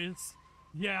noise.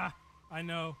 Yeah, I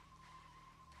know.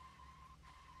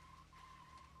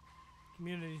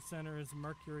 Community Center is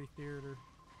Mercury Theater.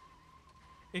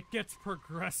 It gets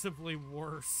progressively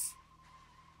worse.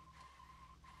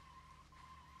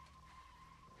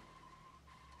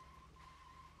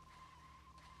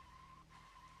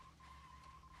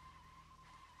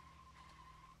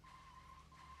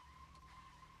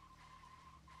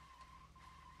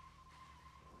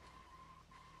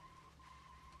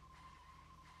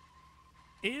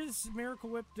 Is Miracle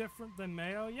Whip different than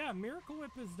Mayo? Yeah, Miracle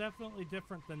Whip is definitely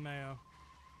different than Mayo.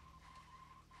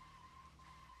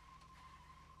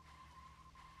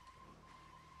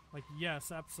 Like,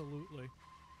 yes, absolutely.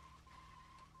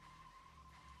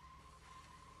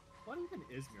 what even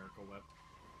is Miracle Whip?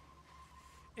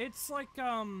 It's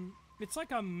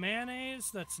like a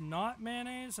mayonnaise that's not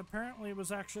mayonnaise. Apparently it was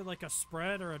actually like a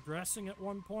spread or a dressing at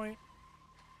one point.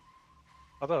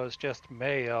 I thought it was just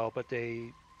mayo, but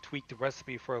they tweaked the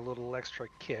recipe for a little extra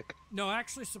kick. No,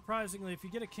 actually, surprisingly, if you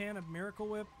get a can of Miracle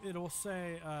Whip, it'll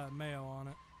say mayo on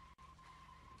it.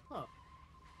 Huh.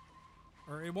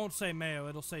 Or it won't say mayo,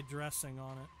 it'll say dressing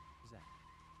on it. Zach,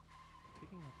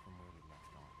 picking up from where we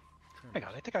left off. Hang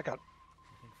on, I think I got...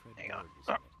 Hang on.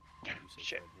 Oh,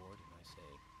 shit.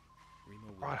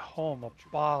 Brought home a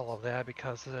bottle of that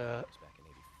because I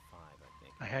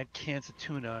had cans of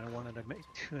tuna and I wanted to make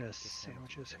tuna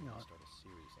sandwiches. Hang on.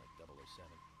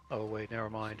 Oh wait, never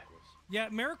mind. Yeah,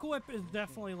 Miracle Whip is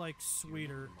definitely like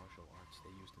sweeter.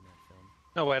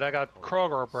 No wait, I got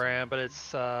Kroger brand, but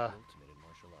it's the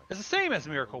same as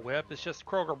Miracle Whip. It's just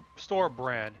Kroger store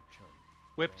brand,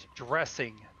 whipped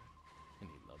dressing. And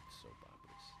he loved soap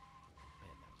operas.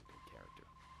 Man, that was a good character.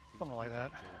 Something like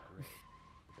that.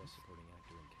 The best supporting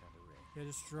actor in Cabaret. Yeah,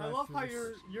 just I drive love through how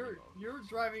this- you're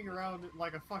driving around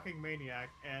like a fucking maniac,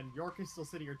 and York is still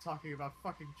sitting here talking about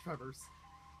fucking tremors.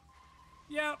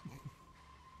 Yep.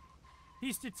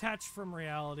 He's detached from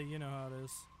reality. You know how it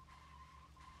is.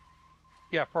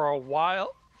 Yeah, for a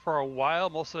while,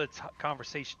 most of the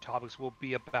conversation topics will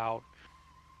be about,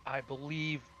 I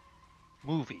believe,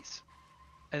 movies,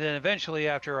 and then eventually,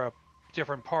 after a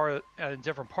different part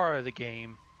of the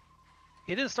game,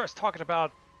 he then starts talking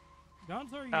about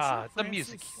Gonzo, you sure the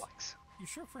music he Francis- likes. You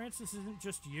sure Francis isn't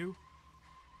just you?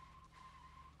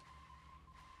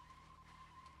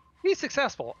 He's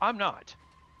successful. I'm not.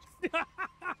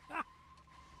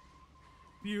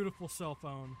 Beautiful cell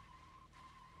phone.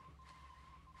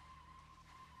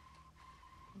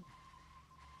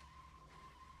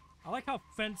 I like how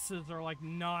fences are like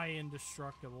nigh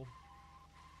indestructible.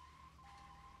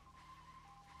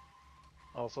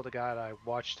 Also, the guy that I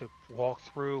watched to walk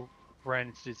through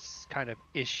runs this kind of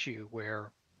issue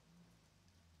where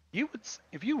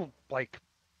if you like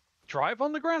drive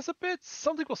on the grass a bit,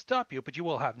 something will stop you, but you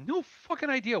will have no fucking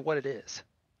idea what it is.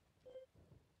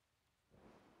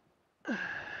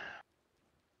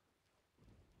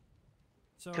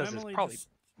 So Because it's Emily probably just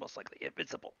most likely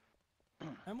invincible.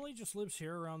 Emily just lives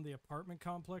here around the apartment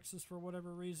complexes for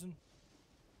whatever reason.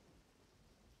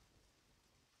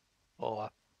 Oh,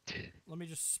 Let me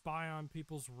just spy on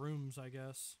people's rooms, I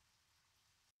guess.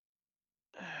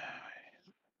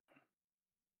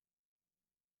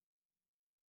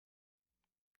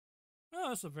 Oh,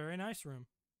 that's a very nice room.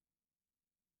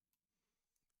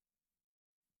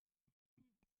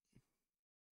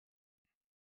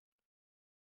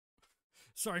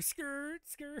 Sorry, skirt,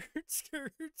 skirt,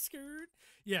 skirt, skirt.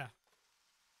 Yeah.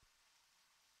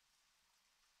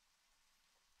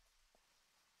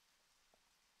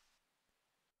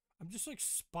 I'm just like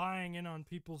spying in on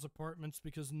people's apartments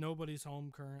because nobody's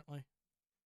home currently.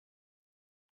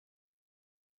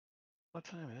 what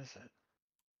time is it?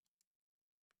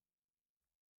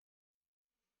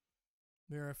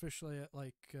 They're officially at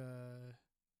like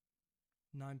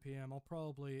 9 p.m. I'll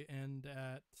probably end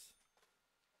at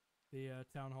the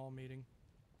town hall meeting.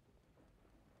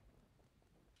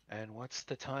 And what's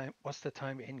the time? What's the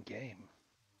time in game?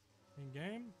 In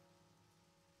game?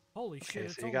 Holy Okay, shit! so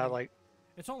It's you only, got like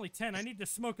it's only 10. I need to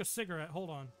smoke a cigarette. Hold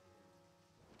on.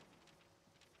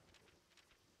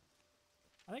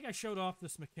 I think I showed off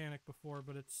this mechanic before,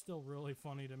 but it's still really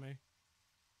funny to me.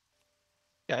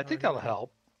 yeah, I Alright, think here we that'll go.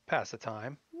 help pass the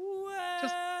time.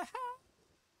 Just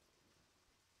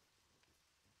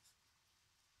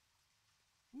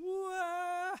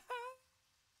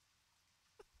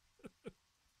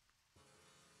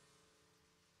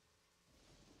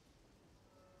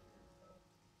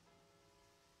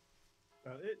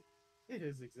It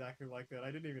is exactly like that.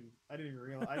 I didn't even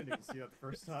realize. I didn't even see that the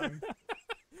first time.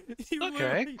 You okay,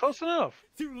 literally- close enough.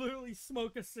 You literally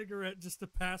smoke a cigarette just to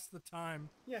pass the time.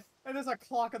 Yeah, and there's a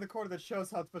clock in the corner that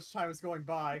shows how much time is going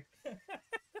by.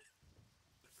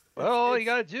 Well, all you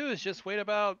gotta do is just wait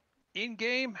about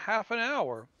in-game half an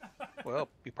hour. Well,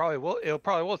 you probably will. It'll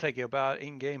probably will take you about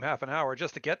in-game half an hour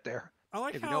just to get there. I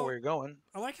like if how you know where you're going.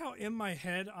 I like how in my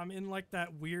head I'm in like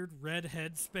that weird red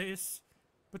head space,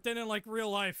 but then in like real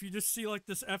life you just see like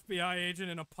this FBI agent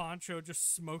in a poncho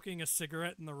just smoking a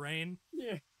cigarette in the rain.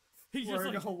 Yeah, He's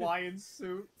wearing just a like Hawaiian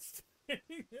suit.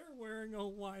 standing there wearing a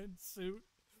Hawaiian suit.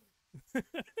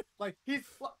 Like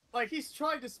he's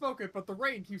trying to smoke it, but the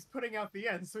rain keeps putting out the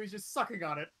end, so he's just sucking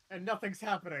on it, and nothing's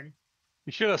happening.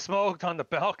 You should have smoked on the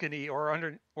balcony or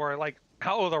like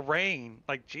out of the rain.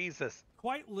 Like Jesus.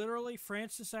 Quite literally,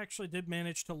 Francis actually did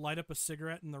manage to light up a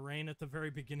cigarette in the rain at the very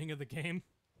beginning of the game.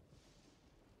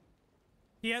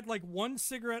 He had like one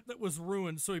cigarette that was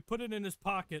ruined, so he put it in his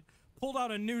pocket, pulled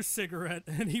out a new cigarette,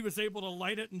 and he was able to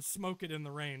light it and smoke it in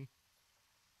the rain.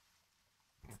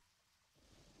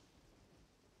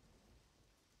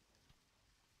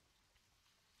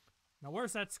 Now,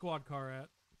 where's that squad car at?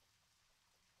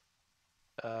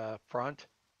 Front.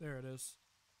 There it is.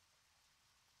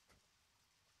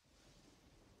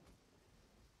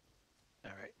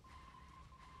 All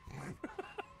right.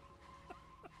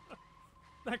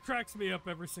 That cracks me up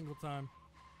every single time.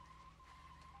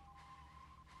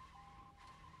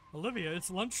 Olivia, it's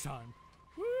lunchtime.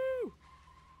 Woo!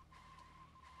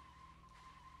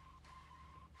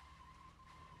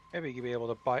 Maybe you'll be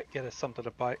able to get us something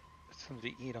to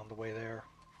something to eat on the way there.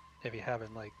 If you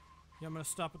haven't, like. Yeah, I'm gonna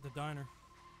stop at the diner.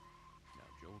 Now,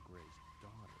 Joel Gray's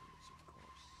daughter is, of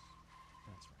course.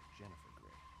 That's right, Jennifer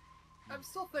Gray. I'm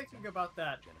still thinking about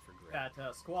that Jennifer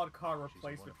Gray. squad car She's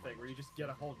replacement wonderful thing where you just get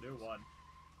a whole new one.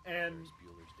 And Ferris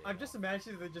Bueller's Day I'm just Off,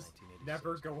 imagining they just 1986,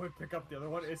 never go and pick up the other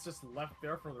one. It's just left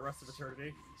there for the rest of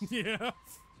eternity. Yeah.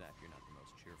 Zach, you're not the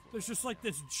most cheerful. There's guy just I like know.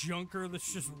 this junker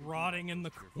that's just You really do rotting like in the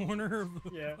those cheerful corner of movies.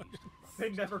 the. Yeah. I used to love They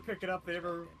those never movies. pick it up. They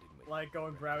never Ending with like go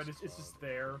and grab it. It's Breakfast just Club,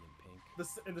 there. Pretty in Pink,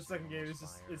 In the second game, it's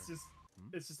just Fire.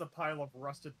 a pile of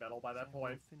rusted metal by that Zach,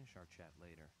 point. We'll finish our chat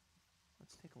later.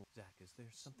 Let's take a Zach, is there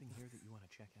something here that you want to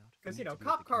check out? Because We you need know, to be at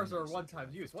cop the cars are a community one-time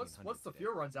center use. at Once the 1500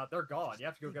 fuel today. runs out, they're gone. You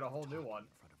have to go We get a need whole new talk one.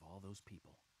 in front of all those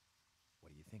people.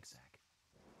 What do you think, Zach?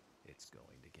 It's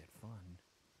going to get fun.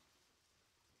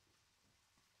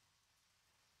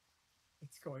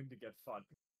 It's going to get fun.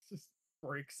 Just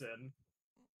breaks in.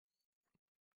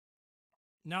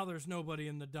 Now there's nobody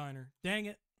in the diner. Dang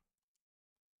it.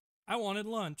 I wanted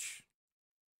lunch.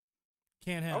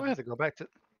 Can't have Probably it. have to go back to.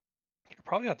 You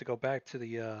probably have to go back to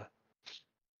the to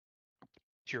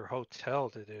your hotel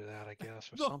to do that, I guess,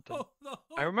 or something. The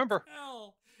I remember.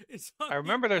 hotel is I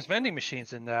remember there's vending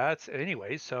machines in that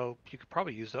anyway, so you could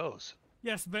probably use those.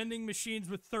 Yes, vending machines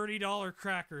with $30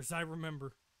 crackers. I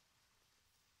remember.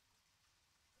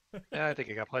 Yeah, I think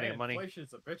I got plenty Man, of money.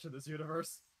 Inflation's a bitch in this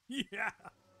universe. Yeah.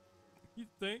 You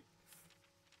think?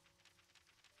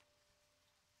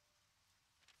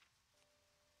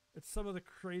 It's some of the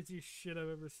craziest shit I've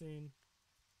ever seen.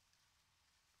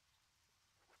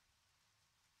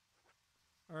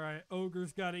 Alright,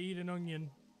 ogre's gotta eat an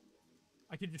onion.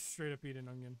 I could just straight up eat an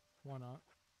onion. Why not?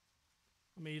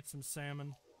 Let me eat some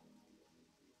salmon.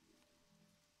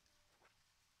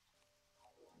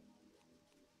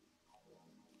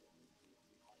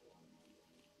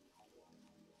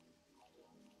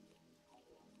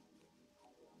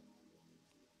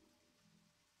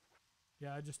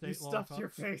 Yeah, I just You ate stuffed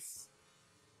your lollipops. face.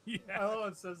 Yeah. Oh,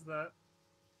 it says that.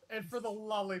 And for the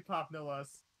lollipop, no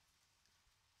less.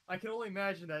 I can only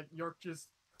imagine that York just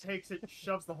takes it,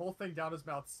 shoves the whole thing down his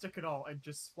mouth, stick it all, and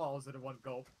just swallows it in one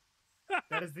gulp.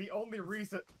 That is the only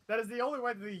reason. That is the only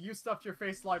way that the "you stuffed your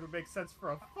face" line would make sense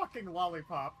for a fucking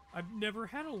lollipop. I've never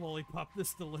had a lollipop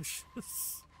this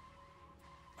delicious.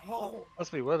 Oh,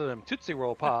 Must be one of them Tootsie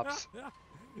Roll Pops.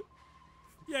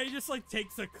 Yeah, he just like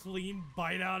takes a clean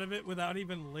bite out of it without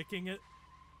even licking it.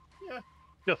 yeah.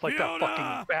 Just like that Fiona!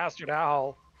 fucking bastard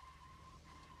owl.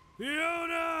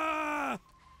 Fiona!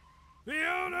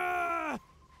 Fiona!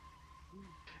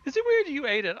 Is it weird you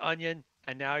ate an onion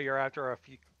and now you're after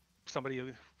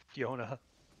somebody, Fiona?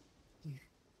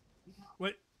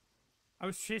 Wait, I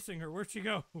was chasing her. Where'd she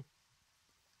go?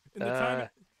 In the time.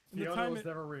 In the Fiona time. was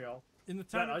never real. In the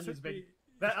time That it onion's took big. me.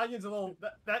 That onion's a little.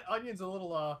 That onion's a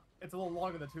little. It's a little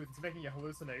long in the tooth. It's making you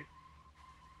hallucinate.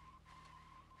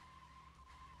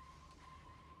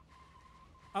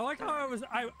 I like how I was.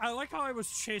 I like how I was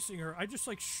chasing her. I just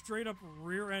like straight up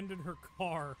rear-ended her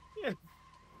car. Yeah.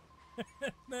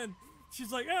 And then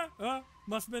she's like,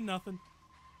 must have been nothing.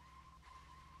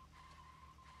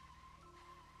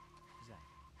 Zach,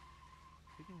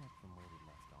 picking up from where we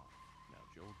left off. Now,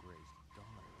 Joel Gray's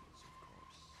daughter is, of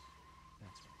course.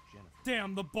 That's right, Jennifer.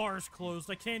 Damn, the bar's closed.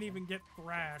 I can't even get Jennifer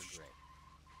thrashed. Grey.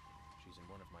 She's in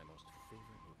one of my most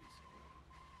favorite movies,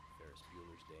 Ferris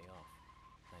Bueller's Day Off,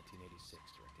 1986,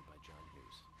 directed by John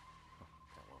Hughes.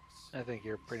 That won't I think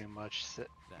you're please. pretty much Zach,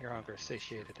 your you're hunger not the most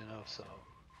satiated cheerful enough, guy so. I know,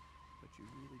 but you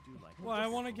really do like Well, I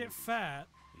those want to cheerful get movies. fat.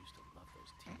 I used to love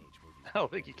those teenage movies. I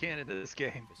don't think you can in this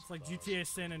game. It's like GTA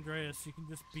San Andreas. You can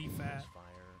just be fat.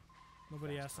 Fire,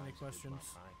 Nobody Fast asks any Times at Ridgemont questions.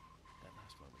 High. That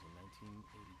last one was in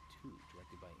 1982,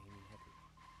 directed by Amy Hecker.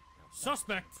 Now, that's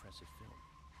Suspect. an impressive film.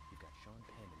 You've got Sean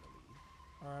Penn in the lead.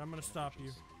 All right, I'm gonna Jennifer stop you.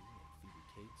 Jason Leigh and Phoebe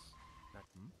Cates. Not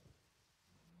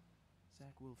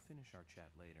Zach, we'll finish our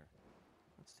chat later.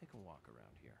 Let's take a walk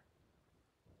around here.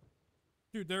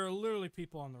 Dude, there are literally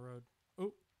people on the road.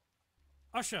 Oh,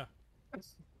 Usha. Hey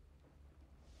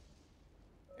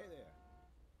there.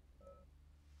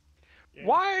 Yeah.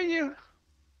 Why are you?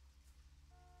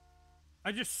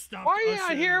 I just stopped. Why are you Usha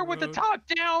out in here with the road. top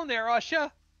down there,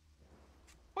 Usha?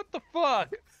 What the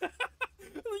fuck? You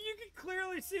can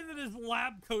clearly see that his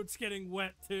lab coat's getting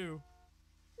wet too.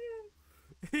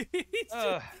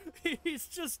 He's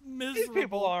just miserable. These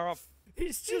people are on.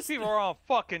 He's These just. people are on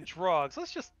fucking drugs.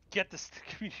 Let's just get this to the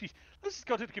community. Let's just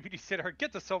go to the community center and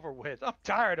get this over with. I'm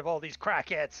tired of all these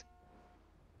crackheads.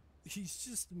 He's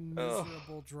just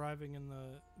miserable driving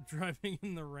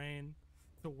in the rain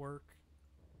to work.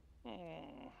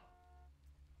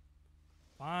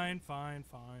 Fine, fine,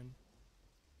 fine.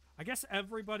 I guess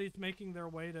everybody's making their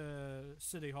way to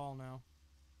City Hall now.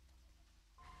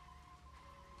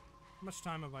 How much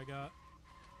time have I got?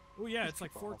 Oh yeah, it's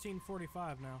like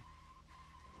 14:45 now.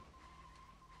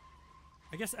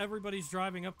 I guess everybody's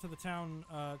driving up to the town,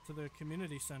 to the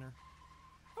community center.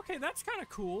 Okay, that's kind of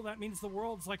cool. That means the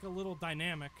world's like a little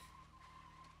dynamic.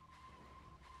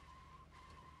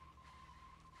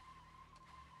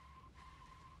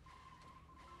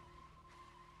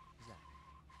 Zach,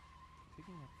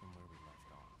 picking up from where we left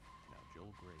off. Now,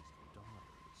 Joel Gray's daughter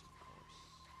is, of course,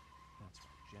 that's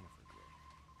right, Jennifer Grey.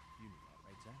 You knew that,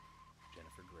 right, Zach?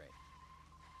 Jennifer Grey.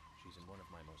 She's in one of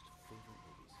my most favorite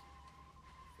movies.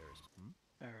 Ferris.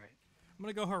 All right. I'm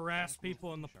gonna go harass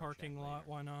people in the parking lot.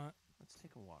 Why not? Let's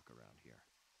take a walk around here.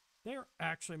 They're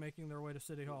actually making their way to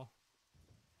City Hall.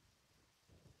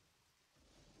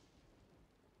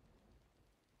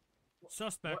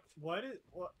 Suspect. What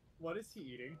is he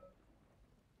eating?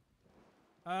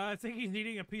 I think he's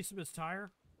eating a piece of his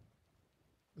tire.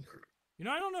 You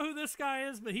know, I don't know who this guy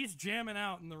is, but he's jamming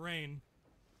out in the rain.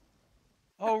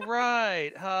 Oh,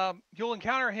 right. You'll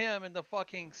encounter him in the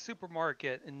fucking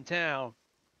supermarket in town.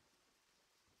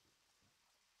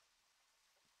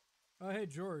 Oh, hey,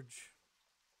 George.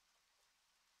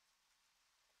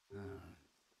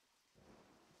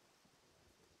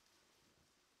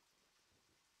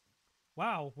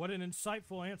 Wow, what an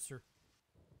insightful answer.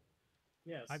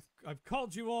 Yes. I've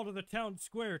called you all to the town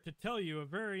square to tell you a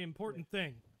very important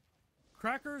thing.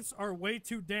 Crackers are way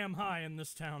too damn high in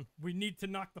this town. We need to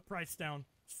knock the price down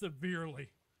severely.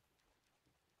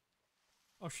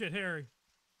 Oh shit, Harry.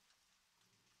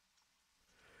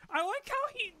 I like how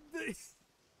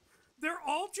they're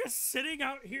all just sitting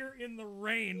out here in the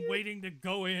rain waiting to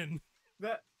go in.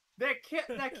 That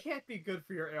can't be good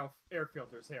for your air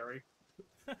filters, Harry.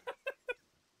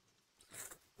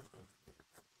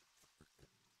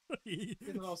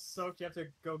 Get them all soaked, you have to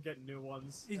go get new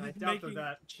ones. He's I like doubt they're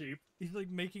that cheap. He's like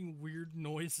making weird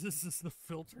noises as the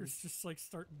filters just like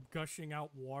start gushing out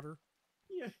water.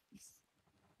 Yes.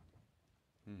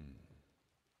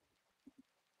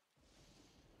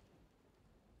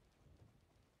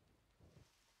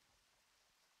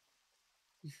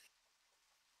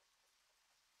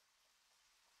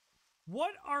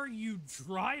 What are you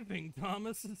driving,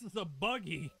 Thomas? This is a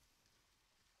buggy.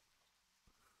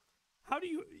 How do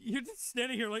you're just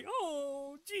standing here like,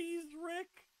 oh, geez,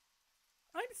 Rick.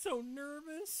 I'm so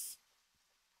nervous.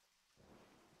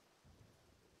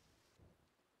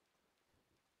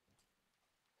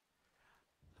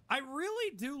 I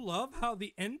really do love how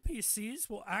the NPCs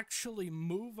will actually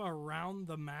move around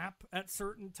the map at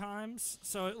certain times,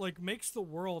 so it like makes the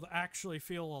world actually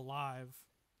feel alive.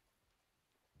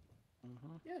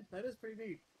 Yeah, that is pretty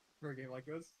neat for a game like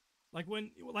this. Like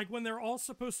when they're all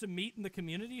supposed to meet in the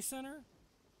community center,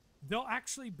 they'll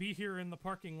actually be here in the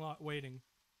parking lot waiting.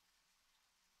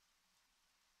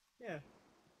 Yeah.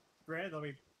 Granted, they'll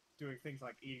be doing things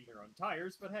like eating their own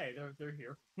tires, but hey, they're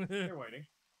here. They're waiting.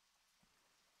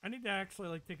 I need to actually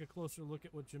like take a closer look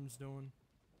at what Jim's doing.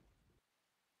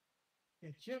 Yeah,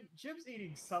 Jim's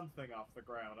eating something off the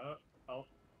ground. Oh.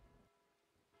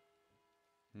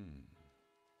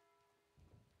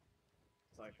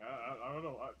 It's like, I don't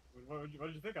know. What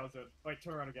did you think I was doing? Wait,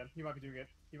 turn around again. He might be doing it.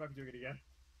 He might be doing it again.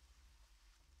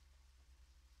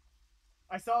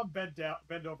 I saw him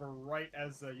bend over right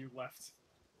as you left.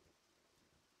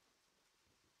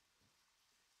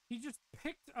 He just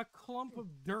picked a clump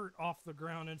of dirt off the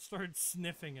ground and started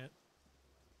sniffing it.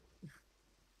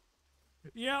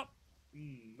 Yep.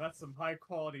 That's some high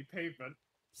quality pavement.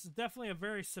 This is definitely a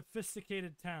very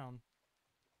sophisticated town.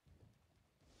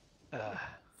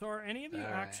 So are any of you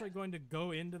actually going to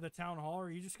go into the town hall, or are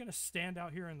you just going to stand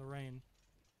out here in the rain?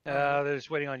 They're just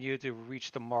waiting on you to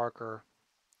reach the marker.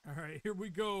 All right, here we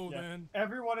go, then.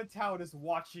 Everyone in town is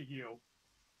watching you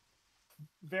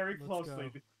very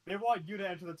closely. They want you to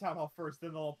enter the town hall first,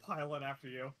 then they'll all pile in after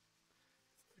you.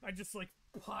 I just, like,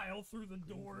 pile through the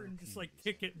door and just, like,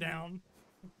 kick it down.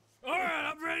 All right,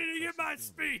 I'm ready to give my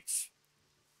speech.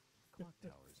 Clock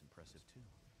tower is impressive, too.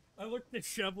 I look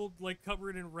disheveled, like,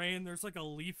 covered in rain. There's, like, a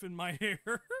leaf in my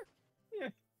hair. Yeah.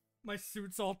 My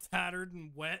suit's all tattered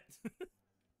and wet.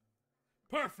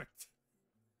 Perfect.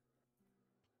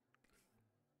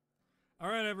 All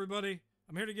right, everybody.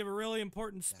 I'm here to give a really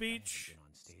important speech. Been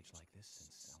on stage like this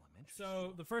since elementary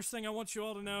So the first thing I want you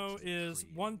all to know is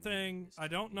one thing. I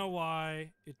don't know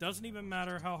why. It doesn't even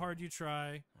matter how hard you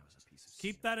try.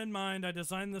 Keep that in mind. I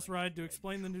designed this ride to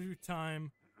explain the new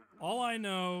time. All I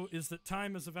know is that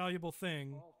time is a valuable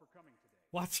thing.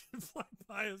 Watch it fly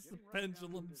by as the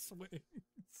pendulum swings.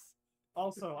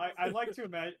 Also, I like to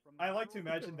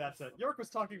imagine that York was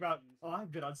talking about, oh,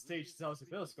 I've been on stage since I was in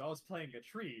middle school. I was playing a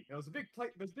tree. It was a big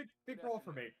role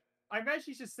for me. I imagine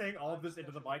he's just saying all of this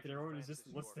into the mic, and everyone is just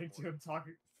listening to him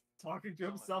talking to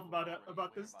himself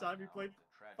about this time he played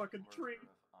fucking tree.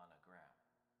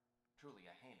 Truly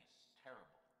a heinous, terrible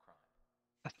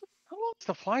crime. How long's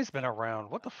the fly's been around?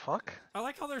 What the fuck? I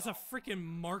like how there's a freaking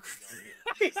mark.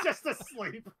 He's just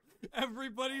asleep.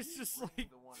 Everybody's just like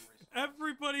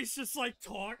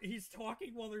he's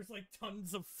talking while there's like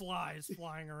tons of flies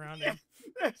flying around him.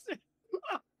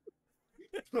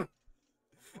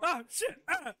 Ah, shit!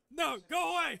 Ah, no,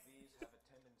 go away!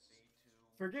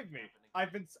 Forgive me. I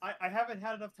haven't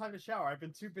had enough time to shower. I've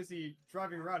been too busy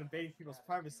driving around invading people's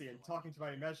privacy and talking to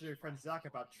my imaginary friend Zach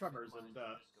about Tremors and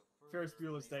Ferris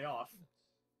Bueller's Day Off.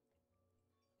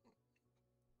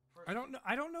 I don't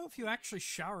know if you actually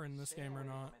shower in this game or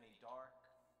not.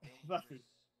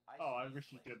 Oh, I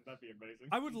wish you did. That'd be amazing.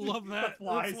 I would love that. The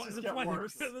flies just get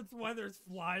worse. That's why there's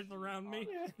flies around me.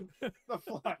 The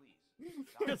fly.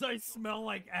 Because I smell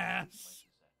like ass.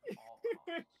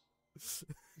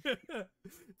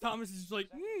 Thomas is just like,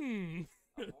 Avoid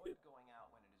going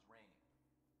out when it is raining.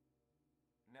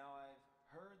 Now,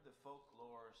 I've heard the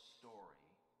folklore story.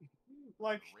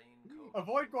 Like,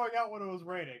 avoid going out when it was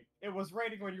raining. It was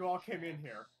raining when you all came in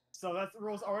here. So that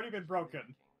rule's already been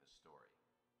broken.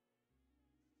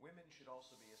 Women should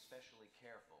also be especially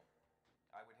careful.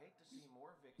 I would hate to see more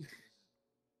victims.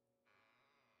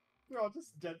 They're all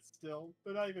just dead still.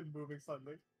 They're not even moving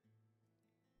suddenly.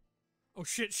 oh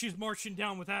shit, she's marching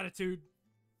down with attitude.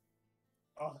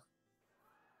 Oh.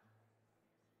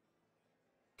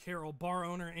 Carol, bar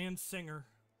owner and singer.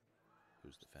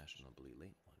 Who's the fashionably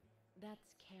late one?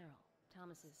 That's Carol,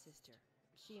 Thomas's sister.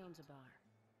 She owns a bar.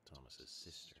 Thomas's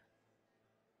sister.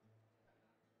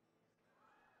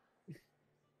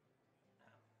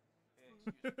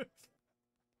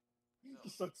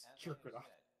 Just looks jerking off.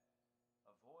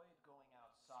 Avoid going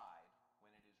outside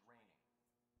when it is raining.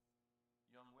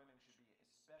 Young women should be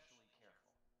especially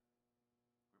careful.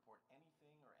 Report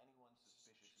anything or anyone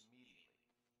suspicious immediately.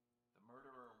 The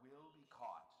murderer will be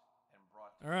caught and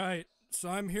brought to Alright, so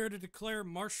I'm here to declare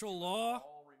martial law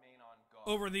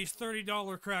over these $30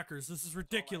 crackers. This is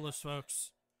ridiculous, folks.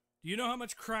 Do you know how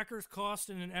much crackers cost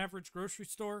in an average grocery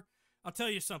store? I'll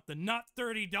tell you something, not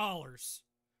 $30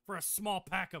 for a small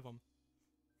pack of them.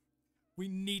 We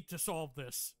need to solve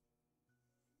this.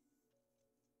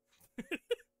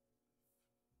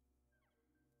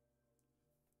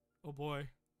 Oh boy.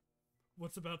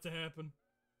 What's about to happen?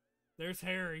 There's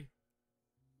Harry.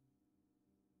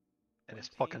 And his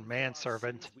fucking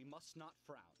manservant. We must not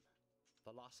frown.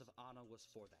 The loss of Anna was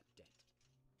for that debt.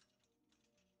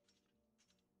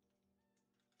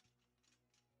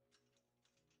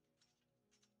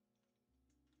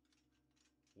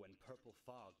 When purple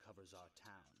fog covers our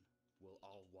town, we'll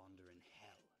all wander in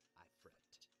hell, I fret.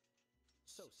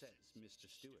 So says Mr.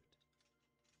 Stewart.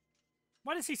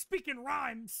 Why does he speak in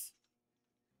rhymes?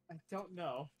 I don't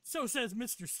know. So says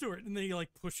Mr. Stewart, and then he like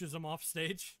pushes him off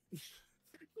stage.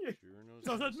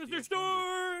 So says Mr.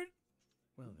 Stewart!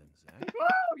 Well then, Zach.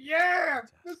 Oh yeah!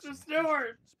 Mr.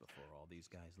 Stewart! Before all these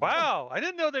guys leave. Wow, I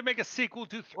didn't know they'd make a sequel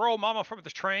to Throw Mama from the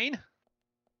Train.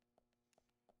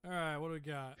 Alright, what do we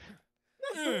got?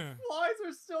 The flies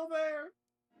are still there.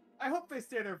 I hope they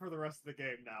stay there for the rest of the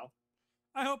game now.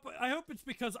 I hope it's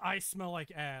because I smell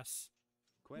like ass.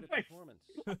 Quite a performance.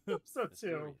 I hope so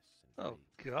too. Oh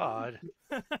God.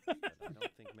 But I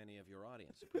don't think many of your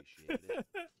audience appreciated it.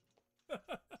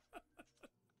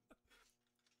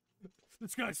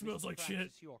 This guy smells like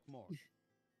shit.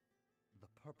 The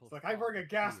purple It's like I'm wearing a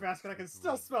gas mask and I can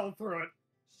still smell through it.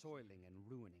 Soiling and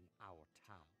ruining our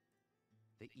town.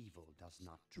 The evil does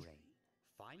not drain.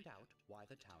 Find out why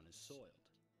the town is soiled.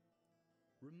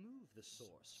 Remove the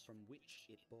source from which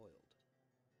it boiled.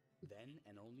 Then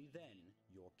and only then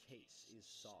your case is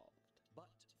solved.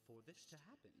 But for this to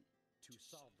happen, to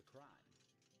solve the crime,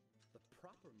 the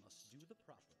proper must do the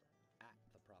proper at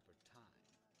the proper time.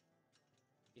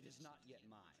 It is not yet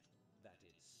mine, that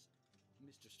is,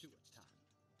 Mr. Stewart's time,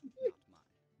 not mine.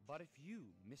 But if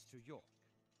you, Mr. York,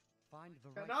 find the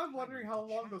right And now I'm wondering how timing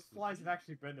to long chat those with flies me, have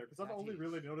actually been there, because I'm that only is,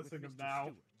 really with noticing them Mr. now.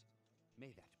 Stewart.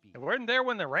 May that be. They weren't there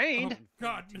when they rained. Oh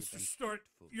God, Mr. Stewart,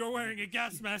 you're wearing a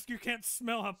gas mask. You can't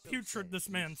smell how putrid this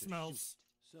man smells.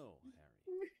 So,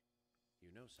 Harry,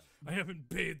 you know something. I haven't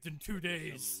bathed in 2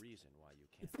 days. Some reason why you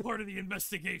can't. It's part of the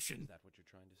investigation. Is that what you're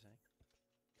trying to say?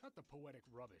 Cut the poetic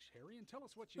rubbish, Harry, and tell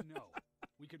us what you know.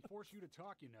 We can force you to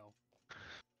talk, you know.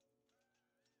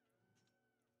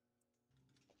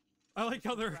 I like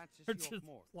how there Francis are York just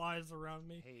Moore. flies around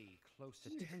me. Pay close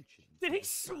attention. Did to he the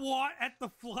swat at the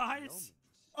flies?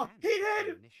 Oh, he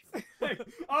did!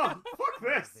 Oh, fuck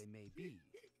this! They may be.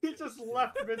 He just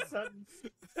left mid-sentence.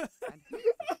 And helpful to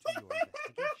your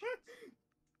investigation.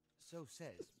 So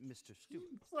says Mr.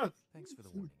 Stewart. Thanks for the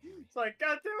warning, Harry. It's like,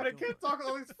 God damn it, I can't talk with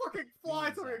all these fucking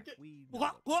flies over here.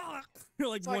 Blah, blah.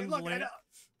 Like It's like, one's look, laying.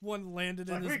 One landed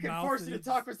Like, in we his can mouth. force and you to he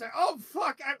talk for a second. Oh,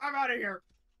 fuck! I'm out of here!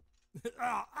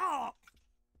 Ah, ah.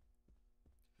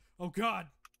 Oh God,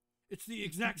 it's the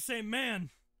exact same man.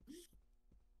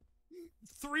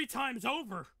 3 times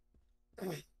over.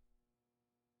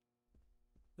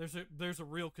 There's a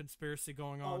real conspiracy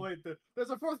going on. Oh, wait,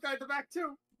 there's a fourth guy at the back,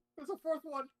 too! There's a fourth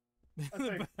one! I In the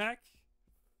think. back.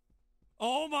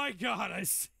 Oh my God, I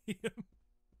see him.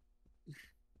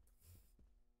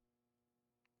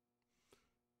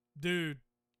 Dude,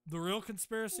 the real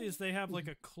conspiracy is they have like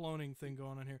a cloning thing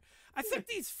going on here. I think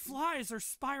these flies are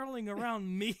spiraling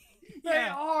around me. They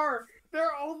Yeah. are!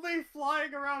 They're only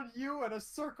flying around you in a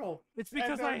circle. It's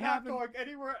because and they're I not haven't going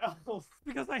anywhere else.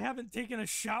 because I haven't taken a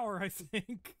shower, I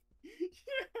think.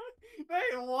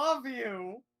 They love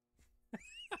you.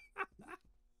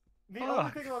 The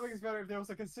only thing that would make this better if there was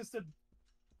a consistent,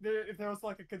 if there was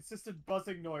like a consistent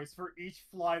buzzing noise for each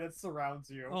fly that surrounds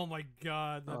you. Oh my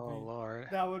God. Lord.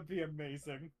 That would be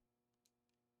amazing.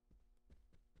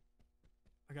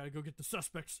 I gotta go get the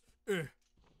suspects. Ugh.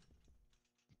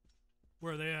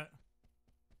 Where are they at?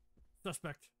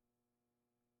 Suspect.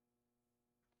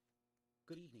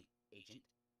 Good evening, Agent.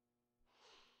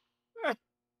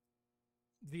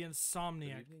 The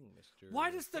Insomniac. Good evening, Mr.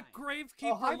 Why does the Gravekeeper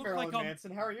Oh, hi, look Marilyn like a...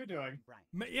 Manson. How are you doing?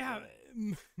 Yeah,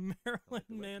 Marilyn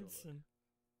Electro Manson.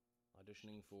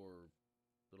 Auditioning for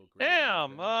Little Grave.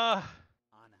 Damn. Anna.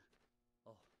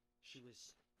 Oh, she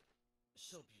was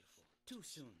so beautiful. Too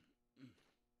soon.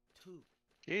 Too.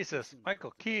 Jesus,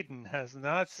 Michael Keaton has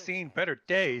not seen better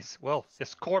days. Well,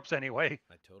 his corpse anyway.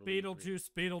 I totally agree. Beetlejuice,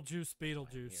 Beetlejuice,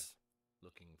 Beetlejuice.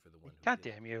 Looking for the one who God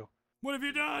did damn you. What have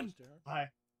you done?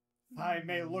 I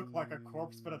may look like a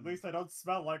corpse, but at least I don't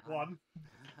smell like one.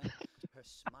 Her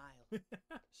smile.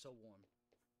 So warm.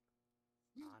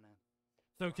 Anna.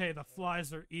 It's okay, the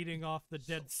flies are eating off the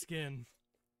dead skin.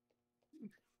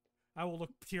 I will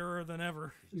look purer than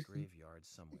ever. There's a graveyard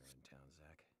somewhere in town,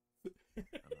 Zach.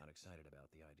 I'm not excited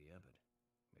about the idea, but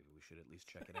maybe we should at least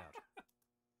check it out.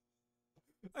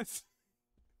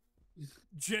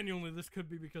 Genuinely, this could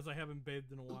be because I haven't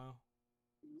bathed in a while.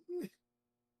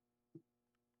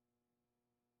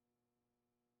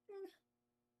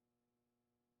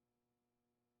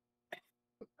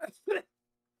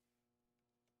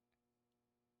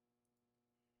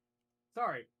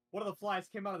 Sorry, one of the flies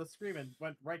came out of the screen and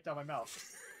went right down my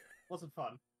mouth. Wasn't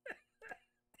fun.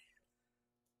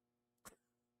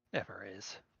 Never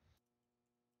is.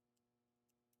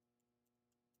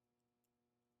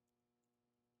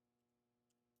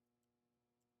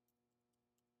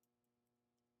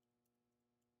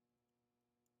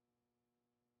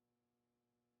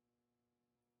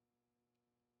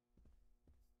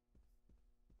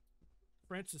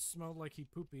 Francis smelled like he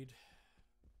poopied.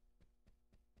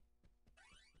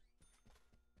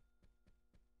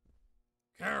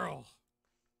 Carol,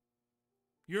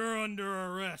 you're under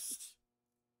arrest.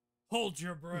 Hold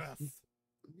your breath,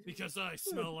 because I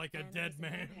smell like a dead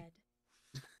man.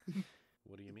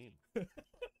 What do you mean?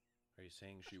 Are you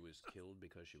saying she was killed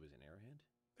because she was an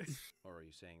airhead? Or are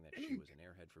you saying that she was an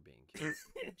airhead for being killed?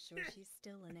 I'm sure she's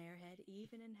still an airhead,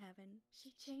 even in heaven.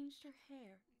 She changed her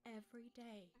hair every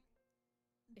day.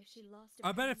 If she lost a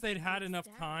I bet penny, if they'd she had would enough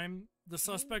stab time, the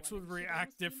suspects would anyone if she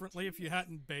react lost in differently if you tears.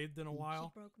 hadn't bathed in a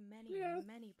while. She broke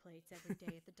many plates every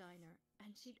day at the diner,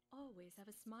 and she'd always have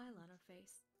a smile on her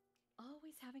face.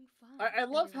 Always having fun. I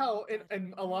love Everyone how looked in, at her in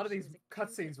and a knew lot of she these was a cute,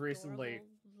 cutscenes recently,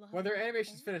 adorable, when their loving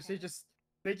animation's finished, they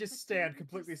airhead. just stand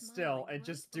completely still and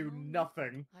just do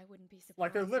nothing. I wouldn't be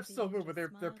Like their surprised if lips the still move, angel but they're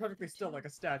smiled with her perfectly still too. like a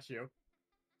statue.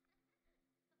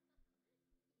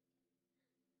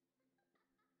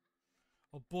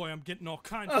 Oh boy, I'm getting all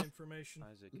kinds of information.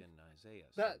 Isaac and Isaiah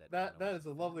said That is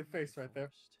a lovely face right there.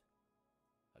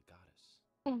 A goddess.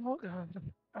 Oh,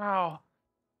 God. Ow.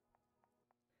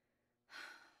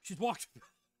 She's walked.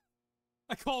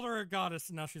 I called her a goddess,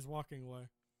 and now she's walking away.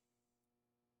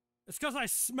 It's because I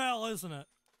smell, isn't it?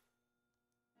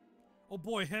 Oh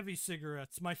boy, heavy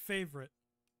cigarettes, my favorite.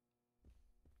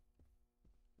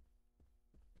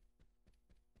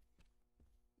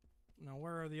 Now,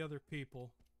 where are the other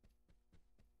people?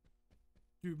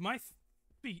 Dude, my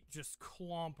feet just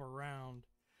clomp around.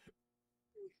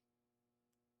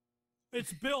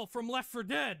 It's Bill from Left 4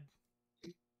 Dead.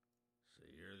 So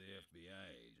you're the FBI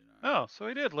agent, are Oh, so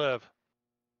he did live.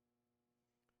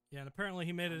 Yeah, and apparently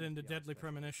he made it into Deadly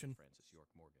Premonition. Francis York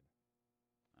Morgan.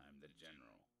 I'm the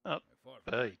general. Oh, I fought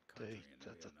for my country in the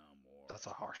that's Vietnam War.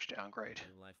 a harsh downgrade.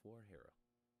 Real life war hero.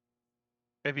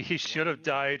 Maybe he should have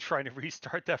died trying to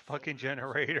restart that fucking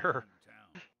generator.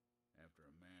 Town. After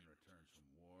a man returns from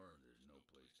war, there's no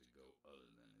place to go other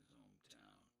than his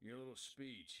hometown. Your little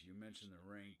speech, you mentioned the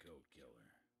raincoat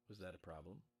killer. Was that a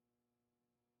problem?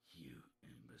 You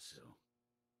imbecile.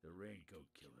 The Raincoat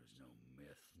Killer's no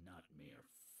myth, not mere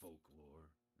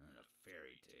folklore, not a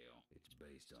fairy tale. It's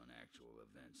based on actual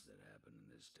events that happened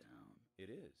in this town. It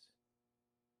is.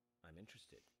 I'm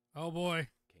interested. Oh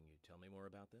boy. Can you tell me more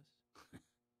about this?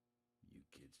 You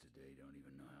kids today don't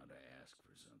even know how to ask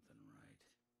for something right.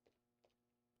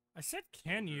 I said,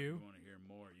 can If you? you want to hear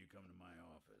more, you come to my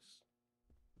office.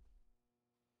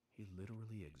 He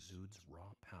literally exudes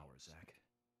raw power, Zach.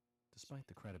 Despite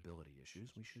the credibility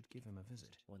issues, we should give him a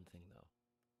visit. One thing, though.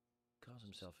 Calls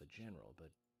himself a general, but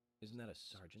isn't that a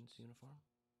sergeant's uniform?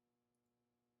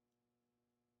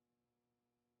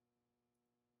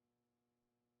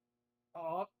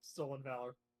 Oh, stolen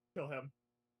valor. Kill him.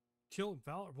 Kill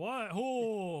Valor. What?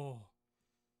 Oh.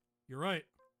 You're right.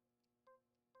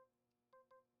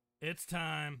 It's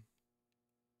time.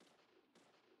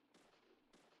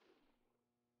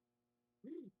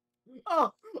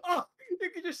 Oh! You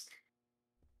could just...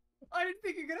 I didn't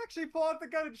think you could actually pull out the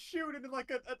gun and shoot into like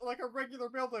a regular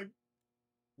building.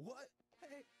 What?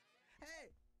 Hey! Hey!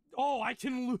 Oh, I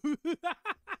can lose.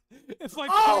 if I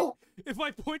Oh! if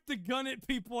I point the gun at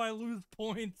people, I lose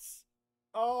points.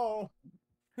 Oh.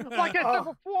 Like I said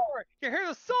before, you're here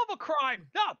to solve a crime,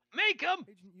 not make them.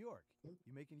 Agent York,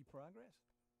 you make any progress?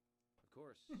 Of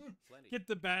course. Plenty. Get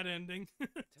the bad ending.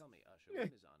 Tell me, Usher, when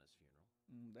is Anna's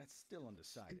funeral? That's still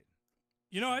undecided.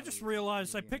 You know, I just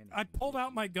realized I pulled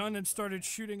out my gun and started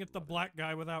shooting at the black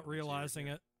guy without realizing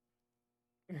it.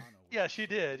 Yeah, she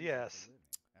did. Yes.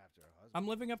 I'm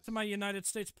living up to my United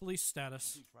States police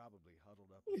status. She's probably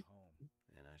huddled up at home.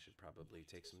 And I should probably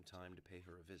take some time to pay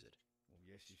her a visit. Well,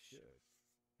 yes, you should.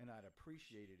 And I'd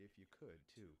appreciate it if you could,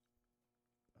 too.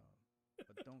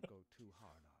 But don't go too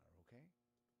hard on her, okay?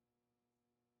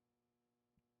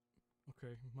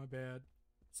 Okay, my bad.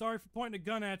 Sorry for pointing a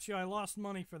gun at you. I lost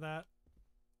money for that.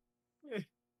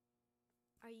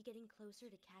 Are you getting closer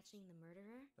to catching the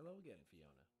murderer? Hello again,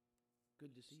 Fiona.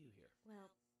 Good to see you here. Well,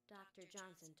 Dr.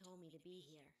 Johnson told me to be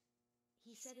here.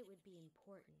 He said it would be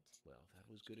important. Well, that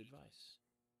was good advice.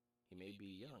 He may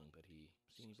be young, but he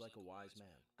seems like a wise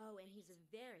man. Oh, and he's a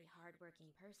very hard-working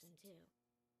person, too.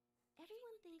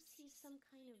 Everyone thinks he's some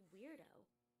kind of weirdo,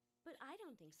 but I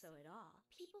don't think so at all.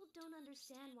 People don't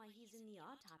understand why he's in the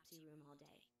autopsy room all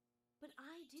day, but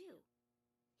I do.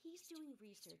 He's doing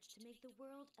research to make the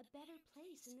world a better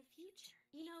place in the future.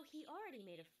 You know, he already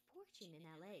made a fortune in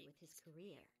LA with his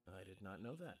career. I did not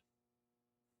know that.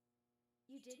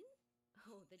 You didn't?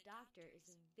 Oh, the doctor is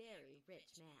a very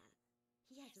rich man.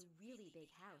 He has a really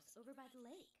big house over by the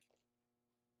lake.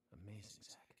 Amazing,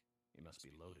 Zach. He must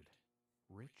be loaded.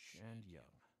 Rich and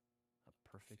young. A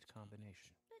perfect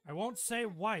combination. I won't say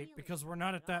white because we're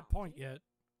not at that point yet.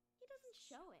 He doesn't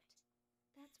show it.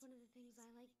 That's one of the things I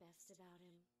like best about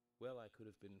him. Well, I could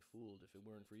have been fooled if it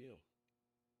weren't for you.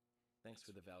 Thanks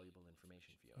for the valuable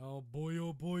information, Fiona. Oh boy,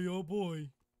 oh boy, oh boy.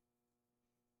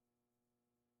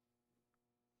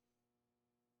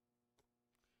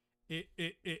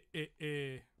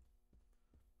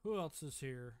 Who else is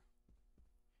here?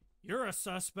 You're a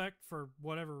suspect for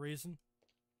whatever reason.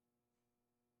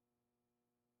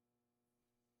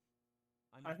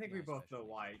 I think we both know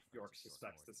why York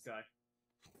suspects this guy.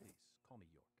 Please, call me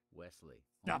York. Wesley.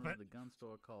 Stop owner it. of the gun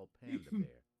store called Panda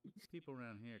Bear. People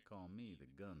around here call me the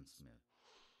gunsmith.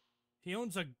 He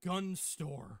owns a gun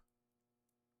store.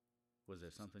 Was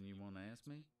there something you want to ask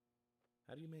me?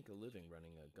 How do you make a living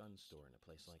running a gun store in a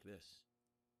place like this?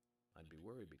 I'd be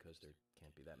worried because there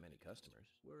can't be that many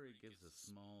customers. Worry gives a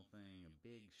small thing a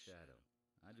big shadow.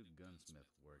 I do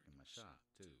gunsmith work in my shop,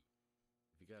 too.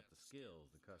 If you got the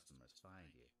skills, the customers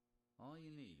find you. All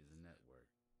you need is a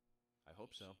network. I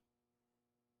hope so.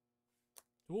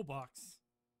 Toolbox.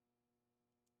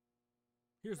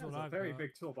 Here's That's what a I've very got.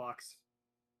 big toolbox.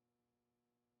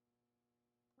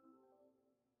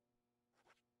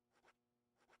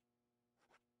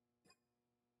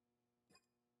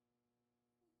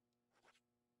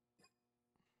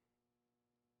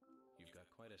 You've got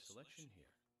quite a selection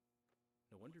here.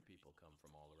 No wonder people come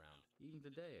from all around. Even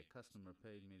today, a customer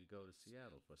paid me to go to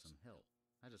Seattle for some help.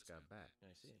 I just got back.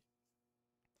 I see.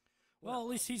 Well, at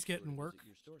least I'll be he's sure getting to work. visit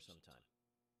your store sometime.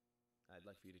 I'd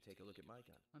like for you to take a look at my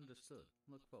gun. Understood.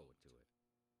 Look forward to it.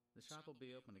 The shop will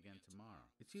be open again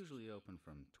tomorrow. It's usually open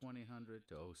from 2000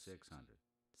 to 0600.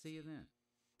 See you then.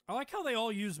 I like how they all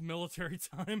use military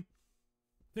time.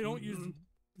 They don't use,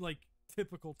 like,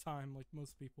 typical time like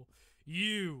most people.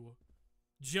 You,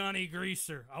 Johnny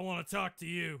Greaser, I want to talk to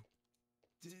you.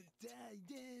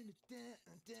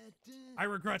 I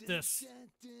regret this.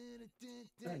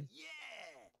 Yeah!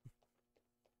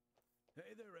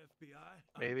 Hey there,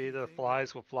 FBI. Maybe the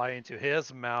flies will fly into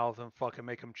his mouth and fucking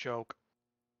make him choke.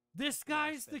 This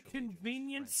guy's the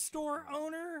convenience store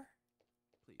owner?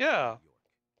 Yeah.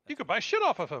 You could buy shit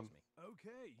off of him.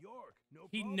 Okay, York. No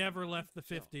He problem. never left the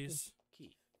 50s.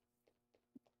 Keith,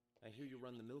 I hear you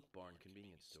run the Milk Barn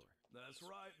convenience store. That's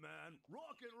right, man.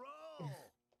 Rock and roll.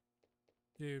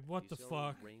 Dude, what Do the you sell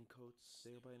fuck? raincoats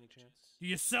there by any chance? Do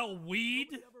you sell weed?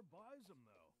 Nobody ever buys them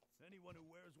though. Anyone who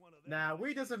wears one of them. Nah,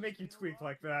 weed doesn't make you tweak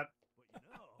like that. But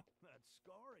you know, that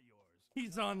scar of yours.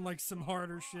 He's on like some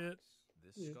harder shit.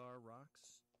 This scar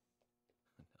rocks?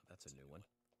 Now that's a new one.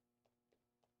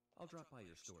 I'll drop by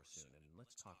your store soon and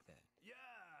let's talk then. Yeah,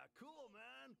 cool,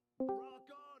 man. Rock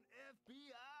on,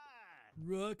 FBI.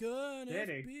 Rock on,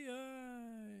 Danny.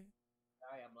 FBI.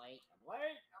 Sorry, I'm late. I'm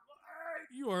late.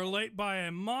 You are late by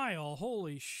a mile.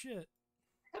 Holy shit.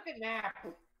 Took a nap.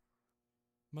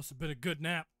 Must have been a good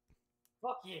nap.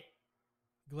 Fuck you.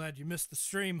 Glad you missed the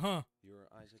stream, huh? You're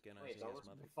Isaac and Wait, Isaiah's what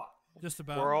mother. the fuck? Just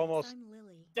about. We're almost. I'm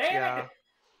Lily. Damn Yeah. it!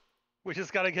 We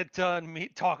just gotta get done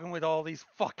talking with all these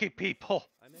fucking people.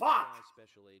 I met Fuck! my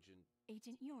special agent.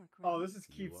 Agent York, Oh, right? this is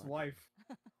Keith's wife.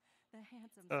 The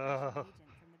handsome Uh. special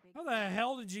agent from the big How the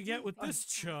hell did you get with Keith this is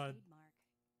chud? trademark.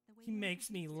 The way He you makes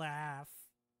me introduce laugh.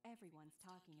 yourself. Everyone's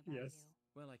talking about Yes. you.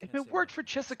 Well, I If can't it say worked much for about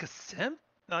Jessica this. Sim,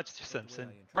 not Simpson,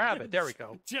 introduced Rabbit. There we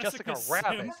go. Jessica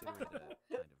Rabbit. Sim. Consider it a kind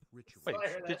of ritual. Wait, Sorry,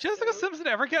 did that's Jessica true. Simpson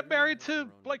ever get Everyone married has their to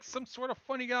own like ritual. some sort of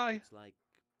funny guy? It's like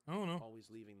I don't know. always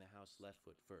leaving the house left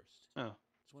foot first. Oh.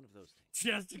 It's one of those things.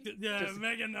 Jessica, yeah, Jessica-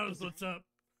 Megan knows what's up.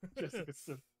 Jessica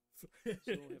Sim. So,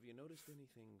 have you noticed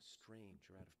anything strange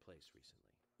or out of place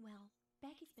recently? Well,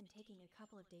 Becky's been taking a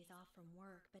couple of days off from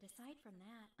work, but aside from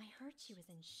that, I heard she was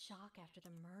in shock after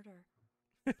the murder.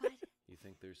 But, You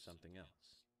think there's something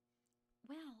else?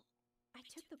 well, I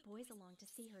took the boys along to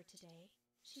see her today.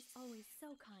 She's always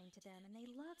so kind to them, and they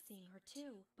love seeing her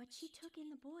too. But she took in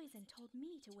the boys and told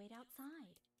me to wait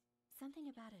outside. Something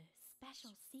about a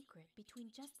special secret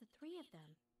between just the three of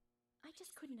them. I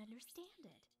just couldn't understand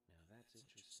it. Now that's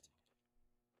interesting.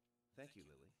 Thank you,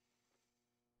 Lily.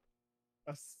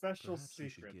 A special Perhaps we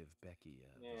secret. should give Becky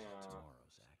a Yeah. visit tomorrow,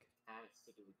 Zach. I'm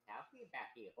sick of talking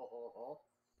about you. Ho ho ho.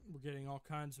 We're getting all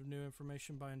kinds of new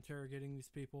information by interrogating these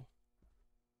people.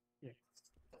 Yeah.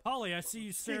 Holly, I see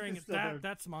you staring is at still that. there.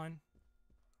 That's mine.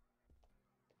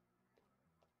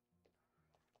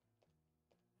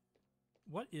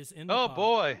 What is in the Oh pot?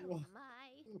 boy.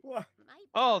 What?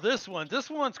 Oh, this one. This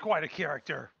one's quite a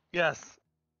character. Yes.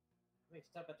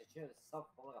 Mixed up at the show. So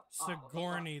full of pot.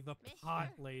 Sigourney, the Mister? pot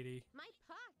lady. My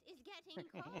pot is getting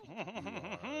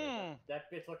cold.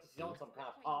 That bitch looks like she's on some kind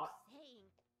of What are pot. you saying?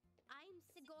 I'm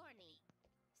Sigourney.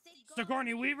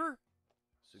 Sigourney Weaver?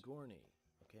 Sigourney.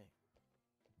 Okay.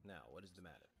 Now, what is the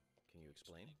matter? Can you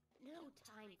explain? No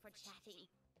time for chatting.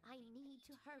 I need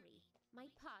to hurry. My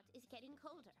pot is getting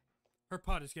colder. Her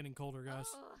pot is getting colder, guys.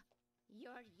 Oh,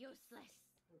 you're useless.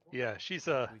 Yeah, she's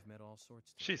We've met all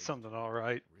sorts. today, she's something all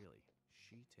right. Really,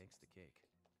 she takes the cake.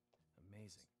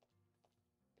 Amazing.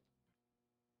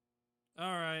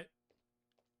 All right.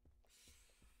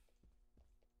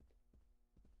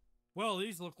 Well,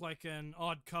 these look like an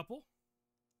odd couple.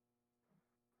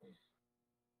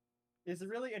 Is it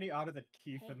really any odder than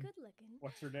Keith Hey, and good looking.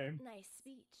 what's her name? Nice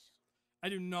speech. I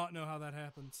do not know how that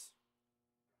happens.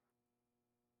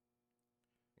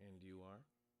 And you are?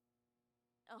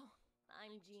 Oh,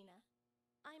 I'm Gina.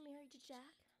 I'm married to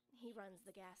Jack. He runs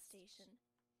the gas station.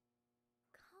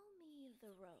 Call me the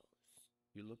Rose.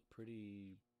 You look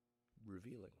pretty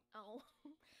revealing. Oh,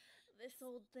 this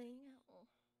old thing. Oh,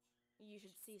 you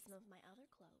should see some of my other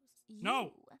clothes.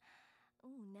 No.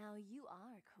 Oh, now you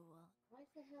are cool. Why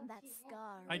the hell That she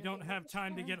scar. I don't really have looks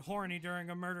time to get nice. horny during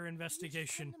a murder You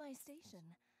investigation. should come to my station.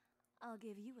 I'll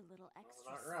give you a little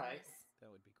extra. not right. sauce. That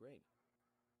would be great.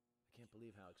 I can't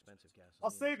believe how expensive gasoline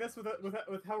I'll say is this with nowadays.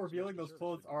 with how revealing those Service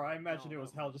clothes would are. I be imagine it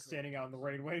was hell just standing out in the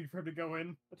rain waiting for him to go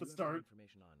in at Do the you have any start.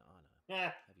 information on Anna? Yeah.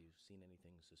 Have you seen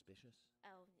anything suspicious?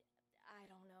 Oh, I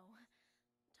don't know.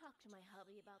 Talk to my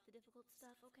hubby about the difficult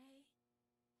stuff, okay?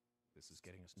 This is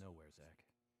getting us nowhere, Zach.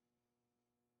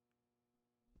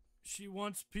 She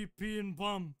wants pee and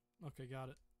bum. Okay, got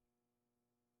it.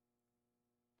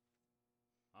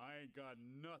 I ain't got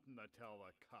nothing to tell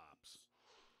the cops.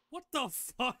 What the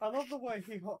fuck? I love the way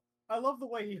I love the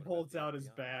way he holds out his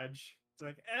badge. It's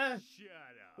like, Shut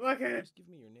up. look at it. Just give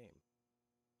me your name.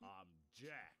 I'm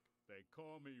Jack. They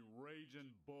call me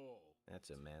Raging Bull.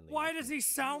 That's a manly. Why does he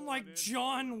sound like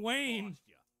John Wayne? Cost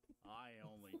ya. I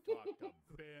only talk to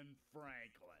Ben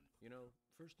Franklin. You know,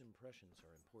 first impressions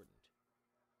are important.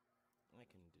 I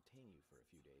can detain you for a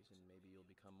few days, and maybe you'll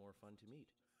become more fun to meet.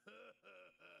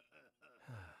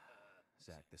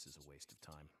 Zach, this is a waste of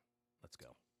time. Let's go.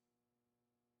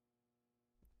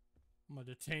 I'm gonna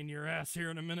detain your ass here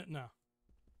in a minute now.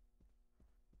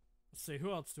 Let's see,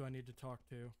 who else do I need to talk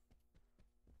to?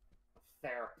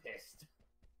 Therapist.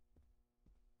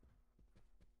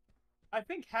 I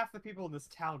think half the people in this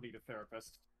town need a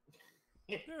therapist.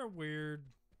 They're weird.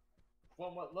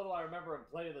 From what little I remember in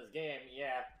playing this game,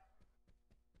 yeah.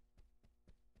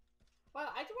 Well,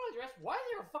 I just want to address, why are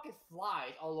there fucking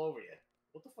flies all over you?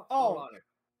 What the fuck's going on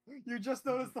here? You just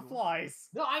noticed the flies.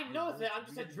 No, I noticed it. I'm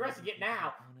just addressing it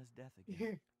now.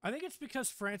 I think it's because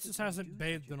Francis hasn't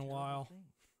bathed in a while.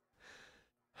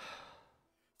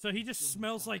 So he just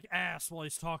smells like ass while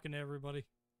he's talking to everybody.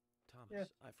 Thomas,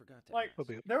 Yeah. I forgot to Like, ask.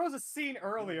 there was a scene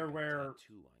earlier where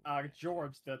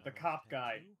George, the cop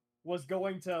guy, was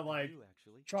going to, like,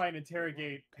 try and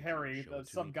interrogate Harry,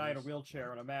 some guy in a wheelchair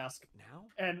and a mask. Now?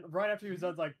 And right after he was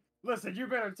done, like, listen, you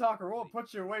better talk or we'll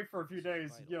put you away for a few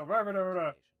days, you know, blah, blah, blah,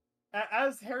 blah.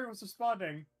 As Harry was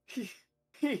responding,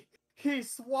 he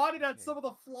swatted at some of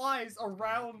the flies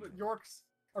around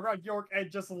York and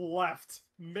just left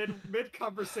mid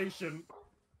conversation.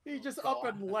 He just up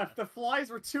and left. The flies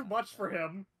were too much for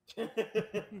him. I'm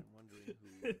wondering who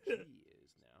she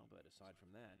is now, but aside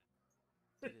from that,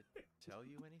 did it tell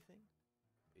you anything?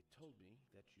 It told me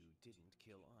that you didn't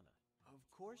kill Anna. Of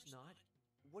course not.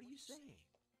 What are you saying?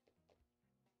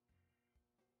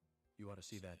 You ought to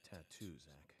see that tattoo,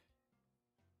 Zach.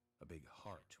 A big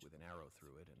heart with an arrow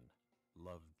through it and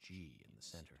Love G in the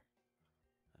center.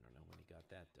 I don't know when he got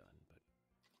that done, but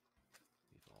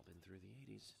we've all been through the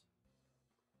 80s.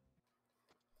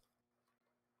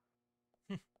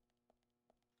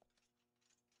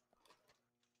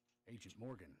 Agent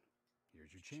Morgan,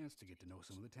 here's your chance to get to know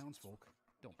some of the townsfolk.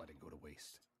 Don't let it go to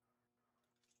waste.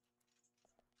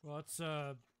 Well, that's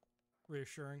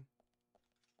reassuring.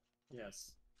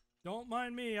 Yes. Don't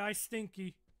mind me, I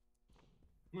stinky.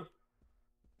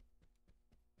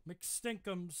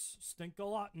 McStinkums,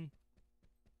 stink-a-lotin'.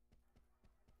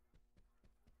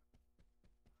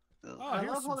 I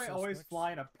love how they always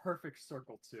fly in a perfect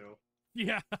circle, too.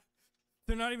 Yeah.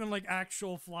 They're not even like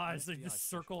actual flies, they just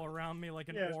circle around me like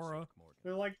an aura.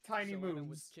 They're like tiny So Anna was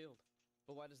moons. killed.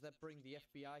 But why does that bring the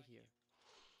FBI here?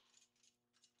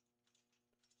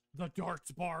 The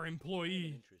Darts Bar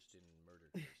employee. Interest in murder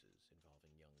cases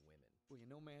involving young women. Well, you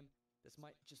know, man, this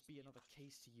might just be another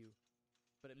case to you,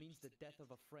 but it means the death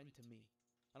of a friend to me.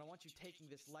 I don't want you taking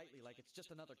this lightly like it's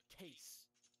just another case.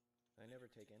 I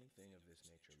never take anything of this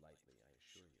nature lightly, I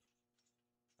assure you.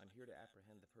 I'm here to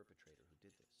apprehend the perpetrator who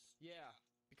did this. Yeah,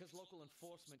 because local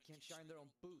enforcement can't shine their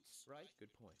own boots, right?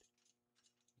 Good point.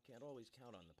 You can't always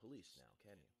count on the police now,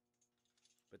 can you?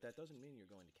 But that doesn't mean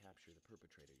you're going to capture the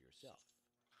perpetrator yourself.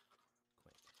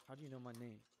 Quint. How do you know my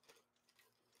name?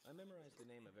 I memorized the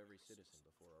name of every citizen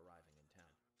before arriving in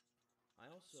town. I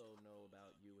also know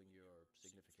about you and your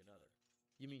significant other.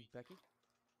 You mean Becky?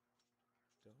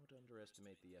 Don't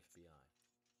underestimate the FBI.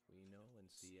 We know and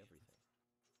see everything.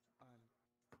 I'm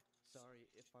sorry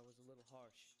if I was a little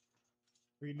harsh.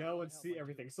 We know and see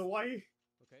everything. So why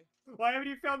Okay. haven't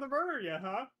you found the murder yet,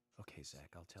 huh? Okay, Zach,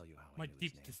 I'll tell you how My I knew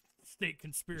deep his name. state He's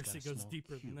conspiracy got a goes small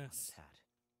deeper Q than on this. his hat.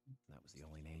 That was the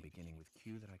only name beginning with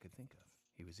Q that I could think of.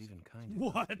 He was even kind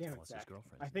What? enough to Damn tell it, us his Zach.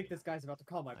 girlfriend's I think name. this guy's about to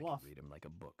call my I bluff. could read him like a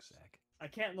book, Zach. I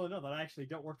can't let him know that I actually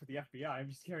don't work for the FBI. I'm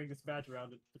just carrying this badge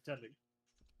around and pretending.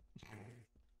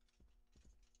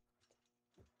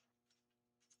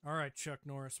 All right, Chuck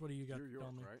Norris, what do you got You're to York,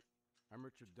 tell me? right? I'm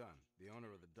Richard Dunn, the owner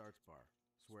of the Darts Bar,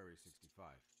 Swery 65.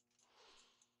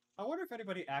 I wonder if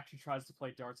anybody actually tries to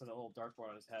play darts on that little dartboard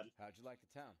on his head. How'd you like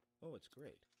the town? Oh, it's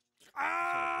great.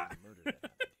 Ah! Aside from the murder that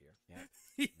happened here. Yeah.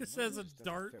 He The just has a murder just doesn't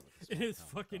dart fit with the in small his town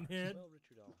of fucking Darts. head. Well,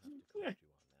 Richard, I'll have to correct you on that.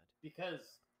 Because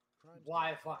Crime's why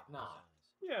got the fuck its not? size.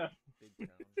 Yeah. Big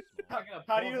town, small.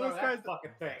 How do you know this guy's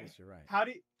fucking thing? Guess you're right.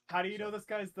 How do you know this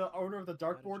guy's the owner of the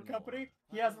dartboard know company?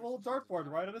 Anna? He has a little dartboard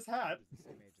right on his hat. He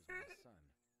was the same age as my son.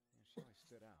 Yeah, she always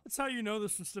stood out. That's how you know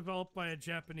this was developed by a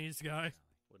Japanese guy.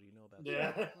 What do you know about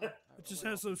Yeah. It just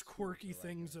has those quirky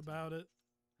things about it.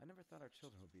 I never thought our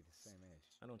children would be the same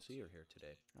age. I don't see her here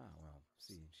today. Ah, well,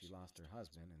 see, she lost her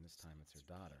husband, and this time it's her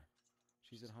daughter.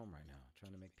 She's at home right now,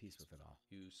 trying to make peace with it all.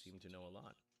 You seem to know a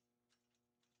lot.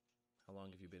 How long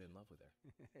have you been in love with her?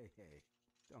 Hey,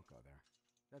 don't go there.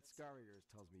 That scar of yours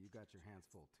tells me you got your hands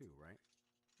full too, right?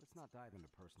 Let's not dive into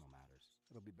personal matters.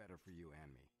 It'll be better for you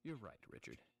and me. You're right,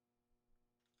 Richard.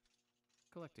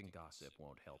 Collecting gossip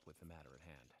won't help with the matter at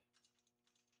hand.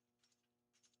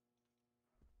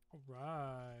 All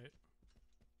right.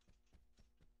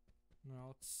 Now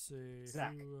let's see.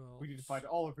 Zach, who else? we need to find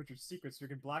all of Richard's secrets so we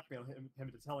can blackmail him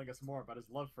into telling us more about his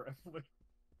love for Evelyn.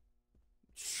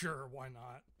 Sure, why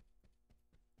not?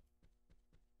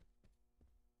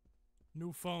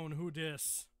 New phone, who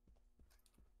dis?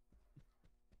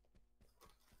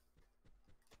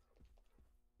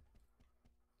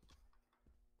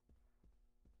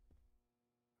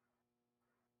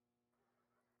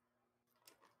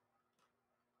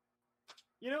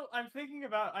 You know, I'm thinking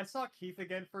about. I saw Keith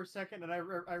again for a second, and I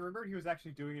remembered he was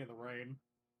actually doing it in the rain.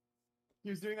 He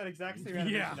was doing that exact same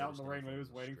animation out in the rain when he was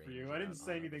waiting for you. I didn't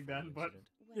say anything then, but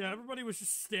Yeah, everybody was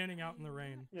just standing out in the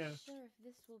rain. Yeah. I'm not sure if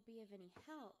this will be of any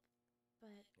help,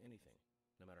 but Anything,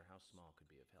 no matter how small, could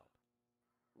be of help.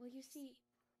 well, you see,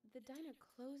 the diner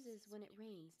closes when it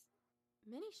rains.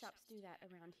 Many shops do that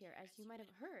around here, as you might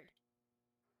have heard.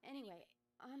 Anyway,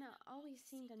 Anna always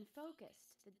seemed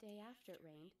unfocused the day after it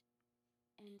rained,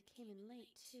 and came in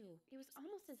late too. It was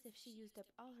almost as if she used up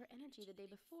all her energy the day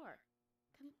before.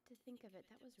 Come to think of it,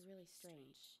 that was really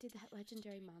strange. Did that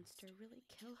legendary monster really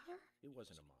kill her? It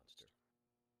wasn't a monster,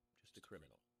 just a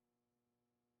criminal.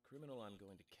 Criminal I'm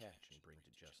going to catch and bring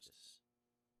to justice.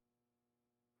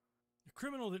 A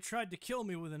criminal that tried to kill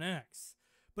me with an axe.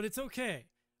 But it's okay.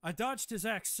 I dodged his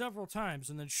axe several times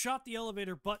and then shot the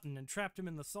elevator button and trapped him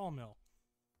in the sawmill.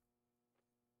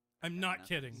 I'm not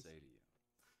kidding.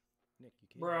 Nick, you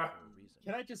came Bruh. here for a reason.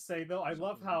 Can I just say though, I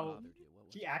love how bothered you. What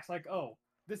was he acts like, oh,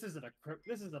 this isn't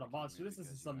a monster. This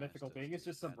isn't some mythical being. It's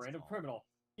just some random criminal.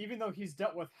 Even though he's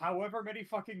dealt with however many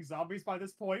fucking zombies by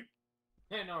this point.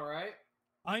 Yeah, no, right?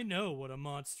 I know what a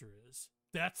monster is.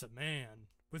 That's a man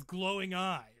with glowing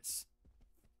eyes.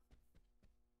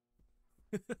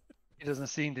 He doesn't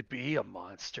seem to be a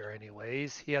monster,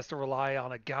 anyways. He has to rely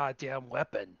on a goddamn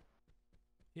weapon.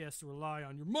 He has to rely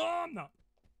on your mom. No.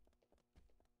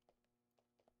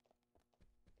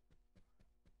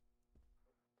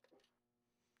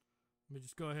 Let me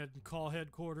just go ahead and call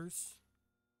headquarters.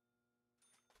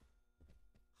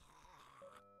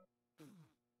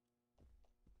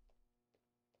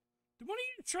 Did one of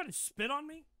you try to spit on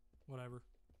me? Whatever.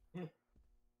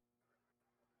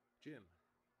 Jim,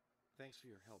 thanks for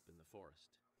your help in the forest.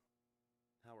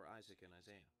 How are Isaac and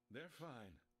Isaiah? They're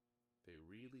fine. They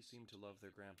really seem to love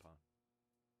their grandpa.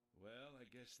 Well, I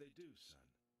guess they do, son.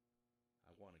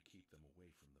 I want to keep them away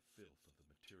from the filth of the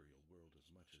material world as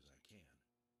much as I can.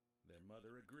 Their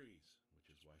mother agrees,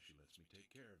 which is why she lets me take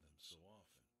care of them so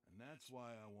often. And that's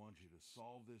why I want you to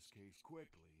solve this case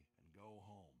quickly and go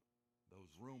home. Those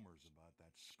rumors about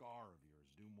that scar of yours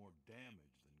do more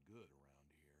damage than good around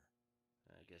here.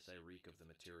 I guess I reek of the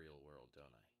material world,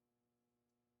 don't I?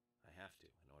 I have to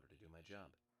in order to do my job.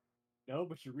 No,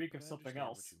 but you reek of I something understand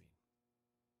else. what you mean.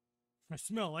 I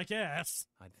smell like ass.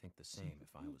 I'd think the same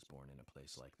if I was born in a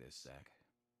place like this, Zach.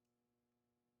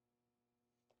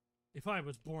 If I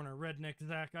was born a redneck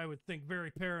Zach, I would think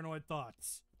very paranoid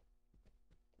thoughts.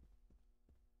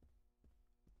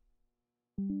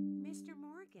 Mr.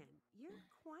 Morgan, you're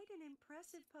quite an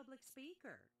impressive public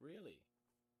speaker. Really?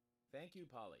 Thank you,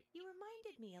 Polly. You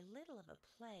reminded me a little of a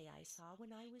play I saw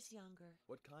when I was younger.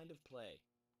 What kind of play?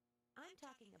 I'm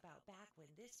talking about back when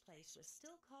this place was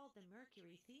still called the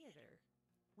Mercury Theater.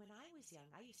 When I was young,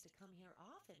 I used to come here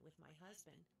often with my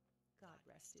husband. God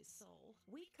rest his soul.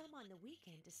 We'd come on the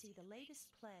weekend to see the latest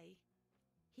play.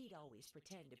 He'd always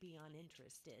pretend to be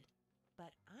uninterested,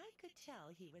 but I could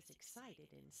tell he was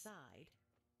excited inside.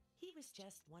 He was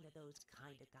just one of those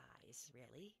kind of guys,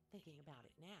 really, thinking about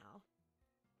it now.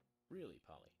 Really,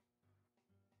 Polly?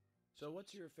 So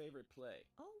what's your favorite play?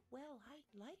 Oh, well, I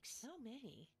like so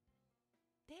many.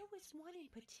 There was one in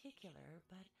particular,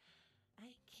 but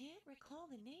I can't recall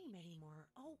the name anymore.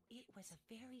 Oh, it was a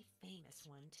very famous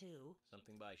one, too.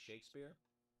 Something by Shakespeare?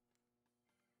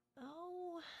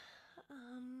 Oh,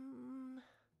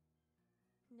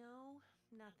 no,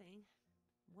 nothing.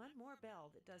 One more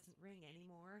bell that doesn't ring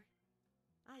anymore.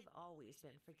 I've always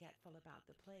been forgetful about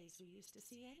the plays we used to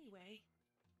see anyway.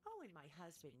 Oh, and my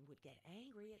husband would get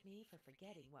angry at me for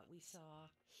forgetting what we saw.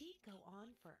 He'd go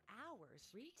on for hours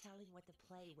retelling what the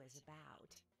play was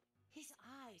about. His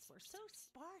eyes were so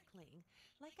sparkling,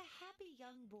 like a happy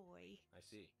young boy. I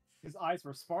see. His eyes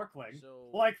were sparkling,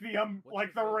 So, like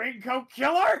the raincoat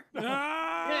killer.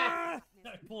 Ah!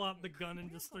 I pull out the gun and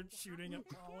just start shooting at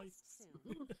Polly.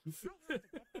 I have to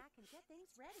get back and get things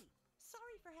ready.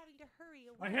 Sorry for having to hurry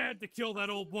away. I had to kill that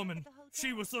old woman.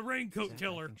 She was the raincoat Zach,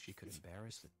 killer. I think she could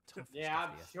embarrass the toughest Yeah, of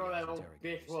I'm the sure FBI's that old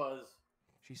bitch interrogators. was.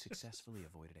 She successfully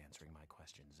avoided answering my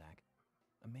question, Zach.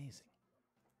 Amazing.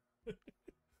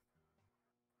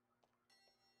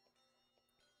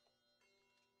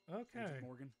 Okay. Agent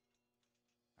Morgan,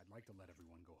 I'd like to let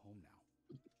everyone go home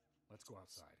now. Let's go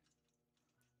outside.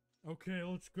 Okay,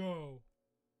 let's go.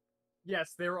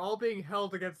 Yes, they were all being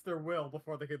held against their will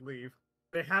before they could leave.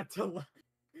 They had to.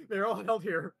 They're all held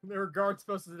here. There were guards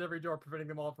posted at every door, preventing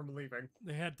them all from leaving.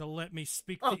 They had to let me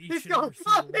speak Oh, to each he's and going. every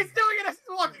Oh, single he's one. doing it as he's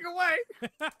walking away.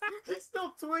 He's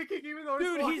still tweaking, even though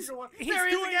Dude, he's walking away. he's There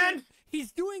he is doing again. it.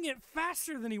 He's doing it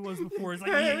faster than he was before. It's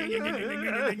like.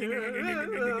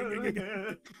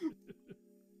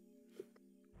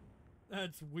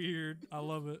 That's weird. I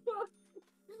love it.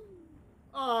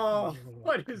 Oh,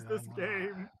 what is this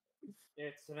game?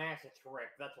 It's an acid trip.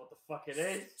 That's what the fuck it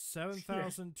is.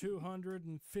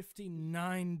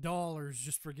 $7,259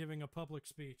 just for giving a public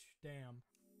speech. Damn.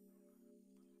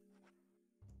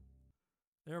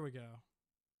 There we go.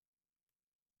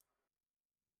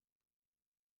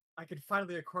 I can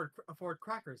finally afford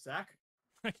crackers, Zach.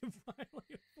 I can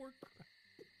finally afford crackers.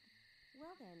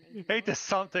 Well then, Hate this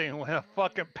something when a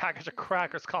fucking package of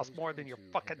crackers costs more than your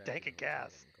fucking tank of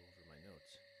gas. And go over my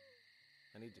notes.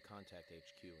 I need to contact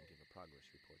HQ and give a progress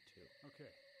report too. Okay,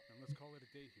 then let's call it a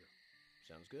day here.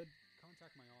 Sounds good.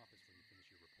 Contact my office when you finish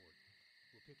your report.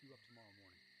 We'll pick you up tomorrow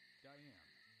morning. Diane,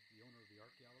 the owner of the art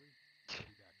gallery, will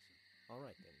be back soon. All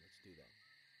right then, let's do that.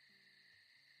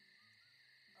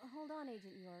 Hold on,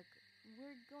 Agent York.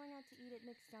 We're going out to eat at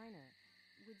Nick's Diner.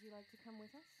 Would you like to come with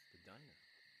us? The diner.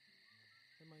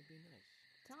 That might be nice.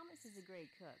 Thomas is a great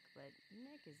cook, but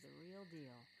Nick is the real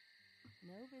deal.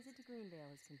 No visit to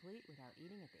Greenvale is complete without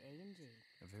eating at the A&G.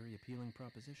 A very appealing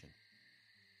proposition.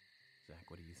 Zach,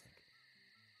 what do you think?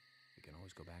 We can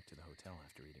always go back to the hotel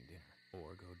after eating dinner,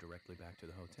 or go directly back to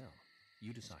the hotel.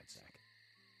 You decide, Zach.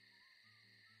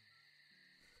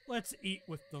 Let's eat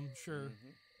with them, sure.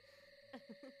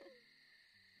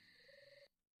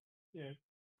 Yeah.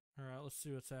 Alright, let's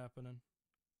see what's happening.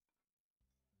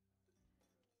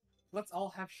 Let's all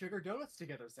have sugar donuts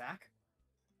together, Zach.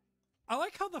 I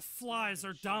like how the flies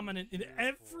are dominant in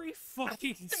every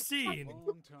fucking scene.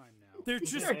 Long time now. They're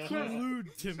just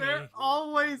glued to me. They're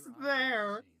always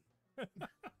there.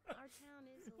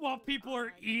 While people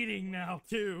are eating now,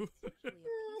 too.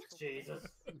 Jesus.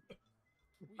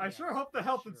 I sure hope the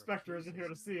health inspector isn't here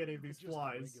to see any of these Just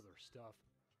flies. regular stuff.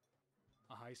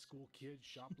 A high school kid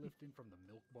shoplifting from the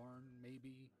milk barn,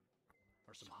 maybe?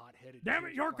 Or some hot-headed Damn it,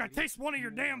 kids York, I fighting taste one of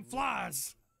your school damn on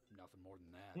flies. Nothing more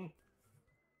than that.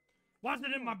 Why's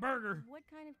it in my burger? What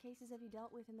kind of cases have you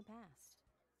dealt with in the past?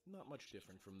 Not much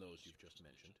different from those you've just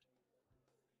mentioned.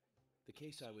 The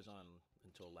case I was on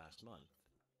until last month,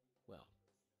 well,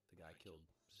 the guy killed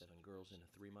 7 girls in a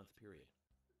 3-month period.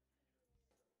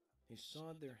 He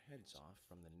sawed their heads off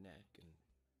from the neck and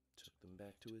took them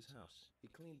back to his house. He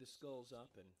cleaned the skulls up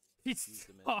and He's used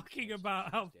them as talking utensils about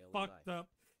in how his daily fucked life. up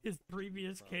his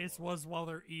previous case was while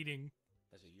they're eating.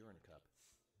 As a urine cup.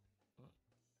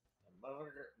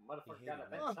 Motherfucker got a hated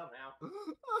vent men. somehow.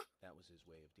 That was his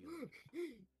way of dealing with it.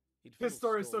 He'd His fill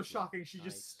story is so skulls with shocking, she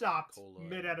just ice, stopped cola, and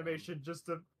mid-animation just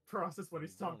to process what rum,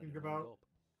 he's and down talking in one about. gulp.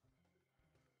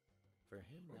 For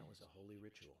him, that was a holy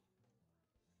ritual.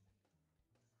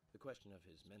 The question of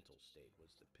his mental state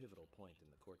was the pivotal point in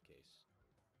the court case.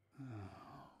 Oh,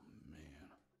 man.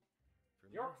 For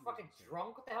me, You're he was fucking innocent.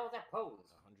 drunk? What the hell is that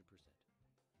pose?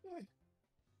 100%.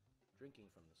 Drinking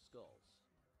from the skulls.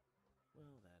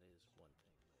 Well, that is one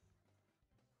thing.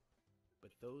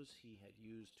 But those he had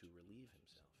used to relieve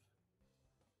himself,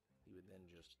 he would then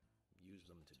just use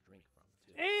them to drink from,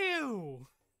 too. Ew!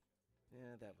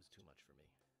 Yeah, that was too much for me.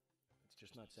 It's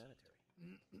just not sanitary.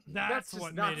 That's just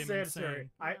what not made him sanitary.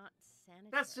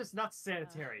 insane. That's just not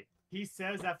sanitary. He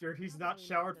says after he's not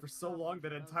showered for so long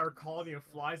that an entire colony of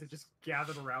flies have just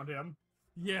gathered around him.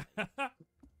 Yeah. An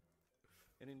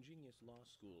ingenious law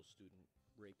school student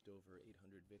raped over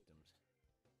 800 victims.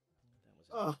 That was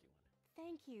a Ugh. nasty one.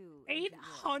 Thank you.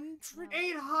 800?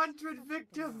 800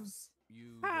 victims!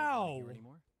 You How? don't here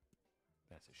anymore?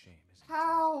 That's a shame, isn't it?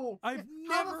 How? I've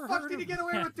How never the fuck heard did he of get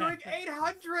away with doing that.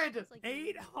 800?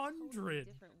 800?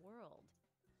 Different world.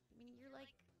 I mean, you're like.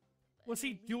 Was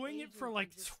he doing it for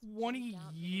like 20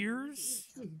 years?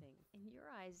 In your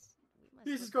eyes, we must.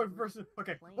 He's look just going like we're person.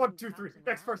 Okay, playing 1, 2, cops 3. and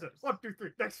Next person. robbers. 1, 2, 3.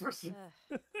 Next person.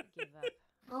 Ugh, I give up.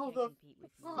 How Can't the compete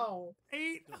with you. how?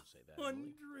 Don't say that,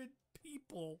 Emily. 800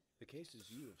 people. The cases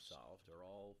you have solved are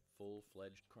all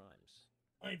full-fledged crimes.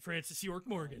 I'm Francis York Crime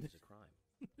Morgan. is a crime.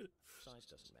 Size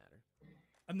doesn't matter.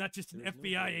 I'm not just an There is no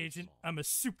FBI big or agent, small. I'm a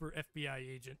super FBI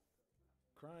agent.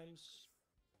 Crimes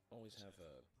always have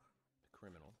a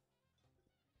criminal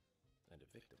and a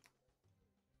victim.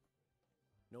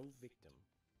 No victim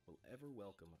will ever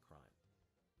welcome a crime,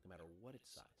 no matter what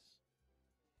its size.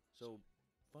 So,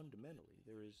 fundamentally,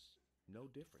 there is no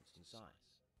difference in size.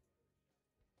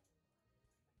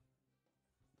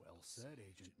 Well said,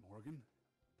 Agent Morgan.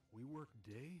 We work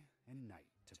day and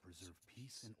night to preserve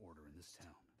peace and order in this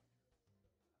town.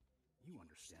 You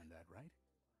understand that, right?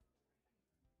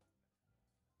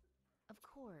 Of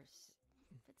course.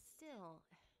 But still,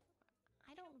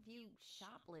 I don't view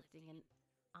shoplifting and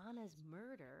Anna's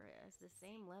murder as the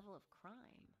same level of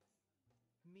crime.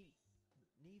 Me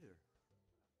neither.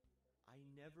 I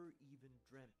never even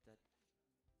dreamt that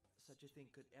such a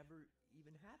thing could ever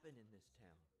even happen in this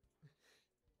town.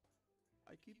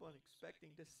 I keep on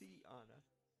expecting to see Anna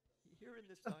here in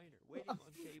this diner, waiting on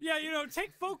table. Yeah, you know,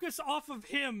 take focus off of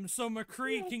him so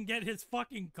McCree can get his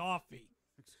fucking coffee.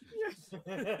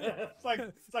 It's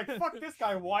like fuck this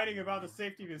guy whining about the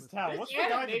safety of his town. What's the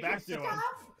guy in the back doing?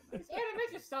 This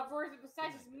animation stuff, where is it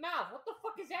besides his mouth? What the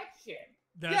fuck is that shit?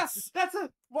 That's that's a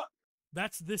what?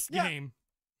 That's this Yeah. game.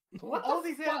 What All the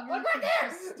these fuck? Look animations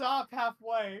right just there! stop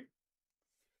halfway.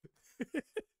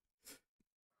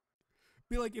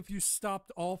 Be like if you stopped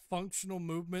all functional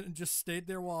movement and just stayed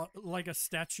there while like a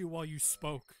statue while you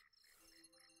spoke.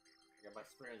 I got my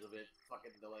screen's a bit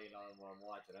fucking delayed on when I'm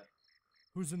watching it.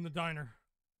 Who's in the diner?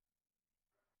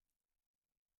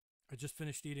 I just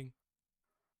finished eating.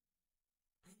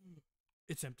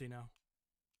 It's empty now.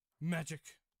 Magic.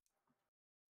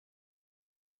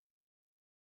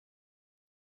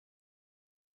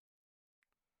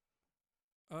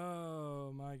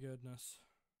 Oh my goodness.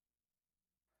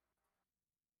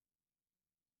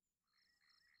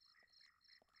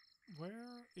 Where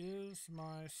is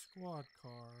my squad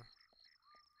car?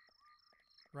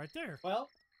 Right there. Well,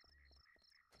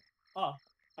 oh,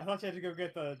 I thought you had to go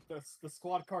get the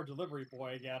squad car delivery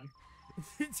boy again.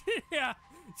 Yeah,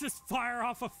 just fire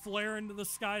off a flare into the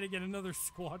sky to get another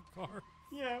squad car.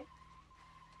 Yeah.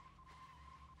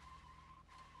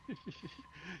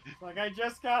 Like, I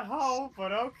just got home,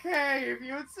 but okay, if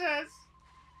you insist.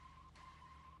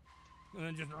 And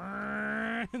then just,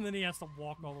 and then he has to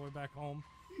walk all the way back home.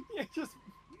 Yeah, just,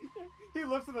 he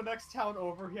lives in the next town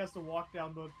over, he has to walk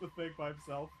down the thing by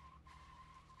himself.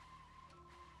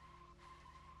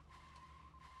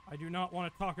 I do not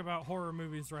want to talk about horror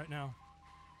movies right now.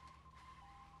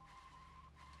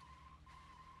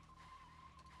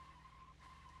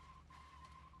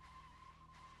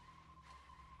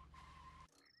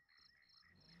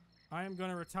 I am going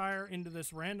to retire into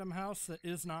this random house that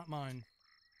is not mine.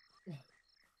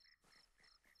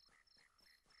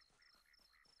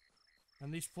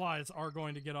 And these flies are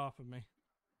going to get off of me.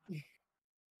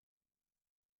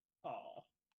 Aw.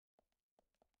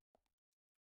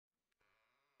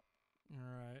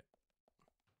 Alright.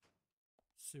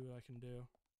 See what I can do.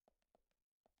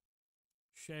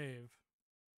 Shave.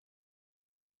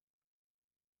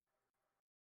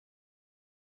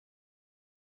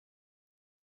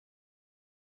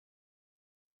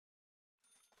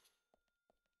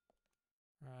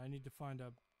 I need to find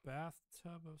a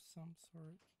bathtub of some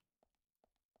sort.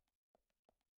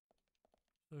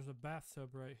 There's a bathtub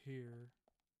right here.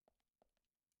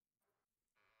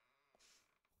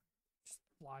 Just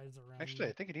flies around. Actually, I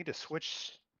me. think you need to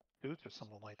switch suits or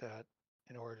something like that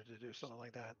in order to do something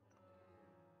like that.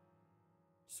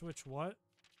 Switch what?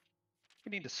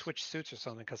 You need to switch suits or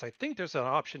something because I think there's an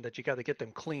option that you got to get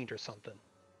them cleaned or something.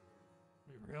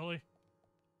 Wait, really?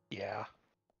 Yeah.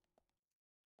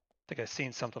 I think I've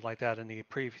seen something like that in the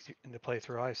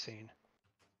playthrough I've seen.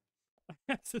 I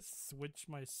have to switch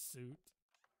my suit.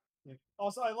 Yeah.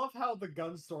 Also, I love how the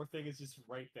gun store thing is just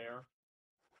right there.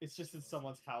 It's just in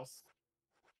someone's house.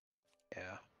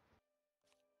 Yeah.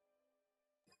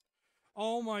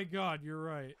 Oh my god, you're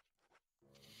right.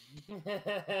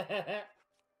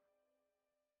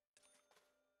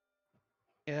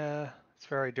 Yeah, it's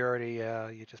very dirty. Yeah,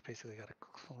 you just basically got to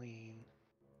clean.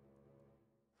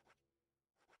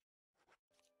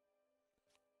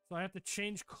 So I have to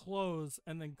change clothes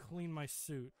and then clean my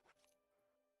suit.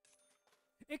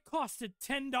 It costed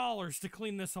 $10 to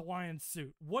clean this Hawaiian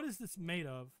suit. What is this made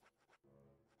of?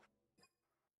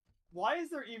 Why is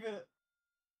there even...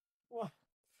 What?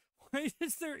 Why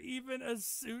is there even a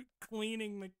suit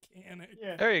cleaning mechanic?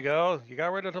 Yeah. There you go. You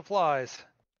got rid of the flies.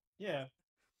 Yeah.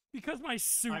 Because my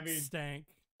suit I mean- stank.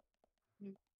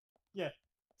 Yeah.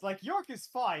 It's like, York is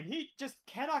fine. He just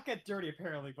cannot get dirty,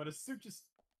 apparently, but his suit just...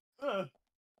 Ugh.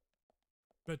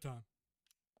 Bedtime.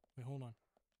 Wait, hold on.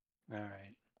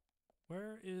 Alright.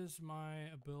 Where is my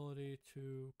ability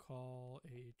to call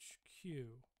HQ? Is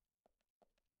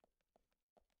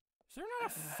there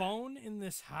not a phone in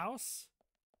this house?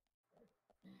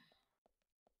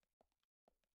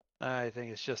 I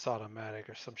think it's just automatic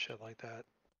or some shit like that.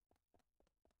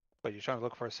 But you're trying to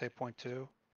look for a save point too?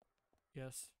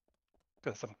 Yes.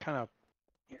 Because I'm kind of...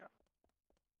 Yeah.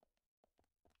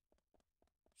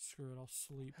 Screw it, I'll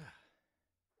sleep.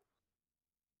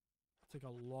 Take a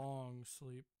long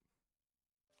sleep.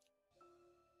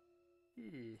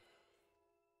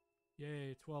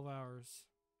 Yay, 12 hours.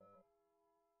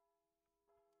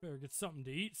 Better get something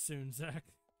to eat soon, Zach.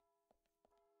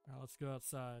 Now let's go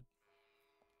outside.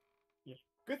 Yeah.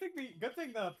 Good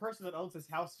thing the person that owns this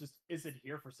house just isn't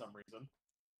here for some reason.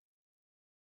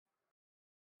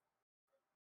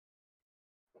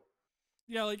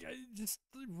 Yeah, like just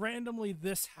randomly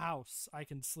this house I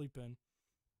can sleep in.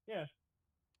 Yeah.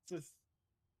 It's just,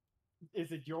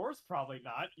 is it yours? Probably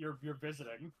not. You're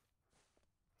visiting.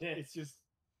 It's just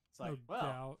it's like, No well,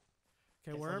 doubt.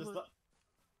 Okay, guess I'll wherever just let-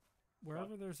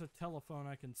 wherever there's a telephone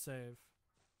I can save.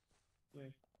 Yeah.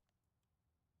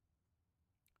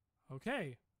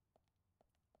 Okay.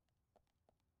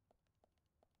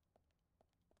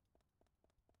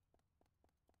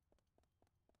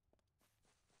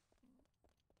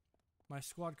 My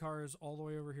squad car is all the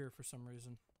way over here for some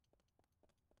reason.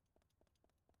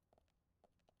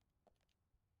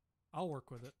 I'll work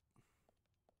with it.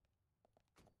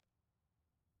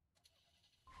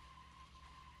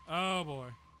 Oh boy.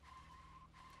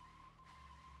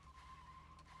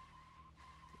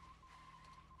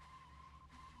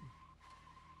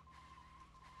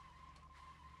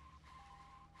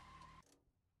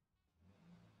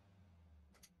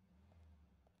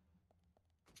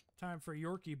 Time for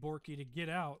Yorkie Borky to get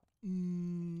out.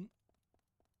 I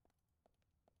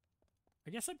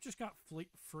guess I've just got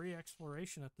free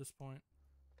exploration at this point.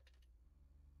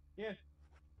 Yeah.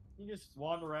 You just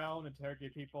wander around,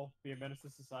 interrogate people, be a menace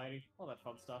to society, all that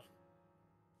fun stuff.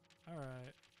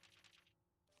 Alright.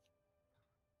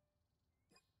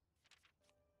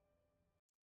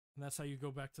 And that's how you go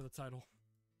back to the title.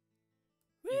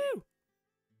 Woo!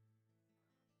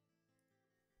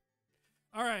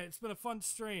 Alright, it's been a fun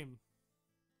stream.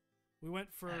 We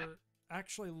went for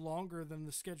actually longer than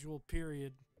the scheduled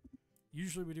period.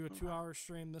 Usually we do a 2-hour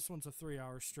stream. This one's a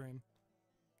 3-hour stream.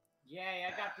 Yay,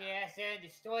 I got the ass end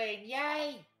destroyed.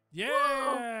 Yay!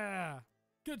 Yeah!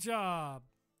 Good job.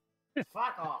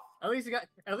 Fuck off. At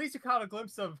least you caught a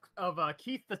glimpse of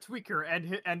Keith the Tweaker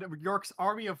and York's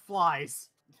army of flies.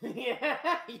 Yeah,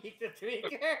 he's a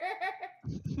tweaker.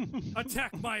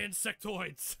 Attack my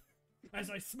insectoids as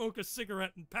I smoke a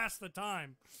cigarette and pass the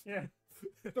time. Yeah.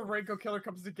 The Raincoat Killer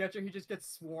comes to get you, he just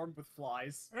gets swarmed with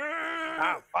flies.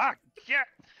 Oh, fuck! Yeah!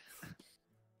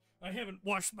 I haven't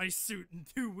washed my suit in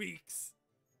 2 weeks.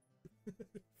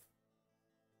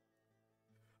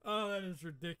 Oh, that is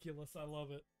ridiculous. I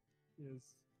love it.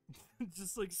 Yes.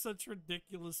 Just like such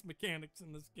ridiculous mechanics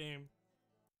in this game.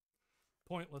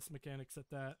 Pointless mechanics at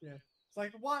that. Yeah. It's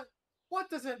like, what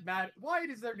does it matter? Why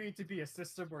does there need to be a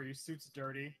system where your suit's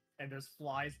dirty and there's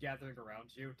flies gathering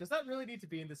around you? Does that really need to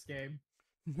be in this game?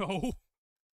 No.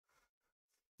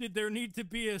 Did there need to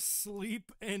be a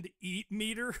sleep and eat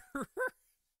meter?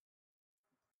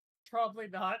 Probably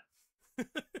not.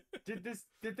 Did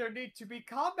there need to be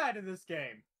combat in this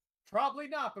game? Probably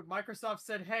not, but Microsoft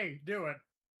said, hey, do it.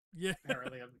 Yeah.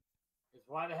 Apparently. Just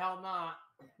why the hell not?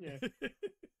 Yeah.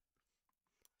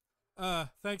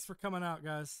 Thanks for coming out,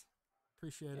 guys.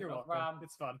 Appreciate it. You're welcome.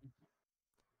 It's fun.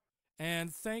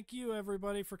 And thank you,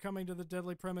 everybody, for coming to the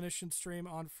Deadly Premonition stream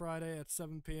on Friday at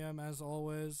 7 p.m. As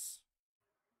always,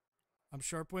 I'm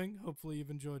Sharpwing. Hopefully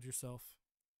you've enjoyed yourself.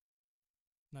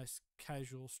 Nice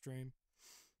casual stream.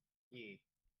 Yeah.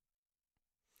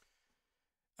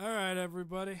 All right,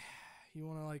 everybody. You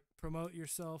want to, like, promote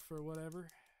yourself or whatever?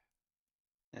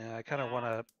 Yeah, I kind of want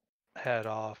to head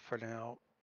off for now.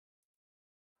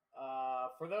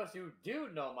 For those who do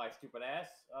know my stupid ass,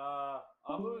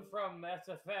 I'll move from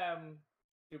SFM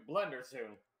to Blender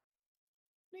soon.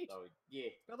 Neat. So, yeah.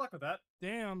 Good luck with that.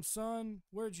 Damn, son.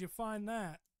 Where'd you find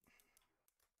that?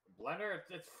 Blender,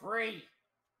 it's free.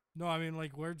 No, I mean,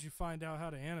 like, where'd you find out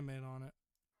how to animate on it?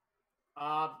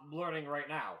 I'm learning right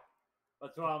now.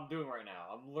 That's what I'm doing right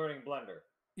now. I'm learning Blender.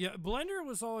 Yeah, Blender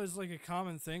was always, like, a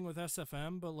common thing with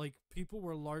SFM, but, like, people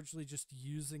were largely just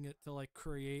using it to, like,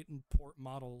 create and port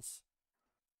models.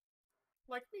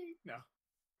 Like me? No.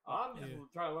 I'm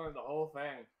just trying to learn the whole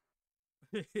thing.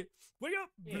 Wake up!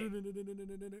 Yeah.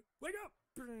 Wake up!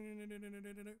 Because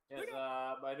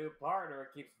my new partner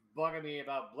keeps bugging me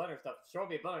about Blender stuff, showing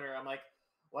me Blender. I'm like,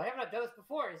 why haven't I done this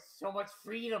before? It's so much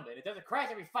freedom, and it doesn't crash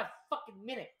every 5 fucking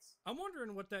minutes. I'm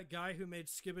wondering what that guy who made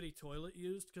Skibbity Toilet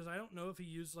used, because I don't know if he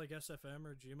used, like, SFM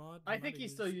or Gmod. I think he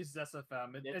still uses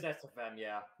SFM. It's SFM,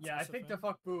 yeah. Yeah, I think the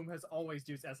Fuck Boom has always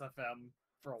used SFM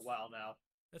for a while now.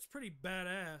 That's pretty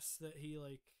badass that he,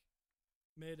 like,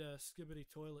 made a Skibbity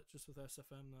Toilet just with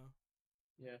SFM, though.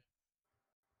 Yeah.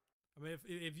 I mean,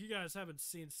 if you guys haven't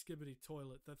seen Skibbity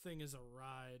Toilet, that thing is a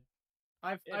ride.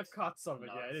 I've caught some of it.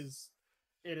 Yeah,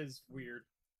 it is weird.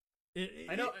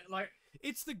 I know, like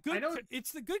It's the good.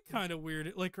 It's the good kind of weird.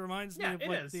 It like reminds me of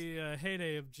like the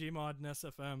heyday of Gmod and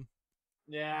SFM.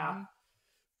 Yeah.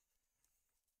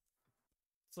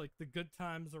 It's like the good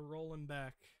times are rolling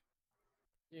back.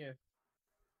 Yeah.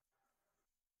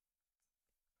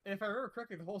 If I remember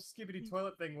correctly, the whole Skibidi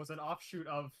toilet thing was an offshoot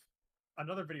of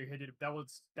another video he did that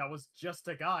was just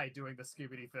a guy doing the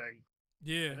Skibidi thing.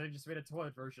 Yeah. And then he just made a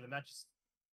toilet version, and that just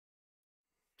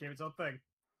gave its own thing.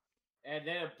 And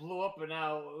then it blew up, and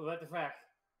now what the fuck?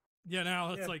 Yeah,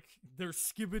 now it's like there's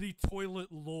Skibidi toilet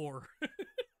lore.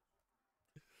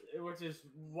 Which is,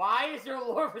 why is there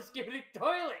lore for Skibidi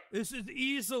toilet? This is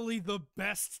easily the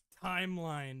best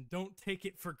timeline. Don't take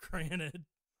it for granted.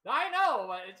 I know,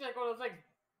 but it's like one of those like.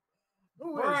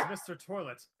 Who is Mr.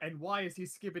 Toilet, and why is he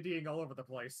skibidying all over the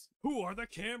place? Who are the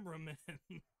cameramen?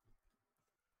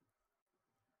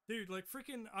 Dude, like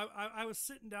freaking, I was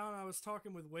sitting down, I was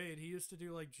talking with Wade. He used to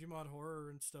do like Gmod horror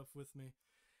and stuff with me,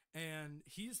 and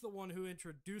he's the one who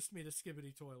introduced me to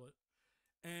Skibidi Toilet,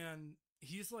 and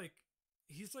he's like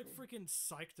freaking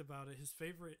psyched about it. His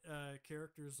favorite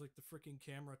character is like the freaking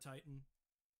Camera Titan.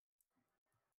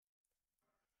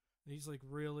 And he's like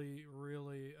really,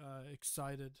 really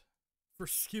excited for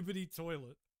Skibidi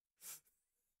Toilet.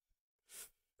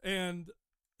 And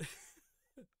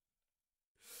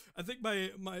I think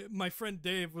my friend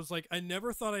Dave was like, I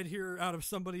never thought I'd hear out of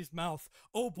somebody's mouth,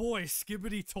 oh boy,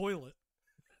 Skibidi Toilet.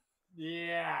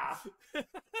 Yeah.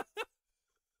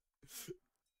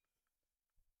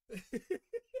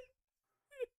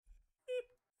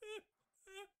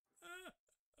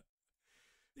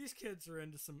 These kids are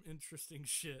into some interesting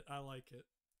shit. I like it.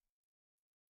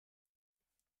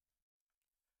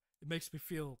 It makes me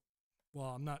feel, well,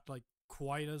 I'm not like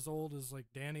quite as old as like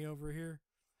Danny over here.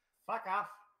 Fuck off.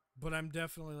 But I'm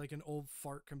definitely like an old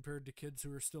fart compared to kids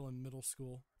who are still in middle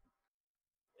school.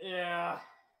 Yeah.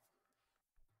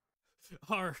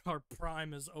 Our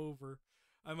prime is over.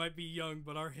 I might be young,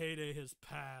 but our heyday has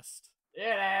passed.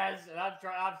 It has, and I'm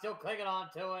still clinging on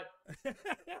to it.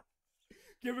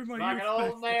 Give me my like youth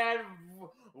an old back.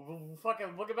 man,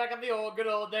 fucking looking back on the good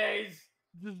old days.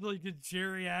 Just like a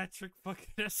geriatric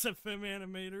fucking SFM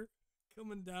animator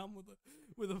coming down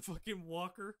with a fucking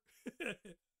walker.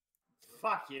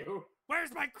 Fuck you.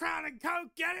 Where's my Crown and Coke?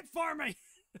 Get it for me.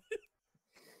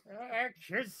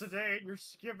 Kids today in your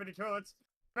Skibidi toilets.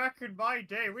 Back in my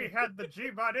day, we had the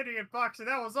Gmod Idiot box, and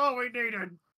that was all we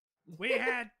needed. We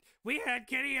had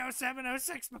Kitty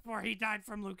 0706 before he died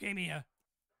from leukemia.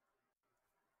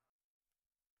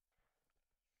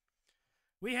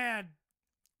 We had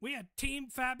Team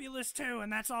Fabulous 2,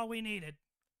 and that's all we needed.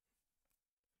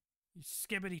 You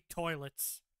Skibidi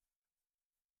toilets.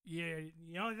 Yeah,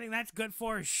 the only thing that's good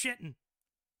for is shitting.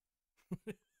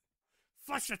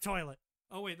 Flush the toilet.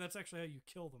 Oh wait, that's actually how you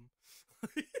kill them.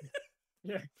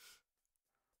 Yeah.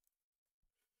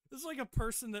 This is like a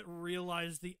person that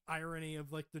realized the irony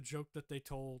of like the joke that they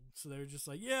told. So they were just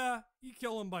like, yeah, you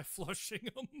kill them by flushing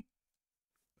them.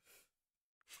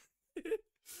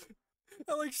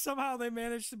 And like somehow they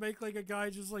managed to make like a guy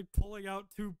just like pulling out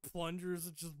two plungers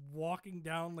and just walking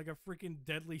down like a freaking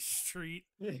deadly street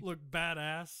look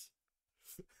badass.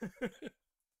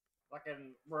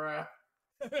 Fucking bruh.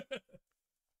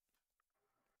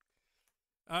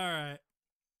 Alright.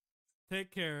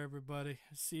 Take care, everybody.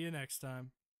 See you next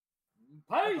time.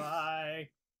 Peace! Bye.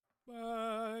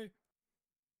 Bye.